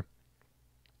whatever.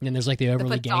 And then there's like the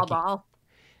overly ganky,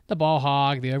 the ball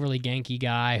hog, the overly ganky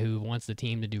guy who wants the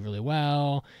team to do really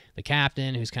well, the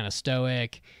captain who's kind of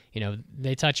stoic.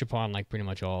 They touch upon like pretty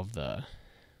much all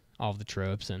of the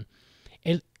tropes, and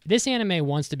this anime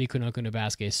wants to be Kuroko no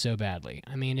Basket so badly.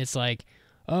 I mean, it's like,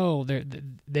 oh,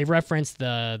 they reference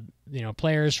the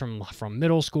players from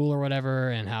middle school or whatever,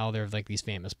 and how they're like these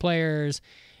famous players.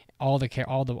 All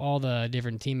the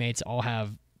different teammates all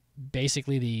have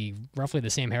basically roughly the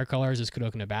same hair colors as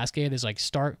Kuroko no Basket. There's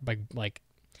like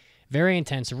very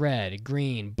intense red,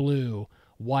 green, blue,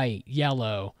 white,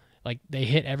 yellow. Like they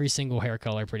hit every single hair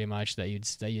color pretty much that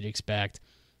you'd expect.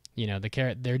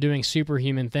 They're doing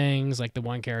superhuman things. Like the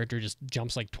one character just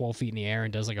jumps like 12 feet in the air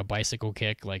and does like a bicycle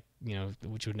kick, like,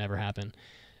 which would never happen.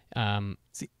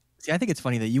 See, I think it's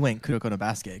funny that you went Kuroko no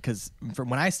Basket, because from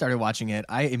when I started watching it,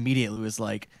 I immediately was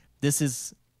like, this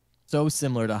is so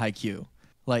similar to Haikyuu.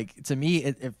 Like, to me,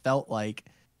 it felt like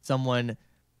someone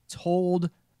told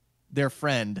their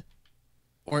friend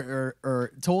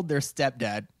or told their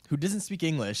stepdad, who doesn't speak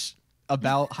English,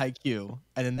 about Haikyuu,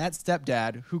 and then that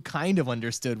stepdad, who kind of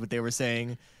understood what they were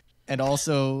saying and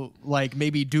also like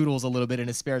maybe doodles a little bit in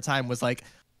his spare time, was like,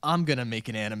 I'm gonna make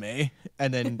an anime,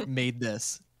 and then made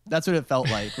this. That's what it felt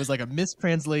like. It was like a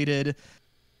mistranslated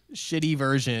shitty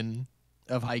version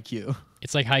of Haikyuu.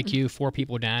 It's like Haikyuu, 4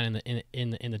 people down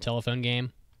in the telephone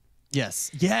game.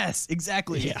 Yes,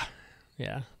 exactly.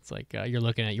 Yeah. It's like you're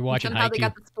watching Somehow they haiku.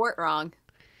 got the sport wrong.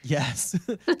 Yes.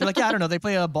 They're like, yeah, I don't know. They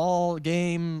play a ball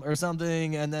game or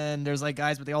something, and then there's like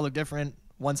guys, but they all look different.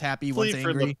 One's happy, one's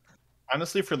angry.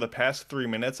 Honestly, for the past 3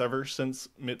 minutes, ever since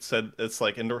Mitt said it's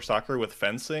like indoor soccer with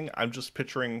fencing, I'm just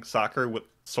picturing soccer with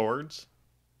swords.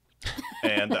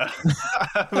 And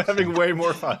I'm having way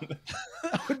more fun.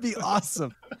 That would be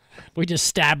awesome. We just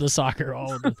stab the soccer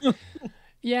all of them.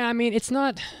 Yeah, I mean, it's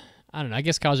not. I don't know. I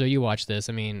guess Kazuo, you watch this.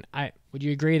 I mean, would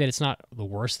you agree that it's not the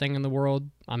worst thing in the world?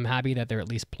 I'm happy that they're at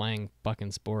least playing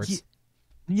fucking sports.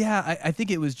 Yeah, I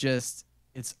think it was just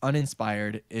it's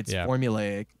uninspired. It's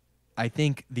formulaic. I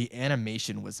think the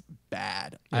animation was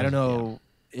bad. I don't know.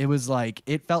 It was like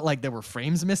it felt like there were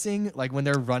frames missing. Like when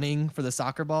they're running for the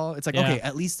soccer ball, it's like okay,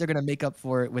 at least they're gonna make up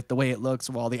for it with the way it looks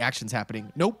while the action's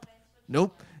happening. Nope.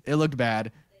 It looked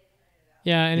bad.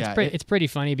 Yeah, and it's pretty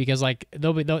funny because like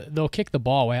they'll kick the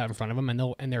ball way out in front of them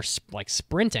and they're like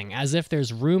sprinting as if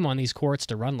there's room on these courts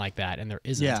to run like that, and there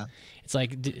isn't. Yeah, it's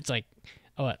like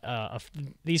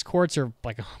these courts are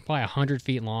like probably 100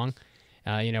 feet long.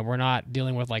 We're not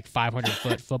dealing with like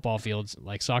 500-foot football fields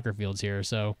like soccer fields here,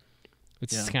 so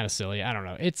it's kind of silly. I don't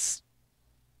know. It's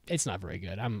not very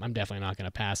good. I'm definitely not going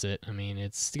to pass it. I mean,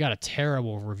 it's got a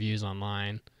terrible reviews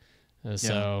online,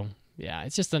 so. Yeah,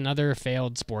 it's just another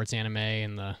failed sports anime,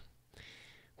 and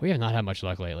we have not had much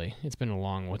luck lately. It's been a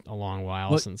long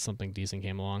while since something decent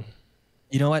came along.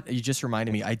 You know what? You just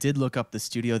reminded me. I did look up the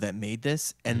studio that made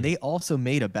this, and they also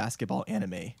made a basketball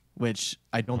anime, which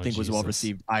I don't think was well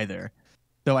received either.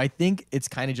 So I think it's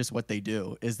kind of just what they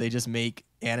do is they just make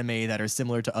anime that are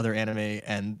similar to other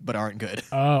anime but aren't good.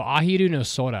 Oh, Ahiru no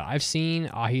Sora. I've seen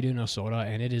Ahiru no Sora,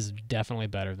 and it is definitely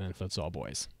better than Futsal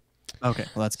Boys. Okay,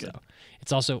 well that's good.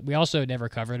 So we also never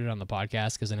covered it on the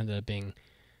podcast because it ended up being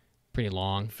pretty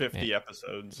long. 50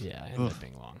 episodes. Yeah, it ended up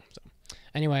being long. So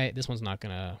anyway, this one's not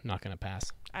gonna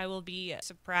pass. I will be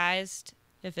surprised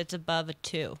if it's above a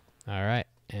 2. All right,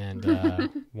 and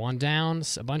one down,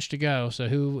 a bunch to go. So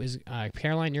who is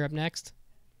Caroline? You're up next.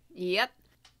 Yep.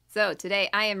 So today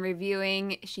I am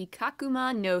reviewing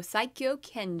Shikakuma no Saikyo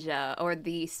Kenja, or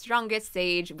the strongest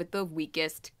sage with the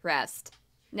weakest crest.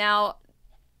 Now,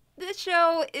 this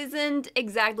show isn't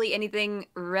exactly anything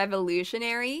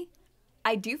revolutionary.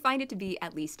 I do find it to be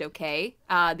at least okay.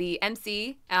 The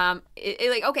MC,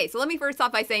 okay, so let me first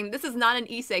off by saying this is not an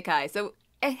isekai, so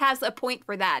it has a point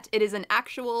for that. It is an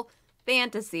actual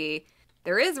fantasy.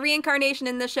 There is reincarnation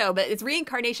in the show, but it's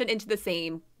reincarnation into the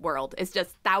same world. It's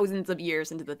just thousands of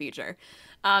years into the future.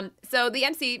 So the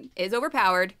MC is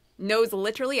overpowered, knows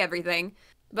literally everything,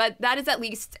 but that is at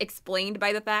least explained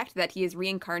by the fact that he is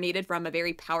reincarnated from a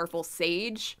very powerful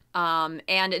sage. And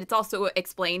it's also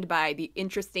explained by the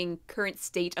interesting current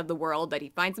state of the world that he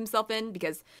finds himself in,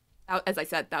 because, as I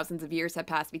said, thousands of years have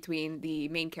passed between the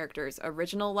main character's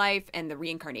original life and the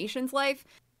reincarnation's life.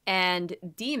 And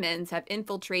demons have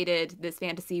infiltrated this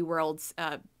fantasy world's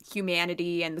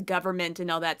humanity and the government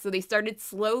and all that. So they started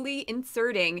slowly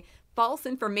inserting false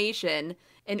information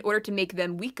in order to make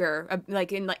them weaker,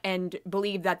 and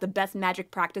believe that the best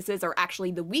magic practices are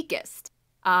actually the weakest.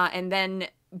 And then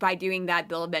by doing that,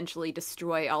 they'll eventually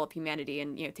destroy all of humanity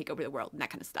and take over the world and that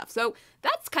kind of stuff. So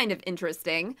that's kind of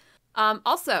interesting.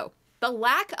 Also, the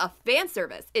lack of fan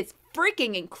service is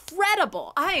freaking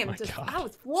incredible. I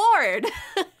was floored.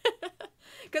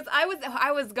 Because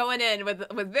I was going in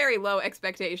with very low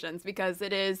expectations, because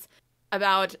it is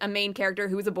about a main character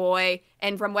who's a boy,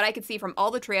 and from what I could see from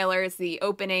all the trailers, the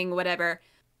opening, whatever,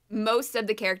 most of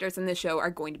the characters in the show are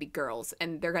going to be girls,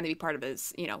 and they're going to be part of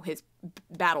his, his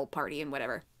battle party and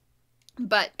whatever.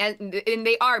 But and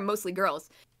they are mostly girls,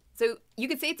 so you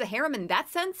could say it's a harem in that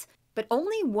sense. But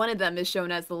only one of them is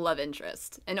shown as the love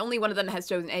interest, and only one of them has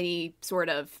shown any sort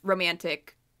of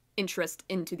romantic interest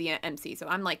into the MC. So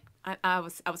I'm like, I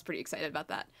was pretty excited about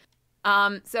that.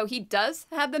 So he does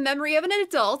have the memory of an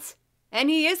adult, and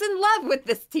he is in love with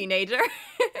this teenager.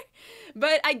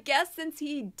 But I guess since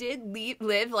he did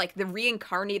live like the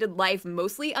reincarnated life,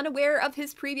 mostly unaware of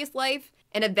his previous life,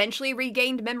 and eventually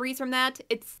regained memories from that,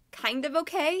 it's kind of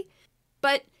okay.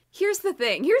 But here's the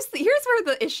thing. Here's where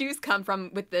the issues come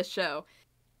from with this show.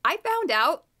 I found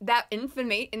out that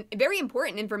very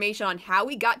important information on how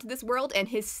he got to this world and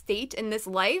his state in this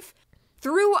life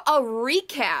through a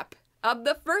recap of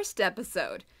the first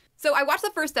episode. So I watched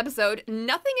the first episode.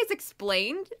 Nothing is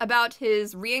explained about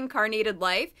his reincarnated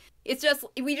life. It's just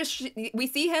we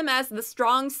see him as the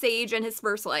strong sage in his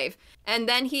first life, and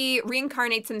then he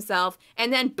reincarnates himself,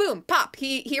 and then boom, pop,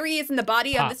 here he is in the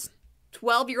body of this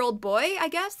 12-year-old boy, I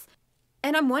guess.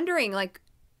 And I'm wondering, like,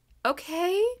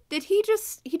 okay, did he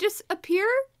just appear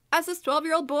as this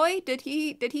 12-year-old boy? Did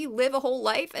he live a whole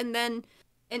life and then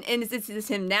and is this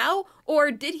him now, or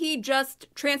did he just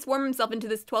transform himself into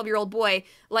this 12-year-old boy,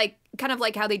 like kind of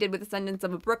like how they did with Descendants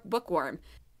of a Bookworm?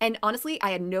 And honestly,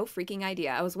 I had no freaking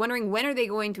idea. I was wondering, when are they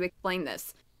going to explain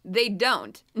this? They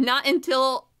don't. Not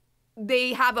until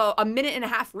they have a minute and a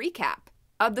half recap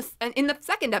of this in the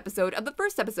second episode of the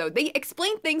first episode. They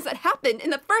explain things that happened in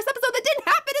the first episode that didn't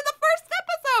happen in the first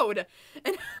episode.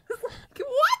 And I was like,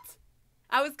 what?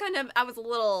 I was a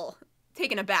little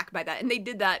taken aback by that. And they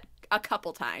did that a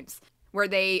couple times, where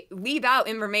they leave out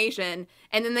information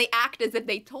and then they act as if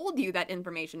they told you that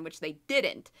information, which they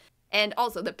didn't. And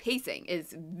also the pacing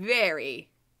is very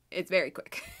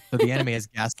quick. So the anime is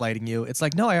gaslighting you. It's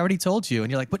like, no, I already told you.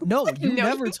 And you're like, but no, you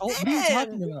never told me. What are you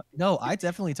talking about? No, I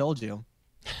definitely told you.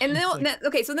 And then,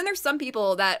 okay, so then there's some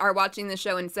people that are watching the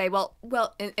show and say, well,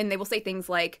 and they will say things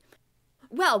like,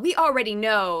 well, we already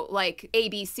know, like, A,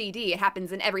 B, C, D. It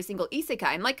happens in every single isekai.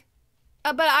 I'm like,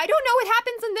 but I don't know what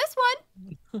happens in this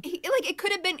one. Like, it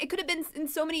could have been in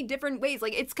so many different ways.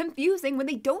 Like, it's confusing when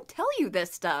they don't tell you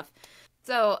this stuff.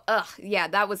 So, yeah,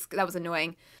 that was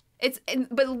annoying.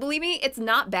 But believe me, it's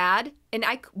not bad, and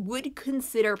I would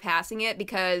consider passing it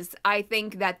because I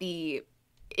think that the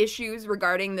issues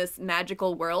regarding this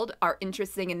magical world are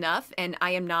interesting enough, and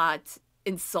I am not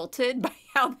insulted by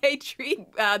how they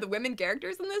treat the women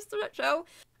characters in this show.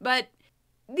 But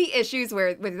the issues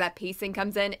where that pacing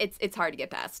comes in, it's hard to get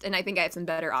past, and I think I have some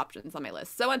better options on my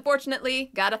list. So unfortunately,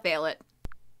 gotta fail it.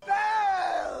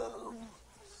 Boo!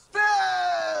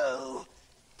 Boo!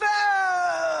 Boo!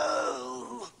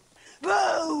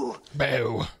 Boo!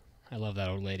 Boo. I love that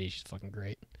old lady. She's fucking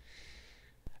great.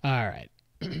 All right.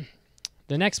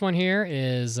 The next one here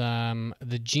is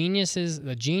the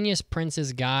Genius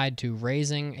Prince's Guide to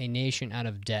Raising a Nation Out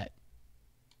of Debt.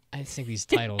 I think these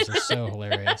titles are so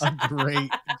hilarious. A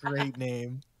great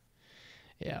name.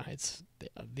 Yeah, it's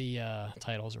the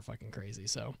titles are fucking crazy.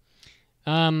 So,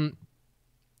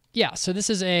 yeah. So this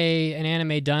is an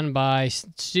anime done by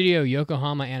Studio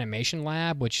Yokohama Animation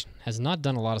Lab, which has not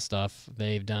done a lot of stuff.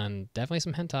 They've done definitely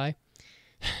some hentai,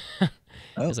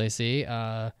 as I see.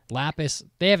 Lapis.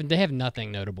 They have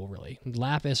nothing notable really.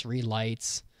 Lapis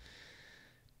relights.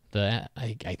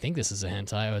 I think this is a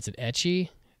hentai. Oh, it's an ecchi.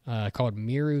 Called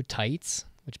Miru Tights,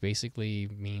 which basically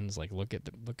means like look at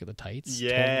the tights.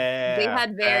 Yeah, they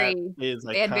had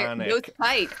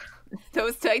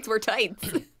those tights were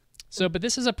tights. So, but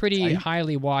this is a pretty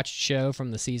highly watched show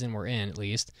from the season we're in, at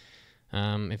least.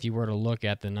 If you were to look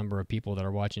at the number of people that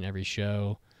are watching every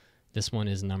show, this one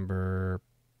is number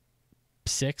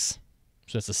 6.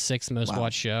 So it's the 6th most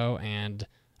watched show, and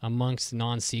amongst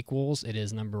non-sequels, it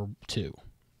is number 2.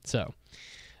 So,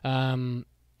 and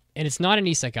it's not an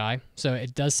isekai, so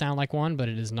it does sound like one, but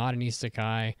it is not an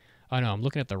isekai. Oh no, I'm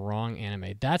looking at the wrong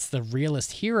anime. That's the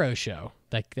Realist Hero show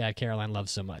that Caroline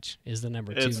loves so much. Is the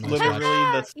number 2 It's most literally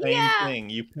watched. the same thing.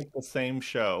 You pick the same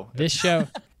show. This show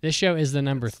is the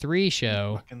number 3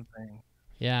 show. Fucking thing.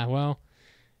 Yeah, well,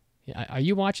 are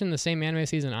you watching the same anime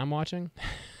season I'm watching?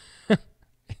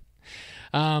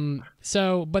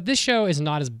 So, but this show is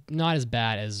not as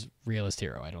bad as Realist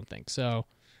Hero, I don't think. So,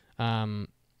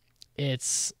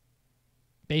 it's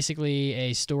basically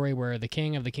a story where the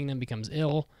king of the kingdom becomes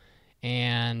ill,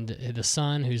 and the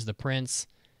son, who's the prince,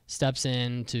 steps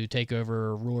in to take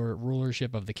over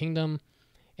rulership of the kingdom.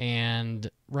 And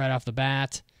right off the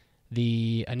bat,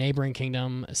 a neighboring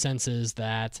kingdom senses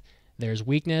that there's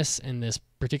weakness in this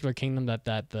particular kingdom that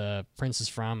the prince is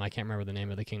from. I can't remember the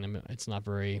name of the kingdom. It's not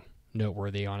very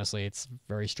noteworthy, honestly. It's a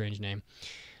very strange name.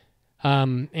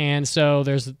 And so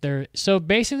so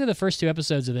basically the first 2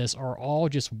 episodes of this are all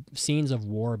just scenes of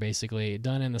war, basically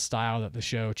done in the style that the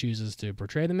show chooses to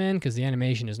portray them in, because the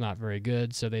animation is not very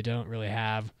good. So they don't really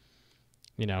have,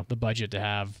 the budget to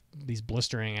have these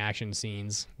blistering action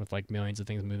scenes with like millions of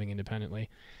things moving independently.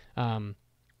 But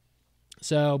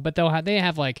they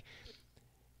have like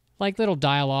little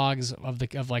dialogues of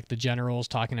the generals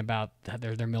talking about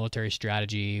their military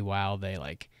strategy while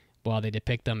they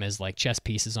depict them as like chess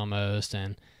pieces almost,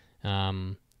 and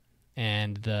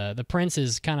the prince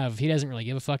is he doesn't really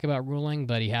give a fuck about ruling,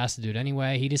 but he has to do it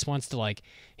anyway. He just wants to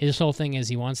his whole thing is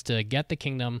he wants to get the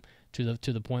kingdom to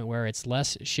the point where it's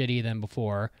less shitty than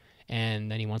before, and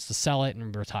then he wants to sell it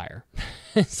and retire.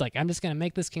 It's like, I'm just gonna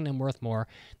make this kingdom worth more,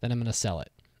 then I'm gonna sell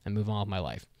it and move on with my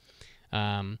life.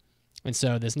 And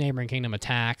so this neighboring kingdom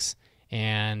attacks,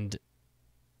 and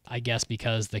I guess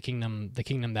because the kingdom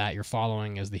that you're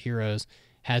following as the heroes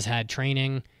has had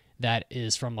training that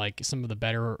is from like some of the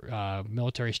better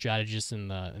military strategists in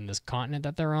this continent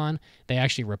that they're on, they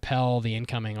actually repel the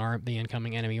incoming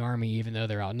enemy army, even though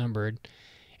they're outnumbered.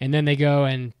 And then they go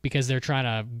and because they're trying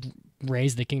to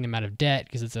raise the kingdom out of debt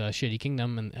because it's a shitty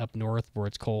kingdom and up north where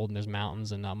it's cold and there's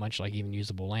mountains and not much like even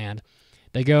usable land.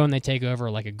 They go and they take over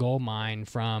like a gold mine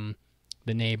from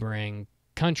the neighboring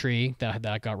country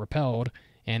that got repelled.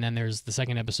 And then there's the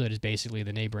second episode is basically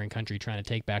the neighboring country trying to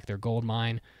take back their gold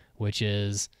mine, which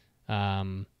is,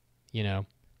 you know,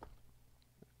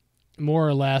 more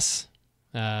or less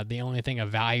the only thing of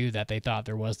value that they thought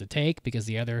there was to take because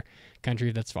the other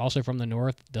country that's also from the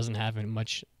north doesn't have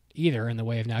much either in the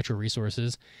way of natural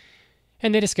resources.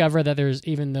 And they discover that there's,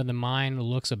 even though the mine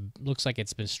looks like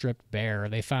it's been stripped bare,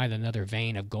 they find another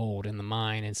vein of gold in the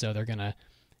mine. And so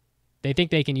they think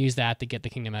they can use that to get the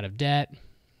kingdom out of debt.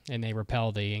 And they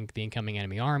repel the incoming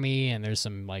enemy army. And there's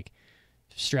some like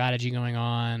strategy going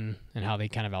on and how they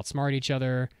kind of outsmart each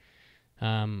other.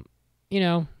 You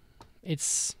know,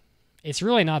 it's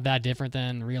really not that different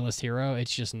than Realist Hero.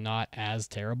 It's just not as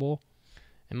terrible,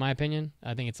 in my opinion.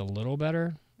 I think it's a little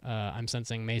better. I'm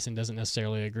sensing Mason doesn't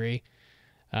necessarily agree.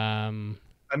 I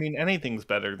mean, anything's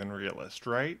better than Realist,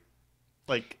 right?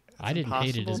 Like, I didn't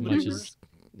hate it as much as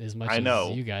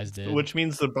you guys did. Which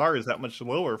means the bar is that much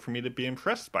lower for me to be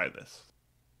impressed by this.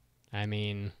 I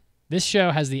mean, this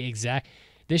show has the exact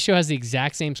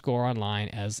same score online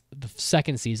as the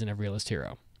second season of Realist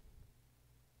Hero.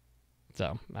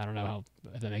 So I don't know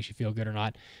if that makes you feel good or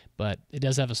not, but it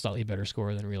does have a slightly better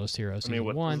score than Realist Hero season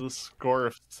 1. What does the score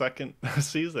of second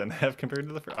season have compared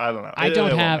to the first? I don't know.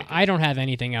 I don't have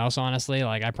anything else, honestly.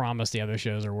 Like, I promise the other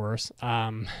shows are worse.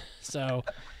 So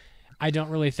I don't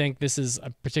really think this is a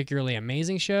particularly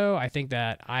amazing show. I think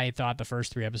that I thought the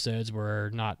first 3 episodes were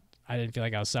not. I didn't feel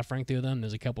like I was suffering through them.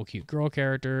 There's a couple cute girl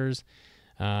characters.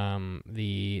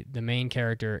 The main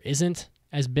character isn't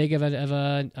as big of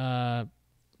a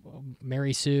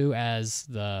Mary Sue as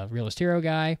the Realist Hero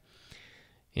guy.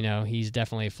 You know, he's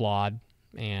definitely flawed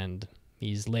and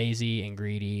he's lazy and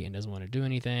greedy and doesn't want to do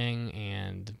anything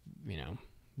and, you know,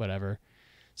 whatever.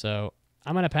 So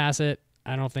I'm going to pass it.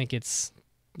 I don't think it's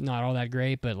not all that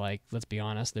great, but like, let's be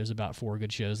honest, there's about 4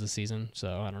 good shows this season.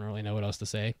 So I don't really know what else to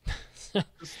say.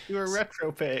 Just do a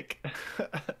retro pick.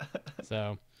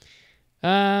 So,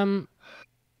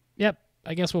 yep.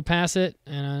 I guess we'll pass it,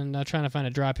 and I'm not trying to find a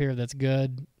drop here that's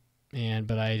good,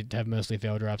 but I have mostly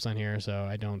failed drops on here, so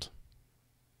I don't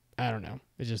know.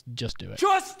 It's just do it.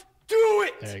 Just do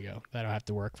it! There you go. That'll have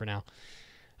to work for now.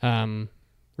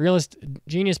 Realist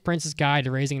Genius Prince's Guide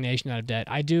to Raising a Nation Out of Debt.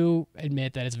 I do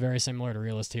admit that it's very similar to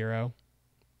Realist Hero.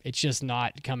 It's just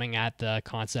not coming at the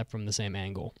concept from the same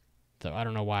angle. So I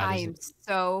don't know why. I am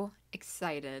so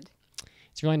excited.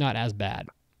 It's really not as bad.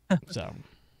 So...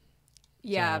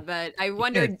 Yeah, but I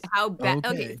wondered how bad.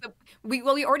 Okay, so we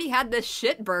already had this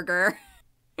shit burger.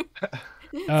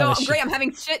 Great, I'm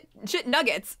having shit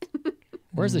nuggets.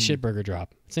 Where's the shit burger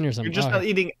drop? It's in here somewhere. You're just not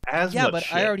eating as much. Yeah, but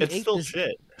shit. I already it's ate still this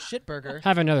shit burger.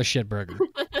 Have another shit burger.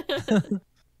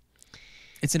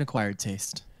 It's an acquired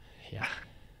taste. Yeah,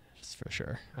 that's for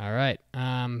sure. All right.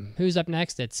 Who's up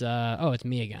next? It's it's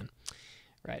me again.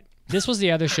 Right. This was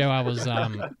the other show I was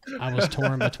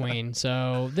torn between.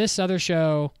 So this other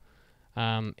show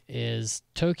is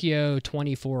Tokyo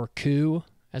 24 Coup,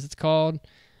 as it's called.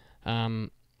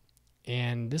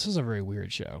 And this was a very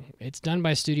weird show. It's done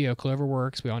by Studio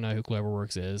Cloverworks. We all know who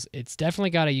Cloverworks is. It's definitely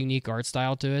got a unique art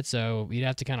style to it, so you'd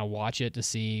have to kind of watch it to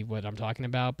see what I'm talking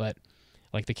about. But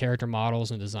like the character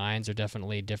models and designs are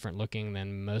definitely different looking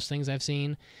than most things I've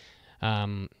seen.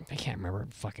 I can't remember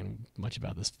fucking much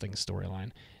about this thing's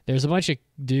storyline. There's a bunch of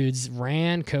dudes,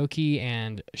 Ran, Koki,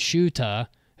 and Shuta,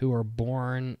 who were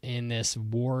born in this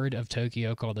ward of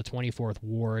Tokyo called the 24th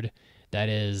Ward. That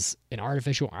is an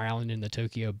artificial island in the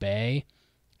Tokyo Bay,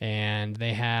 and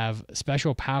they have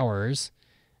special powers,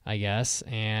 I guess,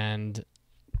 and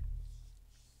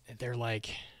they're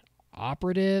like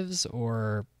operatives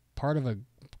or part of a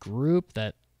group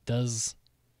that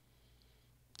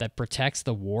protects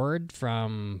the ward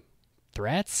from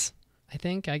threats,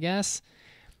 I guess.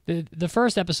 The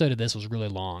first episode of this was really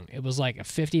long. It was like a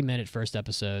 50-minute first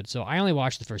episode, so I only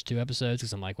watched the first 2 episodes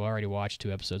because I'm like, well, I already watched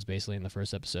 2 episodes basically in the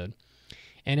first episode.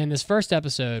 And in this first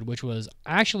episode, which was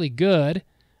actually good,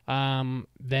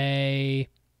 they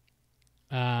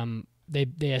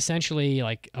essentially,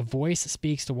 like, a voice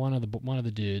speaks to one of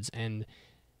the dudes, and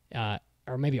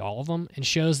or maybe all of them, and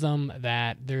shows them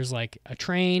that there's like a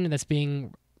train that's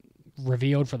being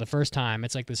revealed for the first time.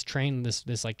 It's like this train,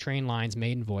 this like train line's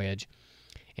maiden voyage,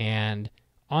 and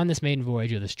on this maiden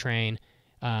voyage of this train,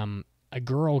 a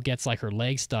girl gets like her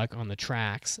leg stuck on the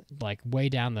tracks, like way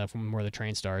down from where the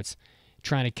train starts,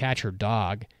 trying to catch her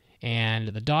dog, and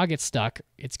the dog gets stuck.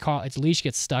 Its leash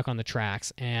gets stuck on the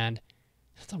tracks, and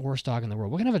That's the worst dog in the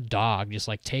world. What kind of a dog just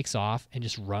like takes off and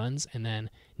just runs and then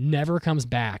never comes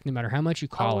back, no matter how much you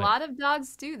call it? A lot of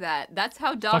dogs do that. That's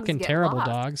how dogs Fucking get terrible lost.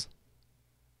 dogs.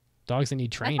 Dogs that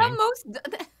need training. That's how most.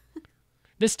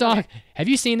 This dog, have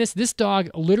you seen this? This dog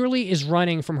literally is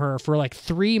running from her for like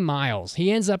 3 miles.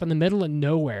 He ends up in the middle of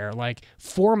nowhere, like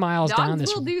 4 miles down this.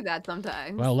 Dogs will do that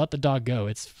sometimes. Well, let the dog go.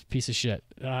 It's a piece of shit.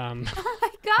 Oh my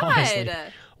god. Honestly.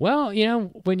 Well, you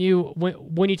know, when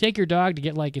you take your dog to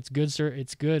get like its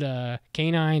good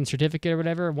canine certificate or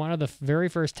whatever, one of the very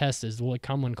first tests is, will it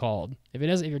come when called?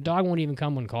 If your dog won't even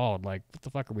come when called, like what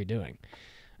the fuck are we doing?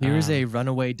 Here's a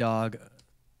runaway dog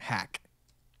hack.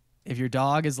 If your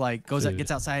dog is like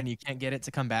gets outside and you can't get it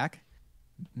to come back,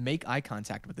 make eye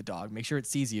contact with the dog. Make sure it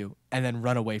sees you and then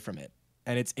run away from it.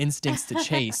 And its instincts to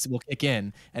chase will kick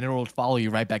in and it will follow you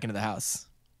right back into the house.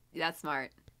 That's smart.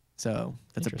 So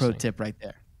that's a pro tip right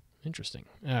there. Interesting.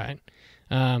 All right.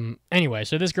 Anyway,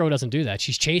 so this girl doesn't do that.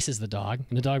 She chases the dog,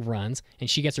 and the dog runs, and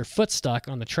she gets her foot stuck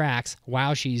on the tracks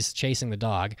while she's chasing the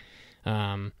dog.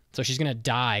 So she's gonna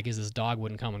die because this dog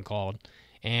wouldn't come when called.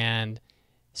 And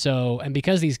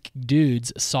because these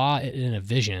dudes saw it in a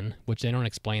vision, which they don't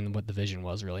explain what the vision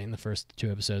was really in the first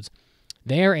 2 episodes,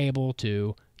 they are able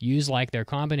to use like their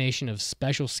combination of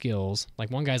special skills. Like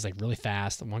one guy's like really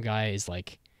fast, and one guy is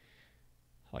like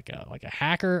a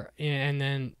hacker, and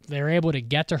then they're able to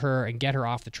get to her and get her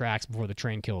off the tracks before the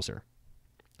train kills her,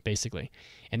 basically.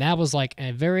 And that was like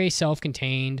a very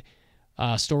self-contained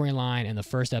storyline in the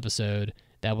first episode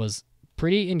that was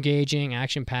pretty engaging,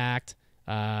 action-packed,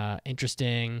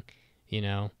 interesting, you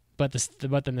know. But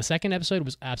then the second episode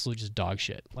was absolutely just dog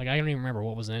shit. Like I don't even remember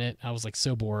what was in it. I was like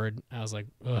so bored. I was like,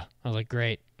 ugh. I was like,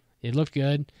 great. It looked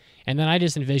good. And then I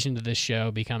just envisioned this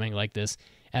show becoming like this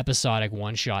episodic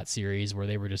one-shot series where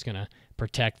they were just going to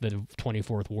protect the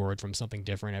 24th ward from something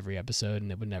different every episode, and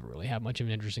it would never really have much of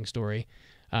an interesting story.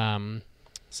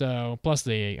 So plus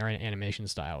the animation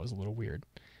style was a little weird.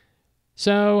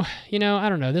 So, you know, I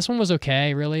don't know. This one was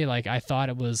okay, really. Like I thought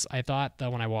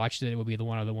that when I watched it would be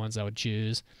one of the ones I would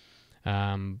choose.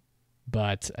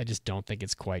 But I just don't think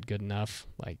it's quite good enough.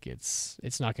 Like it's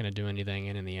not going to do anything,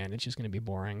 and in the end it's just going to be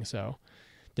boring. So,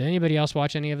 did anybody else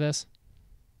watch any of this?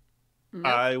 Nope.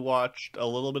 I watched a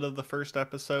little bit of the first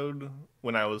episode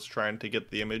when I was trying to get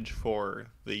the image for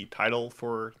the title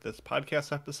for this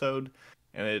podcast episode,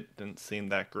 and it didn't seem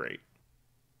that great.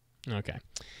 Okay.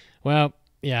 Well,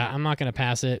 yeah, I'm not going to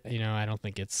pass it. You know, I don't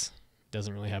think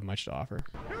doesn't really have much to offer.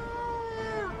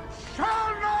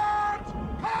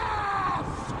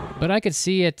 But I could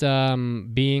see it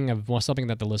being something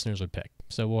that the listeners would pick.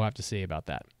 So we'll have to see about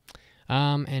that.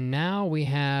 And now we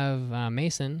have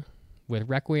Mason with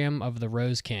Requiem of the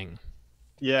Rose King.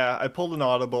 Yeah, I pulled an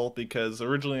audible because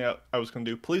originally I was going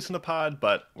to do Police in a Pod,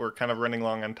 but we're kind of running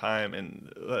long on time, and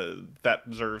that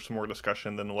deserves more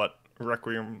discussion than what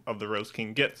Requiem of the Rose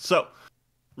King gets. So,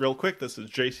 real quick, this is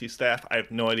JC Staff. I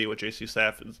have no idea what JC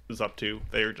Staff is up to.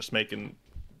 They are just making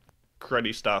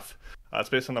cruddy stuff. It's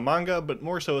based on a manga, but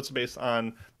more so it's based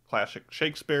on classic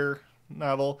Shakespeare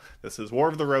novel. This is War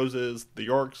of the Roses, the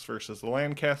Yorks versus the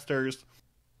Lancasters.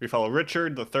 We follow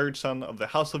Richard, the third son of the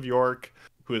House of York,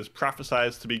 who is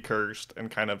prophesied to be cursed,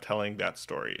 and kind of telling that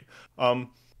story.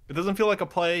 It doesn't feel like a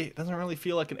play. It doesn't really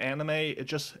feel like an anime. It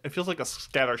feels like a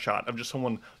scatter shot of just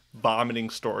someone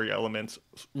vomiting story elements,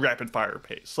 rapid fire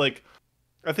pace. Like,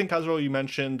 I think Kazuo, you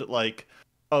mentioned like,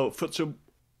 oh, Futsal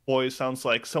Boys sounds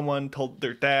like someone told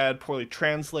their dad, poorly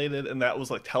translated, and that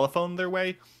was like telephoned their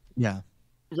way. Yeah.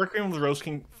 Requiem of the Rose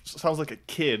King sounds like a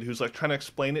kid who's like trying to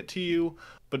explain it to you,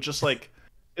 but just like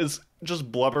is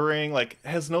just blubbering, like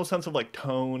has no sense of like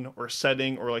tone or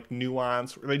setting or like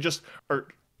nuance. They just are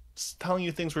telling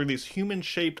you things where these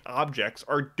human-shaped objects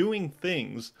are doing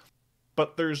things,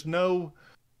 but there's no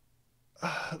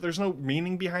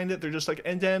meaning behind it. They're just like,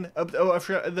 and then I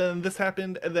forgot, and then this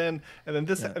happened, and then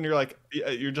this, and you're like,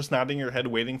 you're just nodding your head,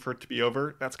 waiting for it to be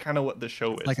over. That's kind of what the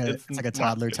show is. It's like a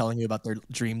toddler telling you about their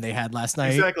dream they had last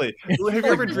night. Exactly. Have you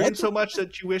ever dreamed so much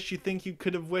that you wish you think you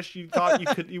could have wished you thought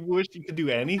you wished you could do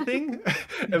anything,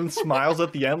 and smiles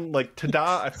at the end like,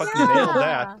 ta-da! I fucking nailed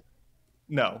that.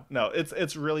 No,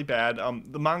 it's really bad.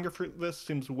 The manga for this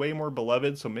seems way more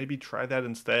beloved, so maybe try that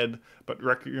instead. But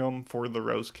Requiem for the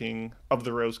Rose King,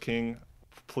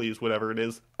 please, whatever it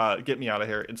is, get me out of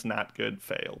here. It's not good.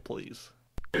 Fail, please.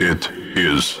 It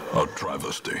is a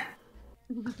travesty.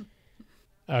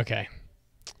 Okay.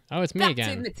 Oh, it's me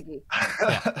again.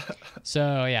 Yeah.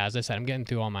 So yeah, as I said, I'm getting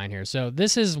through all mine here. So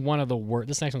this is one of the worst.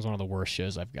 This next one's one of the worst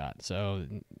shows I've got. So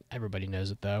everybody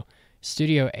knows it though.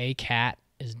 Studio A Cat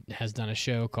has done a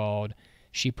show called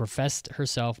She Professed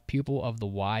Herself Pupil of the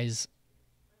Wise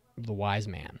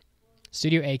Man.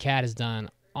 Studio ACAT has done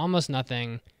almost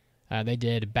nothing. They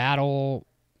did Battle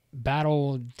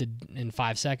in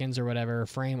 5 seconds or whatever,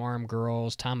 Frame Arm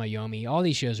Girls, Tamayomi. All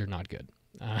these shows are not good.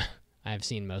 I've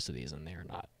seen most of these, and they're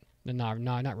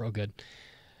not real good.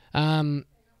 And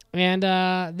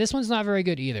this one's not very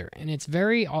good either, and it's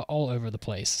very all over the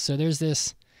place. So there's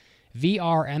this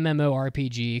VR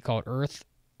MMORPG called Earth.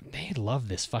 They love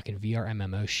this fucking VR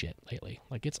MMO shit lately.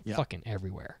 Like, it's fucking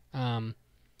everywhere.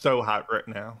 So hot right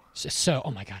now. So,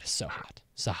 oh my god, it's so hot.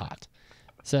 So hot.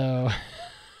 So,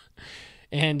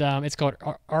 and it's called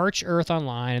Arch Earth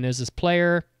Online, and there's this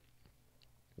player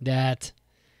that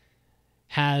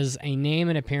has a name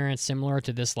and appearance similar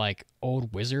to this, like,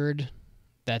 old wizard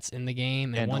that's in the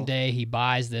game. And one day he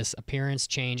buys this appearance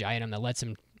change item that lets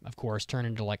him, of course, turn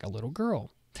into, like, a little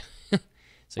girl.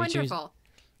 So Wonderful.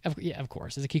 Of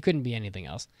course. It's like he couldn't be anything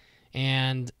else.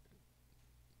 And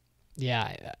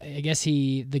yeah, I guess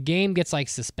the game gets like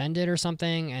suspended or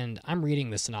something. And I'm reading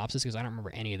the synopsis because I don't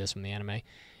remember any of this from the anime.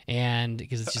 And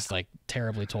because it's just like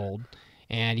terribly told.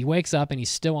 And he wakes up and he's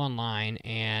still online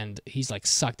and he's like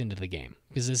sucked into the game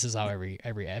because this is how every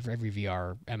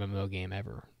VR MMO game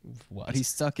ever was. But he's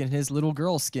stuck in his little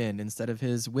girl skin instead of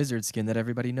his wizard skin that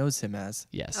everybody knows him as.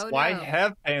 Yes. Oh, Why no.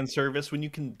 have fan service when you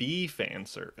can be fan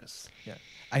service? Yeah.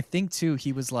 I think too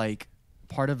he was like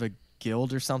part of a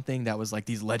guild or something that was like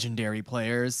these legendary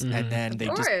players, and then they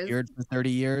disappeared for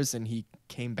 30 years and he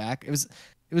came back. It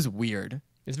was weird.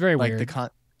 It's very like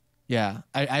weird. Yeah,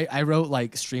 I wrote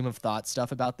like stream of thought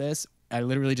stuff about this. I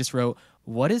literally just wrote,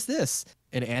 what is this?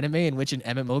 An anime in which an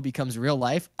MMO becomes real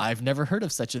life? I've never heard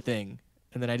of such a thing.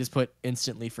 And then I just put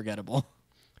instantly forgettable.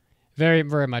 Very,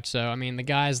 very much so. I mean, the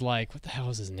guy's like, what the hell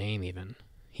is his name even?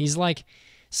 He's like,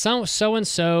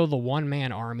 so-and-so, the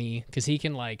one-man army, because he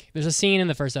can like, there's a scene in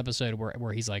the first episode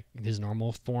where he's like his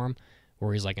normal form,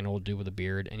 where he's like an old dude with a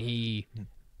beard, and he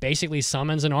basically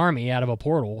summons an army out of a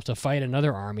portal to fight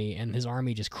another army, and his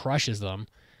army just crushes them.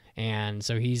 And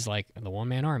so he's like the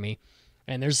one-man army.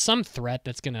 And there's some threat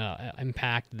that's going to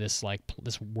impact this like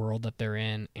this world that they're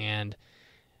in, and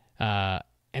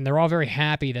they're all very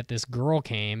happy that this girl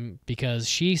came because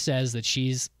she says that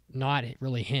she's not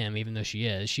really him, even though she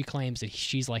is. She claims that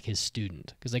she's like his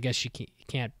student because I guess she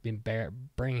can't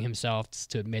bring himself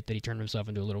to admit that he turned himself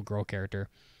into a little girl character.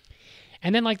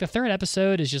 And then like the third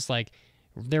episode is just like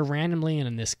they're randomly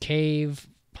in this cave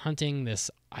hunting this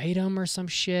item or some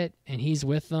shit, and he's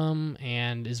with them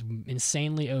and is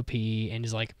insanely OP and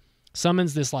is like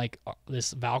summons this like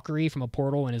this Valkyrie from a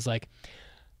portal and is like,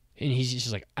 and he's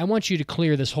just like, I want you to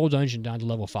clear this whole dungeon down to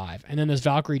level 5. And then this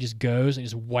Valkyrie just goes and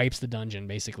just wipes the dungeon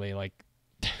basically, like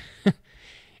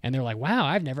and they're like, wow,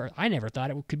 I never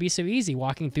thought it could be so easy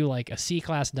walking through like a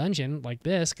C-class dungeon like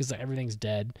this because everything's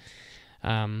dead.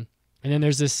 And then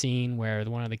there's this scene where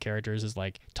one of the characters is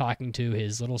like talking to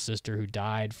his little sister who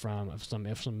died from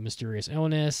some mysterious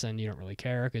illness, and you don't really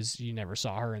care because you never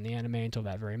saw her in the anime until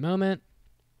that very moment.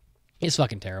 It's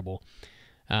fucking terrible.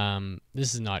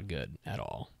 This is not good at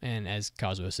all. And as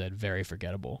Kazuo said, very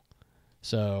forgettable.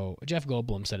 So Jeff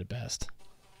Goldblum said it best.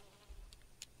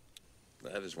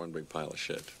 That is one big pile of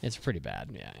shit. It's pretty bad,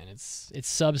 yeah. And it's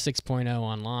sub 6.0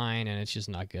 online, and it's just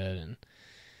not good. And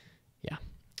yeah.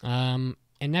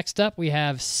 And next up, we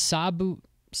have Sabikui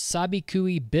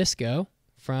Bisco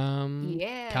from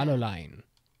Caroline.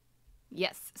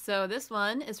 Yes, so this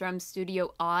one is from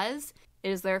Studio Oz. It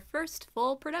is their first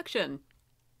full production.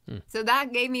 So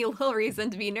that gave me a little reason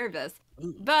to be nervous.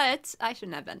 But I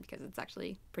shouldn't have been because it's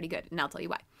actually pretty good, and I'll tell you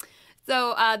why.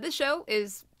 So this show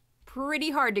is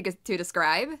pretty hard to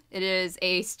describe. It is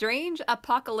a strange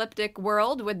apocalyptic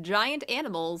world with giant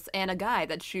animals and a guy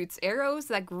that shoots arrows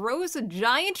that grows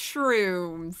giant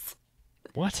shrooms.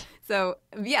 What? So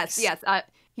yes.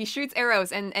 He shoots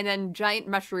arrows and then giant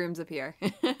mushrooms appear.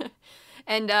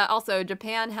 And also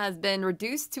Japan has been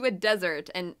reduced to a desert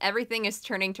and everything is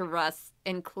turning to rust,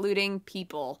 including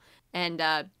people. And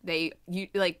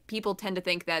people tend to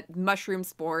think that mushroom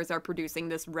spores are producing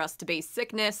this rust-based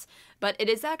sickness, but it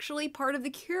is actually part of the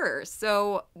cure.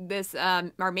 So this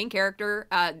our main character,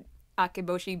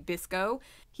 Akeboshi Bisco,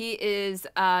 he is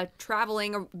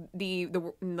traveling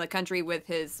the country with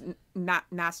his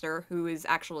master, who is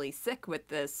actually sick with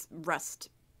this rust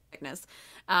sickness,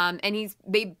 and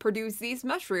they produce these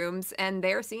mushrooms, and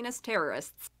they're seen as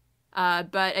terrorists.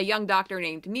 But a young doctor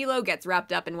named Milo gets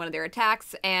wrapped up in one of their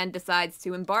attacks and decides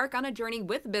to embark on a journey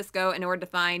with Bisco in order to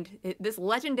find this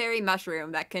legendary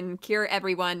mushroom that can cure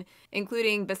everyone,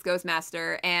 including Bisco's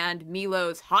master and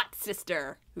Milo's hot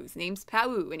sister, whose name's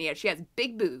Pau, and she has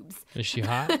big boobs. Is she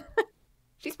hot?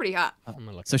 She's pretty hot.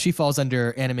 So she falls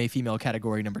under anime female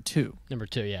category number 2. Number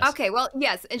 2, yes. Okay, well,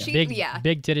 yes, and she,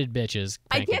 big titted bitches.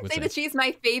 I can't say that she's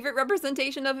my favorite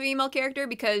representation of a female character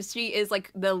because she is like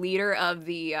the leader of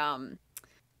the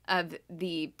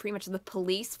pretty much the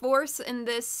police force in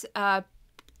this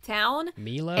town.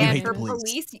 Milo? And her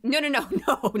police. No.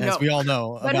 As we all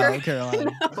know about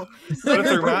Carolina. But if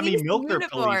her mommy milked her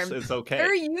police, it's okay.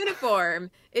 Her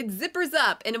uniform, it zippers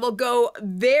up and it will go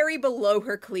very below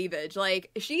her cleavage.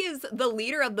 Like, she is the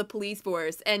leader of the police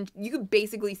force, and you can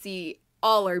basically see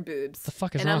all her boobs. What the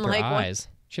fuck is wrong with her eyes?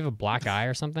 She have a black eye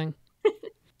or something?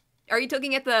 Are you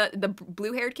looking at the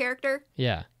blue-haired character?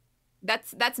 Yeah.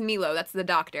 That's Milo. That's the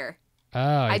doctor. Oh,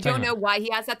 I don't know why he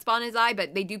has that spot on his eye,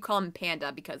 but they do call him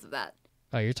Panda because of that.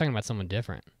 Oh, you're talking about someone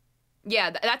different.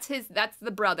 Yeah, that's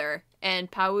the brother, and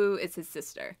Pau is his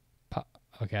sister.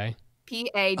 Okay.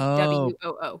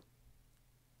 Pawoo.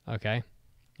 Okay.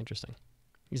 Interesting.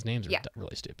 These names are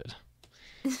really stupid.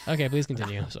 Okay, please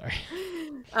continue. Sorry.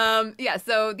 Yeah,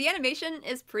 so the animation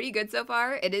is pretty good so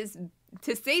far. It is,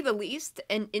 to say the least,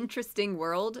 an interesting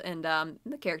world, and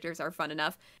the characters are fun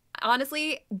enough.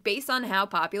 Honestly, based on how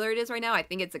popular it is right now, I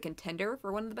think it's a contender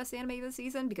for one of the best anime this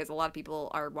season because a lot of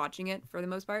people are watching it for the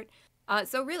most part.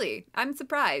 So really, I'm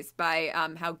surprised by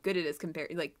how good it is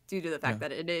compared, like, due to the fact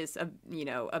that it is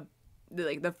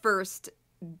the first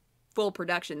full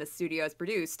production the studio has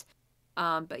produced.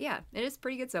 But yeah, it is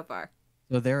pretty good so far.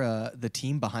 So they're the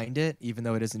team behind it, even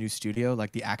though it is a new studio,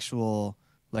 like the actual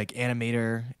like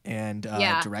animator and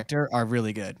director are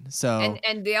really good. So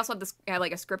and they also have this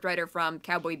like a scriptwriter from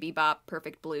Cowboy Bebop,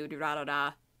 Perfect Blue,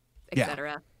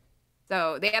 etc.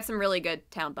 So they have some really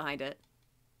good talent behind it.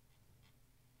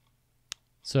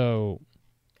 So.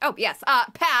 Oh yes.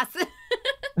 Pass.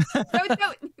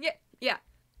 No. Yeah.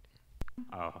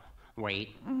 Oh,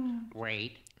 wait.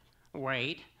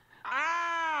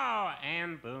 Oh,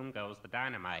 and boom goes the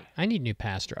dynamite. I need new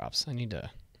pass drops. I need to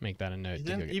make that a note. You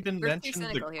didn't even We're mention too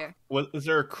cynical here. Was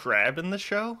there a crab in the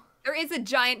show? There is a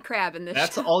giant crab in this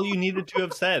That's show. all you needed to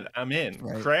have said. I'm in.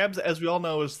 Right. Crabs, as we all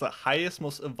know, is the highest,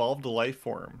 most evolved life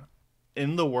form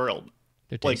in the world.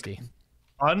 They're tasty.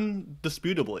 Like,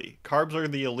 undisputably, carbs are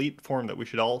the elite form that we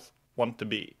should all want to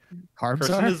be. Carbs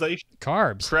Personalization.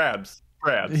 Carbs. Crabs.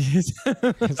 It's I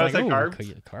like, say ooh,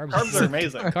 carbs. Carbs Carbs are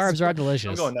amazing. Carbs are delicious.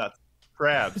 I'm going nuts.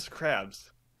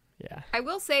 Crabs. Yeah. I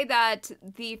will say that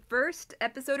the first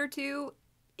episode or two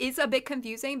is a bit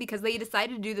confusing because they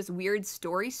decided to do this weird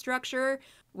story structure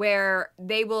where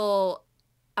they will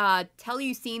tell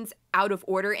you scenes out of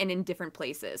order and in different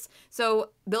places. So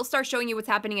they'll start showing you what's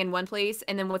happening in one place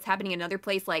and then what's happening in another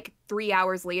place like 3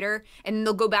 hours later, and then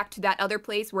they'll go back to that other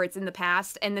place where it's in the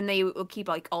past, and then they will keep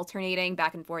like alternating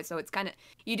back and forth. So it's kind of,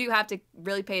 you do have to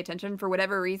really pay attention for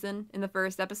whatever reason in the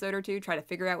first episode or two, try to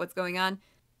figure out what's going on.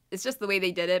 It's just the way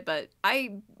they did it, but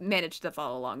I managed to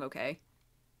follow along okay.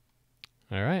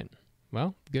 All right.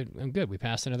 Well, good. I'm good. We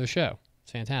passed another show.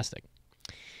 It's fantastic.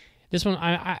 This one,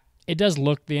 it does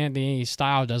look, the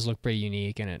style does look pretty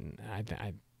unique, and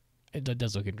it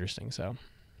does look interesting. So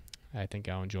I think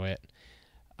I'll enjoy it.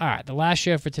 All right. The last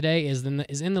show for today is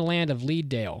in the Land of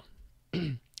Leadale.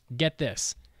 Get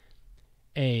this.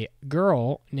 A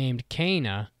girl named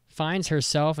Kana finds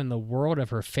herself in the world of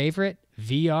her favorite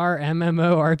VR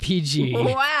MMORPG.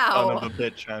 Wow. Son of a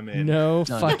bitch, I'm in. No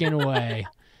fucking way.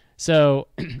 So,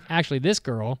 actually, this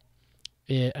girl,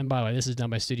 and by the way, this is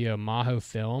done by Studio Maho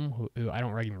Film, who I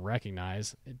don't even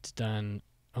recognize. It's done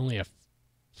only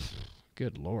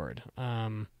good lord,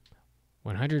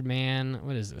 100 Man.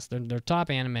 What is this? Their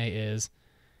top anime is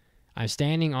I'm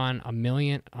Standing on a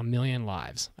Million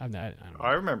Lives. I don't know.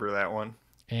 I remember that one.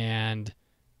 And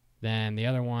then the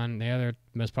other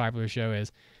most popular show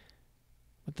is,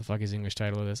 what the fuck is the English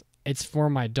title of this? It's for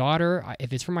my daughter.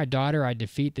 If it's for my daughter, I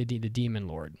defeat the Demon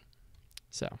Lord.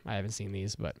 So I haven't seen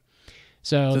these, but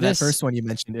so that first one you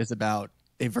mentioned is about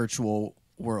a virtual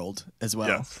world as well.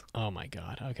 Yes. Oh my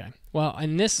god. Okay. Well,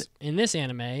 in this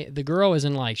anime, the girl is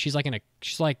she's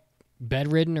like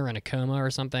bedridden or in a coma or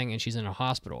something, and she's in a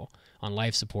hospital on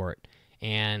life support,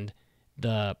 and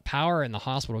the power in the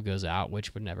hospital goes out,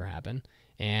 which would never happen.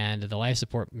 And the life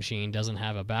support machine doesn't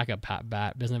have a backup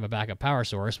power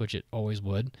source, which it always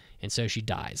would, and so she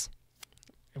dies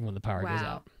when the power goes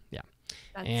out.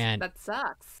 Yeah, that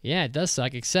sucks. Yeah, it does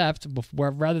suck. Except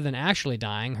rather than actually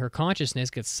dying, her consciousness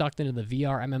gets sucked into the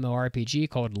VR MMORPG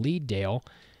called Leadale,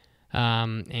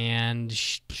 and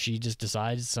she just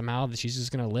decides somehow that she's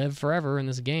just gonna live forever in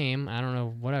this game. I don't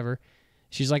know, whatever.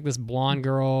 She's like this blonde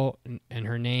girl, and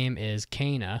her name is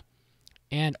Kana,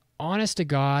 and honest to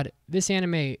God, this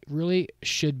anime really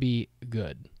should be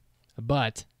good,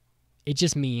 but it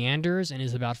just meanders and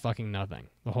is about fucking nothing.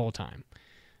 the whole time.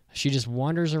 She just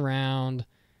wanders around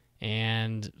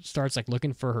and starts like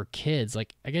looking for her kids.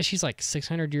 Like, I guess she's like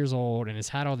 600 years old and has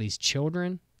had all these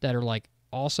children that are like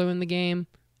also in the game,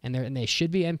 and they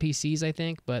should be NPCs, I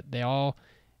think, but they all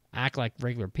act like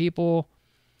regular people.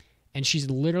 And she's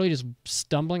literally just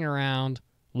stumbling around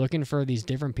looking for these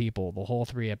different people the whole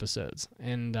 3 episodes.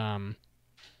 And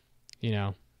you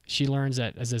know, she learns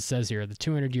that, as it says here, the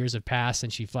 200 years have passed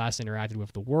since she last interacted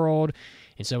with the world.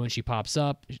 And so when she pops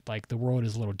up, like, the world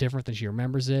is a little different than she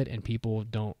remembers it. And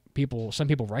some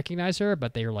people recognize her,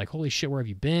 but they are like, holy shit, where have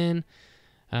you been?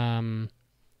 And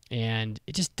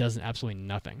it just does absolutely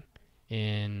nothing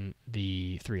in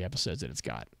the 3 episodes that it's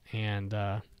got. And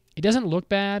it doesn't look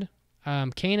bad.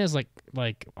 Kane is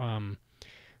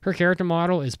her character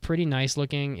model is pretty nice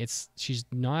looking. She's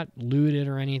not looted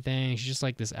or anything. She's just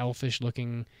like this elfish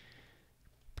looking,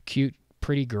 cute,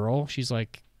 pretty girl. She's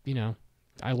like, you know,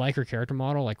 I like her character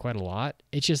model like quite a lot.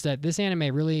 It's just that this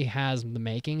anime really has the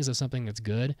makings of something that's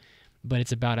good, but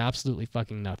it's about absolutely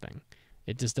fucking nothing.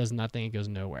 It just does nothing. It goes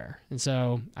nowhere. And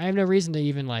so I have no reason to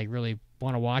even like really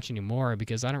want to watch anymore,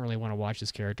 because I don't really want to watch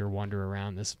this character wander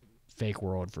around this fake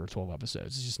world for 12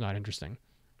 episodes. It's just not interesting.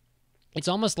 It's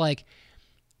almost like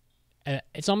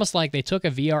they took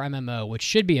a VR MMO, which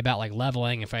should be about like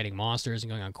leveling and fighting monsters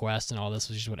and going on quests and all this,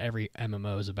 which is what every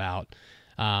MMO is about.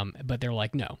 But they're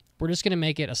like, no, we're just going to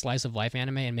make it a slice of life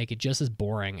anime and make it just as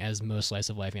boring as most slice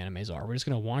of life animes are. We're just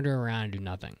going to wander around and do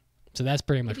nothing. So that's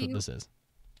pretty much what this is.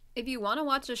 If you want to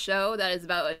watch a show that is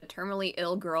about a terminally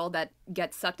ill girl that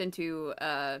gets sucked into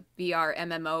a VR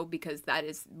MMO because that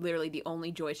is literally the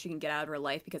only joy she can get out of her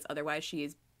life, because otherwise she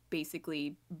is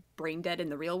basically brain dead in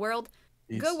the real world,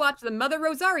 go watch the Mother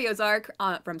Rosario's arc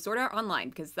from Sword Art Online,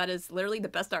 because that is literally the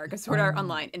best arc of Sword Art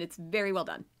Online, and it's very well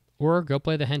done. Or go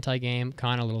play the hentai game,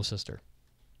 Kana Little Sister.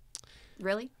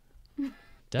 Really?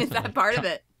 Definitely. Is that part of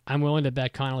it? I'm willing to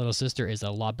bet Kana Little Sister is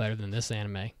a lot better than this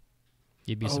anime.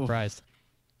 You'd be surprised.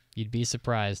 You'd be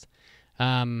surprised.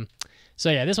 So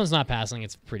yeah, this one's not passing.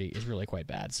 It's really quite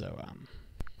bad. So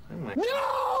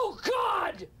No,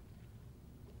 God!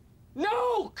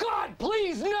 No, God,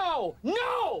 please, no!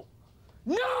 No!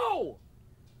 No!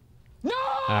 No!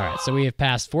 All right, so we have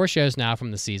passed 4 shows now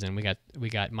from the season. We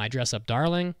got My Dress Up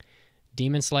Darling,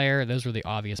 Demon Slayer. Those were the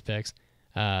obvious picks.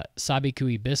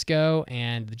 Sabikui Bisco,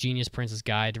 and The Genius Prince's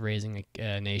Guide to Raising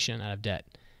a Nation Out of Debt.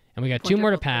 And we got 2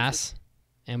 more to pass,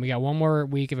 and we got 1 more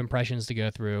week of impressions to go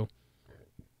through.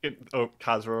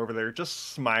 Kazuo over there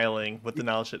just smiling with the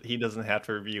knowledge that he doesn't have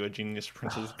to review a Genius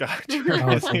Prince's Guide to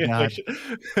Raising a Nation.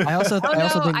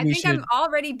 I think I'm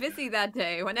already busy that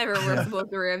day whenever we're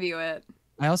supposed to review it.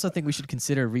 I also think we should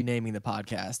consider renaming the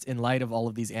podcast in light of all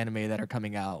of these anime that are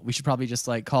coming out. We should probably just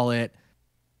like call it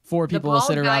 4 people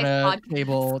sit around a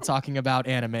table talking about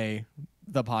anime,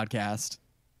 the podcast.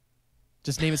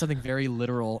 Just name it something very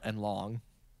literal and long.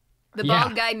 The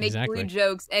bald guy makes blue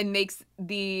jokes and makes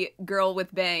the girl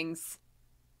with bangs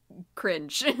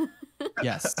cringe.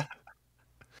 Yes.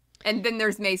 And then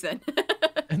there's Mason.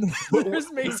 And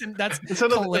there's Mason. That's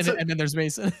and then there's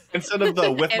Mason. Instead of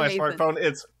the with my smartphone,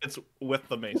 it's with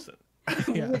the Mason.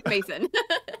 Yeah. With Mason.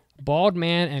 Bald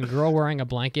man and girl wearing a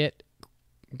blanket,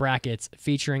 brackets,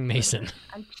 featuring Mason.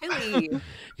 I'm chilly.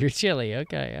 You're chilly.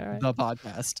 Okay, all right. The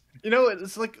podcast. You know,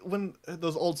 it's like when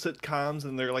those old sitcoms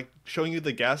and they're like showing you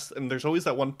the guests, and there's always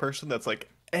that one person that's like,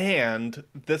 and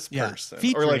this person.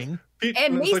 Featuring. Or like,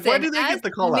 and Mason, like, why do they get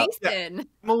the call out? Mason. Yeah,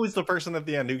 I'm always the person at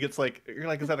the end who gets like, you're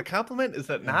like, is that a compliment? Is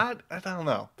that not? I don't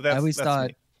know. But that's, I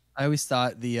always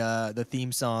thought the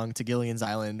theme song to Gillian's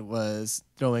Island was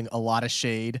throwing a lot of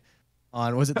shade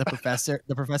on, was it the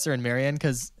professor and Marianne?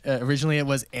 Because originally it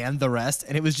was and the rest,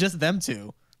 and it was just them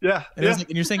 2. Yeah, and, like,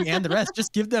 and you're saying and the rest,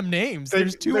 just give them names.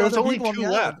 There's only people 2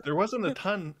 left. There wasn't a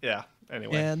ton. Yeah.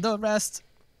 Anyway. And the rest.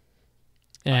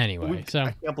 Anyway, so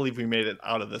I can't believe we made it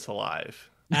out of this alive.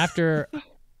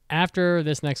 After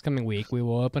this next coming week, we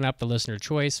will open up the listener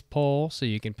choice poll, so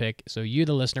you can pick. So you,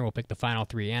 the listener, will pick the final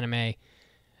 3 anime.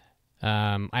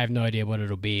 I have no idea what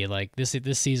it'll be. Like this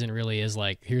season really is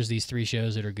like, here's these 3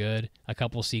 shows that are good, a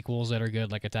couple sequels that are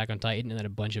good, like Attack on Titan, and then a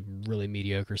bunch of really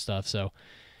mediocre stuff. So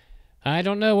I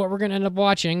don't know what we're gonna end up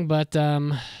watching, but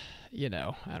you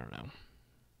know, I don't know.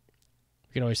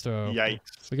 We could always throw.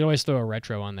 Yikes. We could always throw a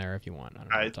retro on there if you want.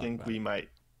 I think we might.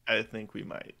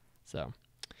 So,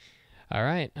 all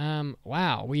right.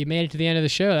 Wow, we made it to the end of the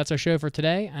show. That's our show for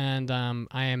today, and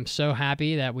I am so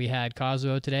happy that we had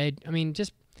Kazuo today. I mean,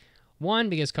 just one,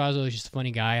 because Kazuo is just a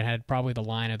funny guy and had probably the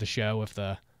line of the show with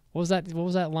the what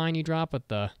was that line you dropped with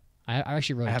the I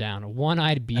actually wrote it down.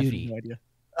 One-eyed beauty. I have no idea.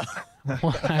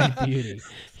 One-eyed beauty.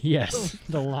 Yes,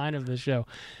 the line of the show.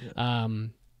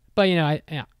 But I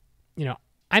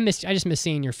just miss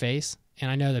seeing your face,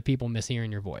 and I know that people miss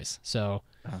hearing your voice. So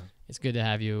it's good to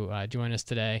have you join us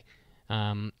today.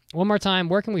 One more time,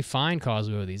 where can we find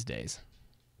Cosmo these days?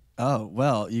 Oh,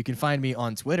 well, you can find me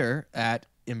on Twitter at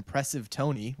Impressive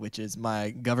Tony, which is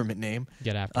my government name.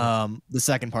 Get after the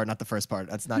second part, not the first part.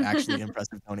 That's not actually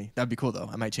Impressive Tony. That'd be cool though.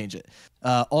 I might change it.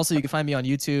 Also, you can find me on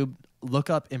YouTube. Look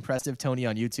up Impressive Tony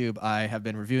on YouTube. I have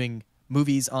been reviewing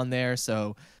movies on there,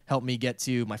 so help me get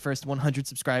to my first 100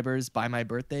 subscribers by my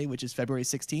birthday, which is February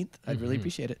 16th. I'd really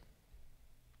appreciate it.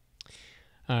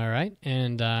 All right,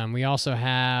 and we also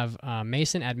have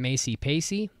Mason at Macy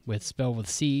Pacey spelled with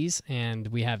C's, and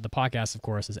we have the podcast, of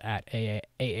course, is at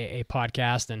AAA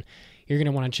Podcast, and you're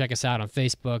gonna want to check us out on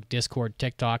Facebook, Discord,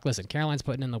 TikTok. Listen, Caroline's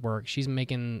putting in the work. She's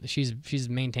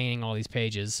maintaining all these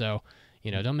pages, so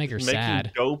don't make her sad.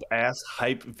 Making dope ass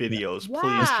hype videos. Yeah.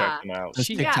 Please check them out.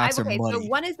 So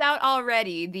one is out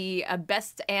already. The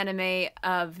Best Anime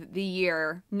of the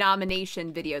Year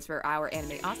nomination videos for our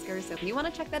anime Oscars. So if you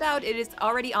want to check that out, it is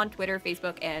already on Twitter,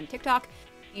 Facebook, and TikTok.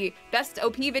 The Best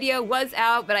OP video was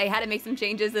out, but I had to make some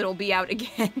changes. It'll be out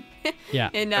again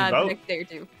in the next day or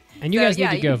two. And you guys need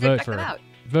to go vote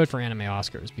for Anime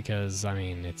Oscars, because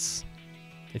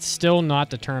it's still not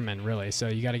determined, really. So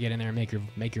you got to get in there and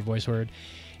make your voice heard.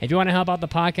 If you want to help out the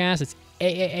podcast, it's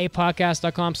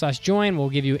aapodcast.com/join. We'll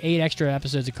give you 8 extra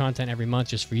episodes of content every month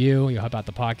just for you. You'll help out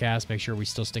the podcast. Make sure we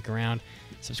still stick around.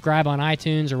 Subscribe on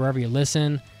iTunes or wherever you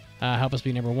listen. Help us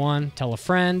be number 1. Tell a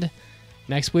friend.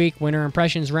 Next week, Winter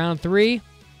Impressions Round 3.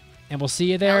 And we'll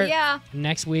see you there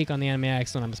next week on the Anime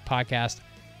Excellence podcast.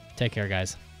 Take care,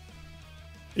 guys.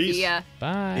 Peace. See ya.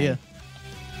 Bye. See ya.